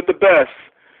Bayless said it the best.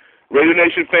 Raider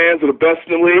Nation fans are the best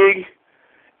in the league,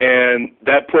 and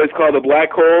that place called the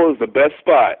Black Hole is the best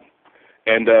spot.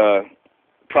 And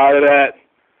proud of that.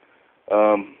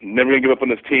 Never going to give up on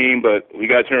this team, but we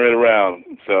got to turn it around.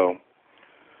 So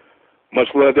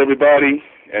much love to everybody,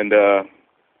 and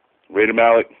Raider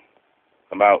Malik,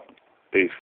 I'm out. Peace.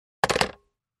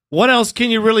 What else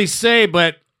can you really say,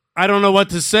 but I don't know what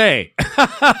to say.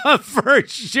 For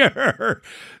sure.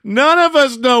 None of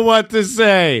us know what to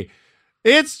say.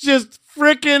 It's just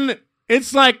freaking,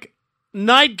 it's like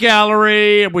Night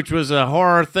Gallery, which was a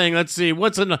horror thing. Let's see,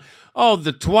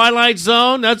 The Twilight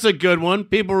Zone? That's a good one.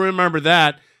 People remember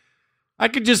that. I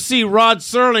could just see Rod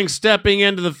Serling stepping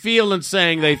into the field and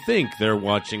saying they think they're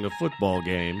watching a football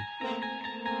game.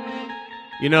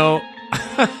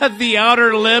 The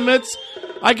Outer Limits.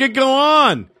 I could go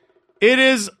on. It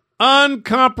is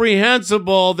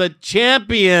incomprehensible that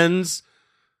champions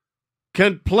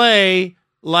can play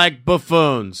like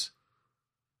buffoons.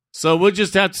 So we'll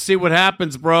just have to see what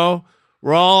happens, bro.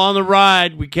 We're all on the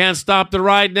ride. We can't stop the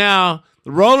ride now.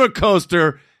 The roller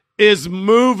coaster is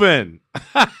moving.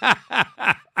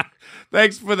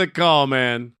 Thanks for the call,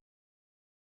 man.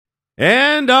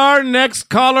 And our next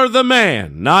caller, the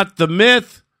man, not the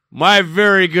myth, my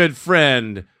very good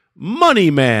friend,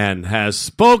 Money Man, has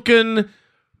spoken.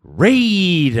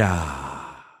 Raider.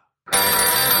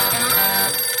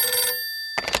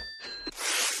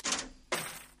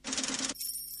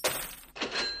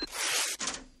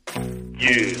 Yeah,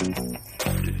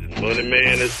 this is Money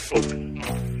Man has spoken.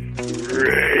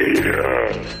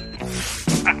 Raider.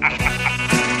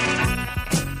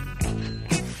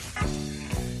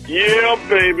 Yeah,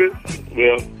 baby.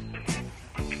 Well,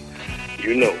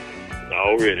 you know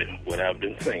already what I've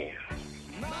been saying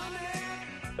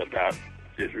about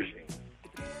this regime.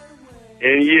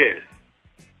 And yes,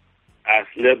 I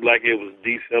slept like it was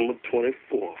December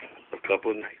 24th, a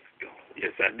couple of nights ago.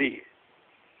 Yes, I did.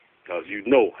 Because you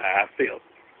know how I felt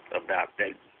about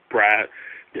that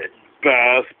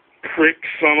vice prick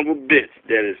son of a bitch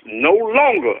that is no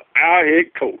longer our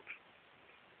head coach.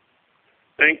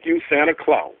 Thank you, Santa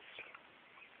Claus.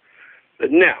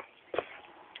 But now,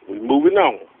 we're moving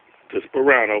on to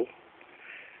Sperano.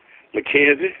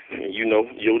 Mackenzie, you know,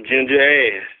 your ginger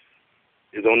ass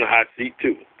is on the hot seat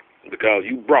too, because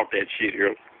you brought that shit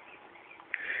here.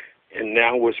 And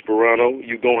now with Sperano,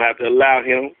 you're going to have to allow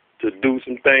him to do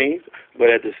some things, but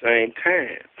at the same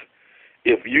time,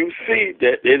 if you see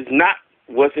that it's not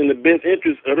what's in the best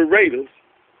interest of the Raiders,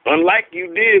 unlike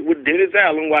you did with Dennis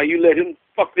Allen while you let him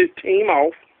fuck this team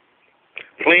off,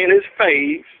 playing his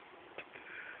faves,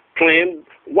 playing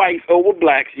whites over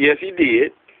blacks, yes he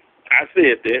did, I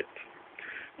said that,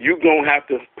 you're going to have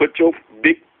to put your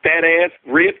big fat ass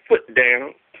red foot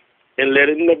down and let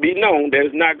it be known that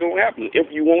it's not going to happen if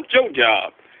you want your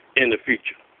job in the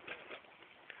future.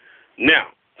 Now,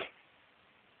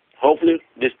 hopefully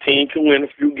this team can win a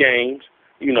few games.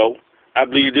 You know, I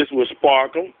believe this will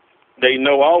spark them. They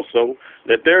know also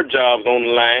that their job's on the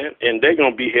line and they're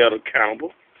going to be held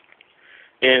accountable.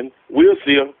 And we'll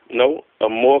see a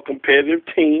more competitive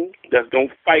team that's going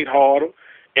to fight harder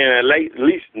and at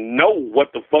least know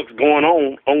what the fuck's going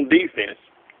on defense.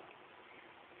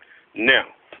 Now,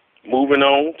 moving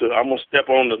on to, I'm going to step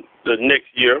on the next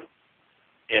year,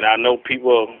 and I know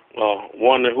people are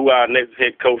wondering who our next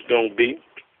head coach going to be.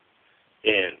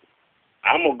 And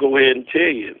I'm going to go ahead and tell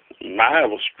you, I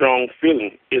have a strong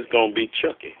feeling it's going to be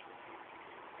Chucky.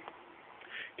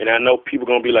 And I know people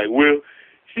going to be like, well,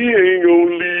 he ain't going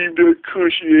to leave that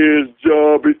cushy-ass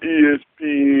job at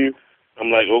ESPN. I'm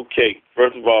like, okay,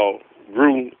 first of all,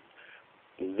 Gruden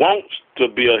wants to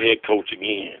be a head coach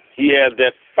again. He has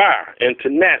that fire and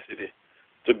tenacity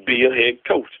to be a head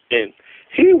coach. And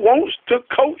he wants to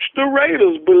coach the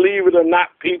Raiders, believe it or not,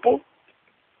 people.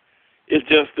 It's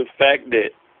just the fact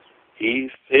that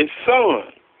his son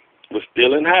was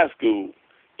still in high school,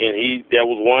 and that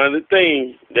was one of the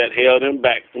things that held him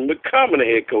back from becoming a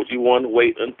head coach. He wanted to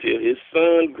wait until his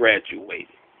son graduated.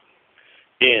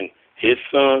 And his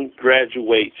son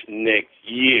graduates next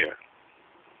year.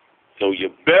 So you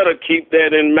better keep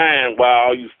that in mind while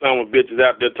all you son of bitches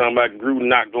out there talking about Gruden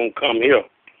not going to come here.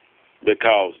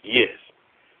 Because, yes,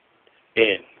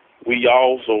 and we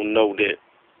also know that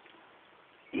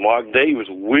Mark Davis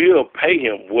will pay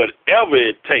him whatever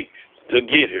it takes to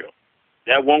get here.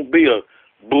 That won't be a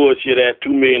bullshit-ass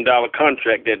 $2 million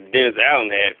contract that Dennis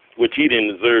Allen had, which he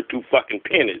didn't deserve 2 fucking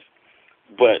pennies.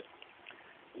 But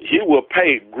he will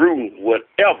pay Gruden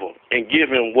whatever and give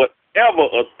him whatever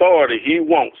authority he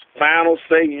wants, final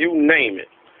say, you name it,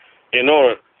 in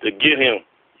order to get him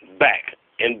back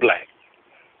in black.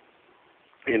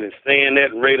 And in saying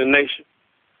that, Raider Nation,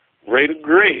 Raider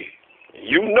Greg,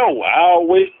 you know I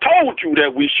always told you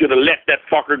that we should have let that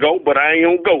fucker go, but I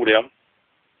ain't gonna go there.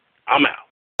 I'm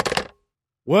out.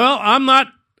 Well, I'm not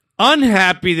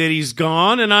unhappy that he's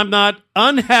gone, and I'm not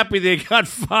unhappy that he got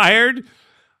fired.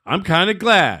 I'm kind of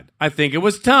glad. I think it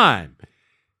was time.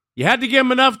 You had to give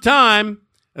him enough time,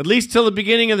 at least till the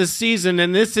beginning of the season,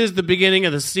 and this is the beginning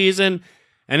of the season,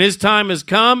 and his time has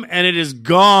come, and it is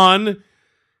gone.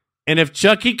 And if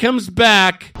Chucky comes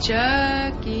back,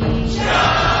 Chucky,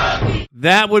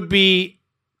 that would be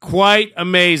quite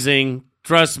amazing,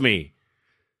 trust me.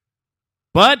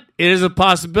 But it is a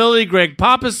possibility. Greg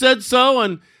Papa said so,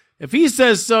 and if he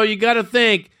says so, you got to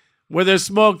think, where there's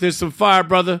smoke, there's some fire,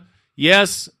 brother.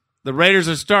 Yes, the Raiders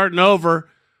are starting over,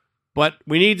 but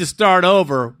we need to start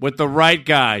over with the right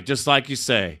guy, just like you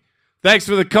say. Thanks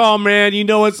for the call, man. You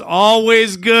know it's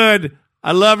always good.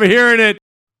 I love hearing it.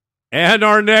 And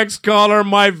our next caller,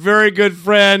 my very good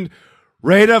friend,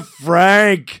 Raider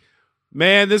Frank.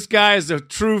 Man, this guy is a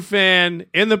true fan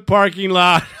in the parking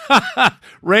lot.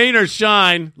 Rain or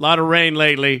shine, a lot of rain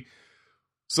lately.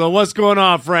 So what's going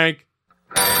on, Frank?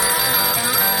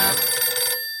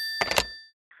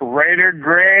 Raider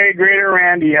Greg, Raider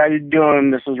Randy, how you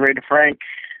doing? This is Raider Frank.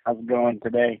 How's it going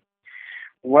today?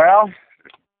 Well,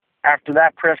 after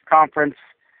that press conference,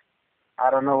 I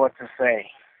don't know what to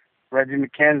say. Reggie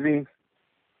McKenzie,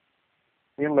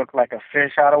 he looked like a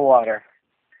fish out of water.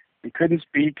 He couldn't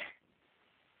speak.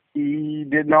 He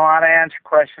didn't know how to answer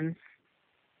questions.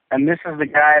 And this is the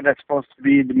guy that's supposed to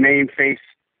be the main face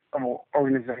of an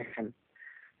organization,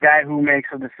 guy who makes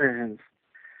the decisions.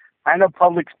 I know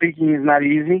public speaking is not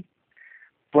easy,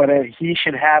 but he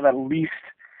should have at least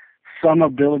some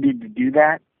ability to do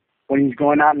that. When he's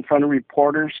going out in front of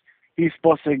reporters, he's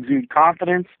supposed to exude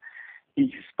confidence.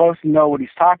 He's supposed to know what he's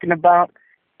talking about,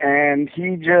 and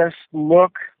he just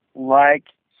looked like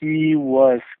he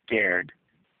was scared.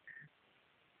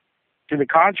 To the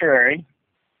contrary,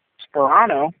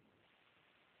 Sperano,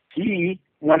 he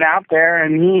went out there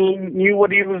and he knew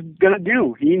what he was going to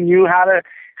do. He knew how to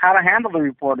handle the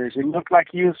reporters. It looked like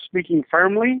he was speaking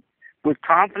firmly, with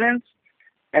confidence,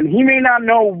 and he may not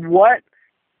know what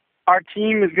our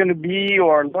team is going to be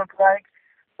or look like,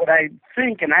 but I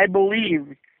think and I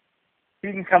believe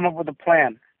he can come up with a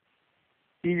plan.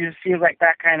 He just seems like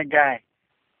that kind of guy.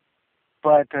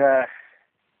 But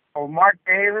for Mark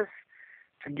Davis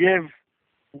to give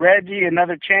Reggie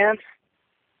another chance,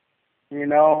 you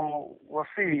know, we'll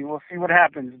see. We'll see what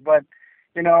happens. But,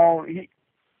 you know,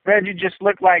 Reggie just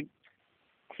looked like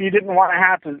he didn't want to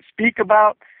have to speak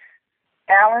about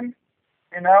Allen,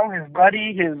 you know, his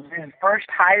buddy, his first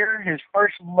hire, his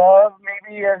first love,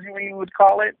 maybe as we would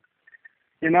call it.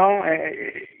 You know,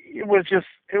 it was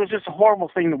just a horrible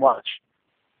thing to watch.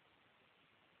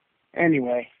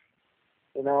 Anyway,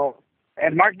 you know,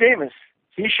 and Mark Davis,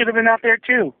 he should have been out there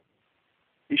too.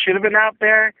 He should have been out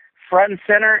there front and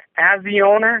center as the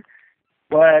owner,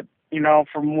 but, you know,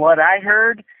 from what I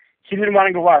heard, he didn't want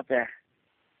to go out there.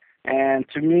 And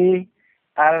to me,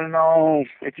 I don't know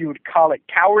if you would call it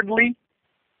cowardly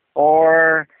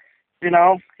or, you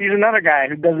know, he's another guy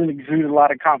who doesn't exude a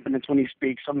lot of confidence when he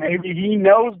speaks. So maybe he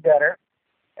knows better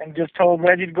and just told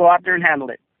Reggie to go out there and handle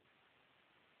it.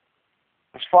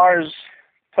 As far as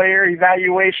player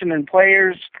evaluation and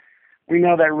players, we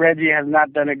know that Reggie has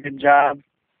not done a good job.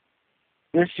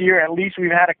 This year, at least,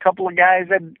 we've had a couple of guys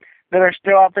that are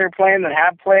still out there playing that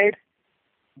have played.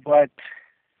 But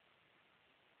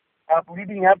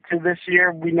leading up to this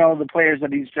year, we know the players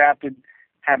that he's drafted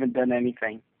haven't done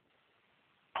anything.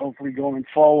 Hopefully going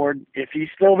forward, if he's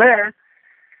still there,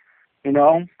 you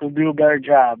know, he'll do a better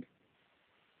job.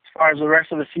 As far as the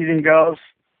rest of the season goes,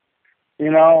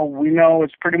 you know, we know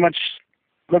it's pretty much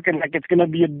looking like it's going to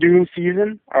be a doom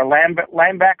season. Our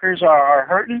linebackers are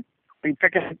hurting. We're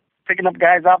picking up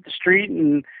guys off the street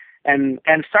and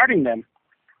starting them.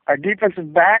 Our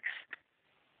defensive backs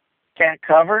can't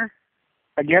cover.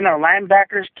 Again, our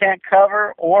linebackers can't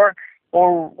cover or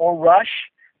rush.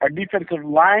 Our defensive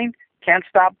line can't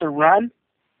stop the run.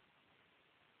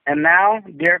 And now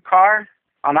Derek Carr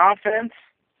on offense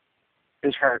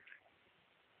is hurt.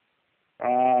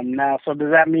 Now, so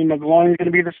does that mean McGloin is going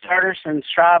to be the starter since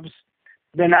Straub's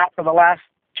been out for the last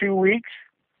 2 weeks?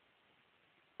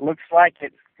 Looks like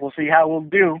it. We'll see how we'll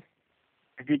do.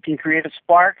 If he can create a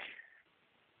spark.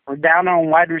 We're down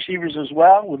on wide receivers as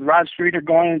well, with Rod Streeter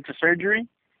going into surgery.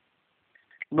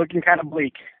 Looking kind of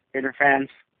bleak, Raider fans.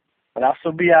 But I'll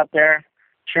still be out there,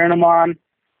 cheering them on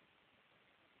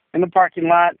in the parking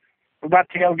lot. We're about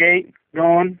tailgate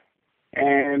going.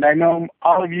 And I know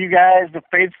all of you guys, the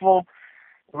faithful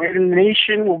Raider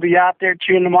Nation, will be out there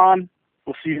cheering them on.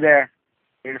 We'll see you there.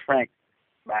 Raider Frank.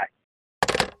 Bye.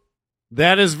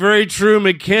 That is very true.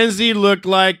 McKenzie looked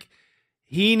like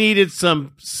he needed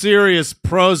some serious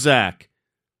Prozac.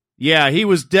 Yeah, he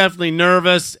was definitely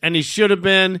nervous, and he should have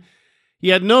been. He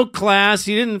had no class.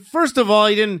 First of all,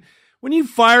 when you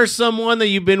fire someone that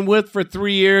you've been with for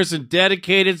 3 years and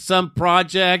dedicated some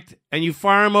project, and you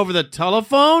fire him over the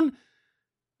telephone,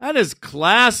 that is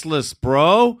classless,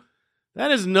 bro.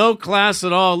 That is no class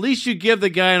at all. At least you give the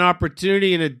guy an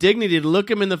opportunity and a dignity to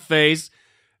look him in the face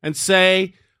and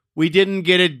say, we didn't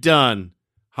get it done.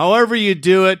 However you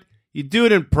do it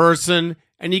in person,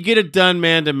 and you get it done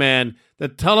man to man. The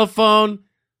telephone,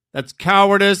 that's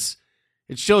cowardice.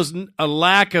 It shows a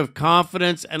lack of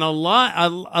confidence and a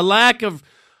lack of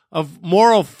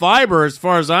moral fiber as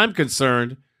far as I'm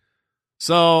concerned.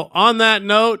 So on that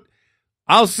note,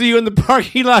 I'll see you in the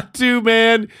parking lot too,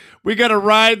 man. We got to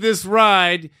ride this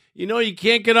ride. You know, you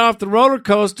can't get off the roller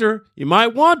coaster. You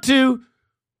might want to,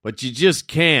 but you just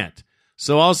can't.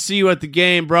 So I'll see you at the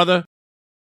game, brother.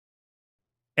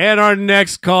 And our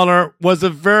next caller was a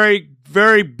very,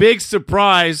 very big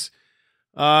surprise.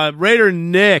 Raider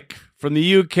Nick from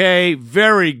the UK,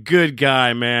 very good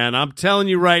guy, man. I'm telling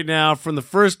you right now, from the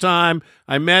first time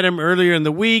I met him earlier in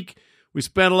the week, we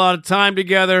spent a lot of time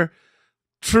together.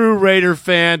 True Raider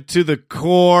fan to the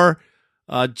core.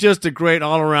 Just a great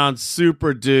all-around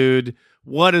super dude.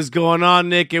 What is going on,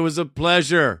 Nick? It was a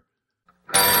pleasure.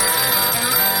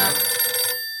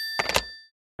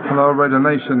 Hello, Raider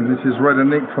Nation. This is Raider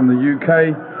Nick from the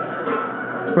UK.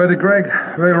 Raider Greg,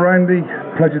 Raider Randy,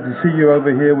 pleasure to see you over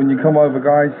here when you come over,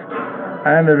 guys,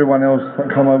 and everyone else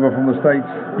that come over from the States.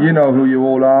 You know who you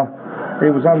all are.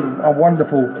 It was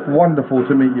wonderful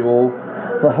to meet you all.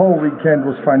 The whole weekend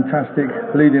was fantastic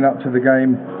leading up to the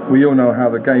game. We all know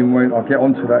how the game went. I'll get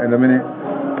onto that in a minute.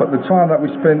 But the time that we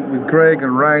spent with Greg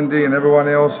and Randy and everyone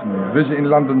else, and visiting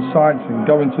London sites and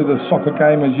going to the soccer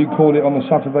game, as you called it, on the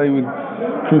Saturday with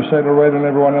Crusader Red and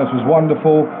everyone else, was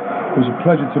wonderful. It was a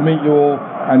pleasure to meet you all.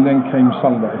 and then came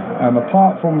Sunday. And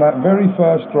apart from that very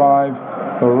first drive,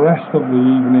 the rest of the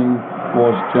evening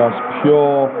was just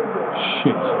pure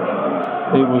shit.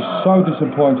 It was so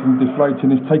disappointing,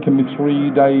 deflating. It's taken me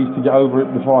 3 days to get over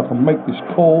it before I can make this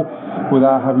call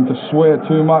without having to swear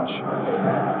too much.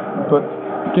 But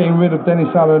getting rid of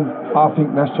Dennis Allen, I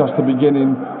think that's just the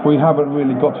beginning. We haven't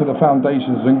really got to the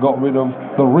foundations and got rid of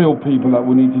the real people that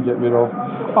we need to get rid of.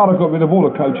 I'd have got rid of all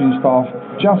the coaching staff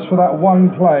just for that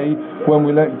one play when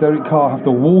we let Derek Carr have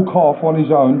to walk off on his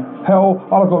own. Hell,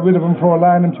 I'd have got rid of him for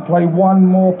allowing him to play one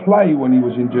more play when he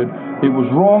was injured. It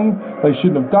was wrong. They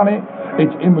shouldn't have done it.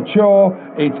 It's immature.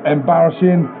 It's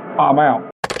embarrassing. I'm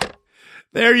out.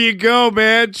 There you go,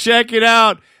 man. Check it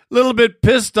out. A little bit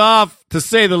pissed off, to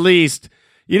say the least.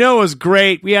 You know, it was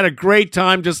great. We had a great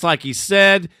time, just like he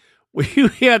said. We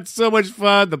had so much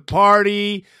fun. The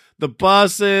party, the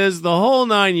buses, the whole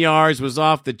 9 yards was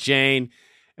off the chain.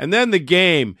 And then the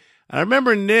game. And I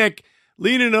remember Nick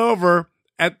leaning over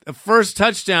at the first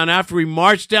touchdown after we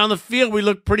marched down the field. We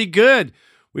looked pretty good.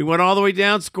 We went all the way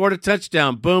down, scored a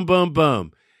touchdown. Boom, boom,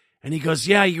 boom. And he goes,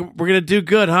 yeah, we're going to do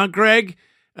good, huh, Greg?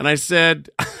 And I said,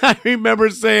 I remember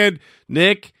saying,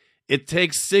 Nick, it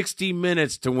takes 60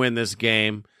 minutes to win this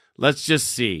game. Let's just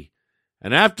see.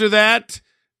 And after that,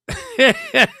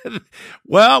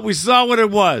 well, we saw what it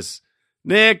was.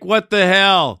 Nick, what the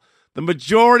hell? The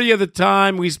majority of the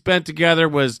time we spent together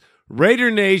was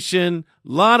Raider Nation,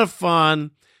 a lot of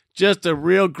fun, just a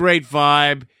real great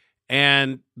vibe.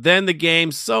 And then the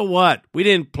game, so what? We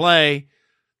didn't play.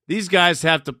 These guys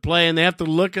have to play, and they have to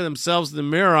look at themselves in the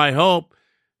mirror, I hope,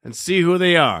 and see who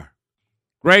they are.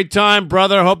 Great time,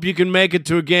 brother. Hope you can make it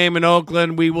to a game in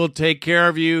Oakland. We will take care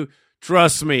of you.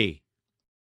 Trust me.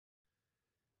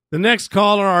 The next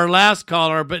caller, our last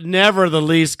caller, but never the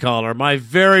least caller, my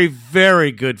very,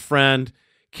 very good friend,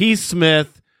 Keith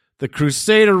Smith, the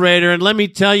Crusader Raider. And let me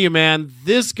tell you, man,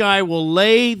 this guy will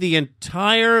lay the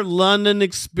entire London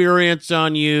experience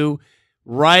on you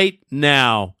right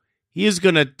now. He is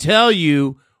going to tell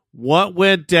you what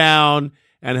went down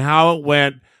and how it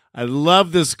went. I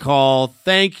love this call.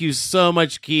 Thank you so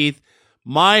much, Keith.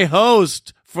 My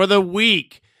host for the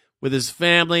week with his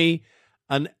family,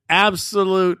 an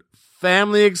absolute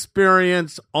family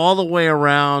experience all the way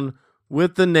around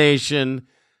with the nation.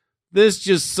 This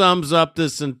just sums up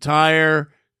this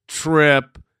entire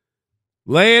trip.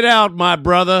 Lay it out, my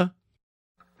brother.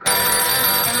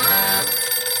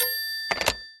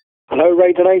 Hello,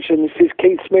 Raider Nation. This is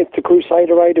Keith Smith, the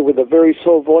Crusader Raider, with a very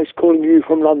sore voice calling you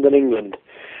from London, England.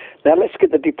 Now, let's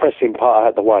get the depressing part out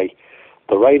of the way.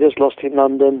 The Raiders lost in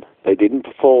London. They didn't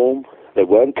perform. They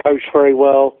weren't coached very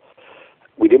well.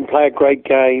 We didn't play a great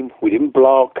game. We didn't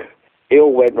block. It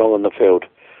all went wrong on the field.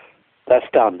 That's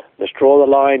done. Let's draw the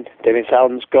line. Dennis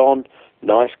Allen's gone.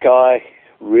 Nice guy.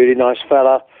 Really nice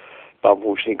fella. But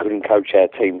unfortunately couldn't coach our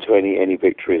team to any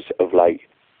victories of late.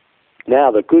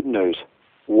 Now, the good news.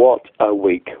 What a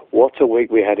week. What a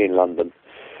week we had in London.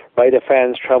 Raider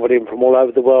fans travelled in from all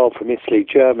over the world, from Italy,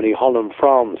 Germany, Holland,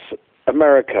 France,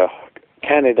 America,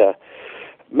 Canada,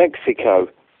 Mexico.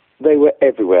 They were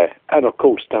everywhere. And, of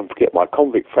course, don't forget my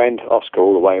convict friend, Oscar,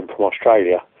 all the way in from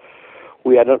Australia.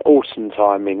 We had an awesome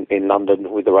time in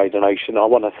London with the Raider Nation. I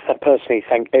want to personally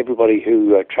thank everybody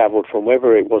who travelled from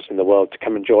wherever it was in the world to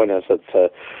come and join us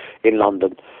in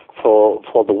London for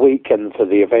the week and for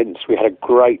the events. We had a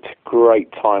great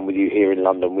time with you here in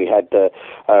London. We had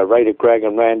Raider Greg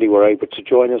and Randy were able to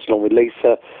join us, along with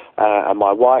Lisa and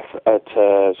my wife, at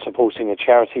supporting a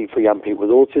charity for young people with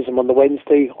autism on the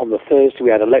Wednesday. On the Thursday, we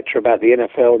had a lecture about the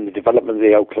NFL and the development of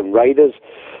the Oakland Raiders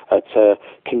at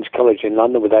King's College in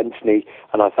London with Anthony,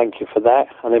 and I thank you for that.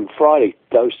 And then Friday,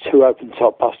 those 2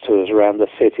 open-top bus tours around the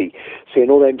city, seeing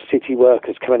all them city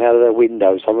workers coming out of their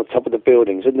windows on the top of the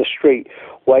buildings, in the street,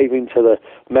 waving to the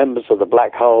members of the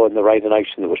Black Hole and the Raider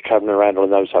Nation that was travelling around on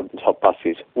those open-top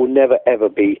buses, will never, ever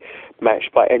be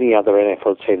matched by any other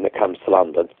NFL team that comes to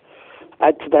London.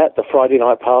 Add to that the Friday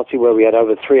night party where we had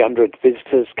over 300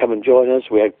 visitors come and join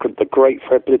us. We had the great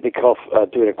Fred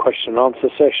Blitnikoff doing a question and answer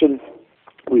session.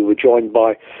 We were joined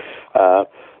by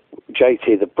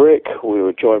JT the Brick. We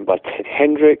were joined by Ted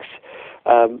Hendricks.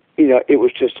 It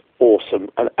was just awesome,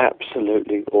 an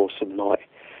absolutely awesome night.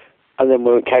 And then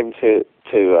when it came to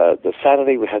the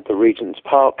Saturday, we had the Regent's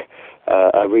Park,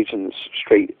 Regent's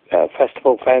Street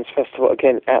Fans Festival.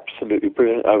 Again, absolutely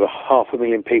brilliant. Over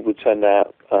 500,000 people turned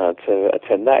out to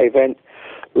attend that event.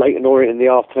 Leyton Orient in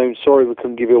the afternoon. Sorry we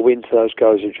couldn't give you a win to those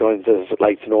guys who joined us at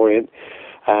Leyton Orient.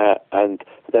 And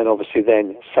then obviously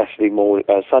Sunday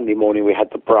morning we had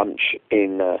the brunch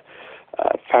in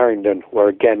Farringdon, where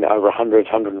again over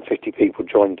 150 people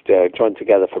joined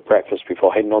together for breakfast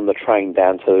before heading on the train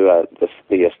down to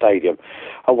the stadium.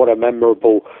 And what a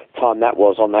memorable time that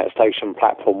was on that station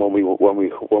platform when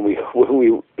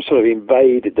we sort of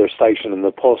invaded their station, and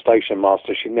the poor station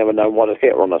master, she'd never known what had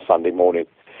hit her on a Sunday morning.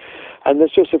 And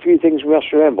there's just a few things we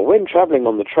must remember when travelling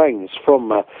on the trains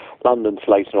from London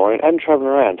to Leyton Orient and travelling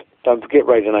around. Don't forget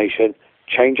Raider Nation,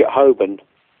 change at Holborn,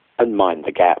 and mind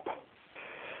the gap.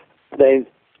 Then,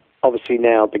 obviously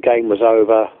now the game was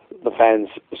over, the fans,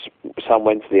 some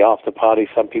went to the after party,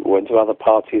 some people went to other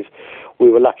parties. We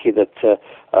were lucky that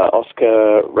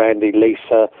Oscar, Randy,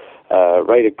 Lisa,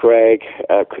 Raider Greg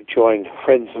could join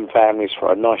friends and families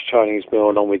for a nice Chinese meal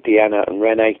along with Deanna and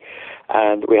Renee,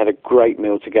 and we had a great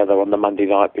meal together on the Monday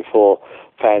night before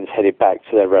fans headed back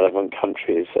to their relevant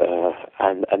countries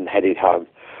and headed home.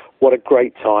 What a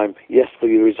great time. Yes, the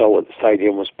result at the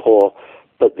stadium was poor,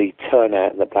 but the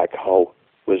turnout in the Black Hole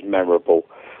was memorable,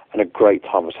 and a great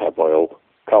time was had by all.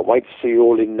 Can't wait to see you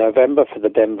all in November for the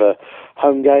Denver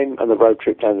home game and the road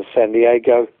trip down to San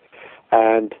Diego.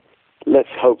 And let's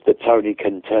hope that Tony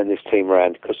can turn this team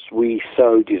around, because we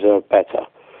so deserve better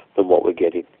than what we're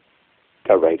getting.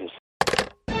 Go Raiders.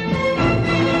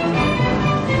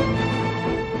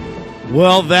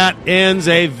 Well, that ends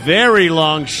a very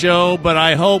long show, but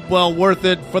I hope well worth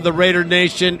it for the Raider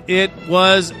Nation. It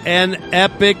was an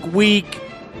epic week.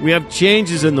 We have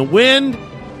changes in the wind,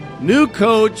 new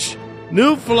coach,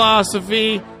 new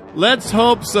philosophy. Let's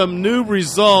hope some new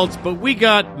results, but we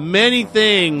got many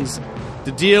things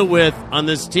to deal with on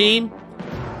this team.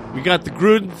 We got the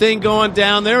Gruden thing going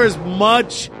down. There is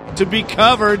much to be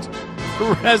covered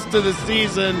the rest of the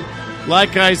season.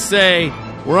 Like I say,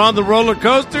 we're on the roller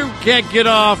coaster. We can't get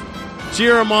off.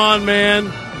 Cheer them on, man.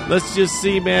 Let's just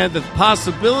see, man. The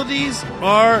possibilities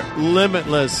are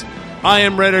limitless. I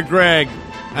am Raider Greg,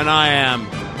 and I am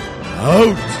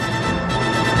out.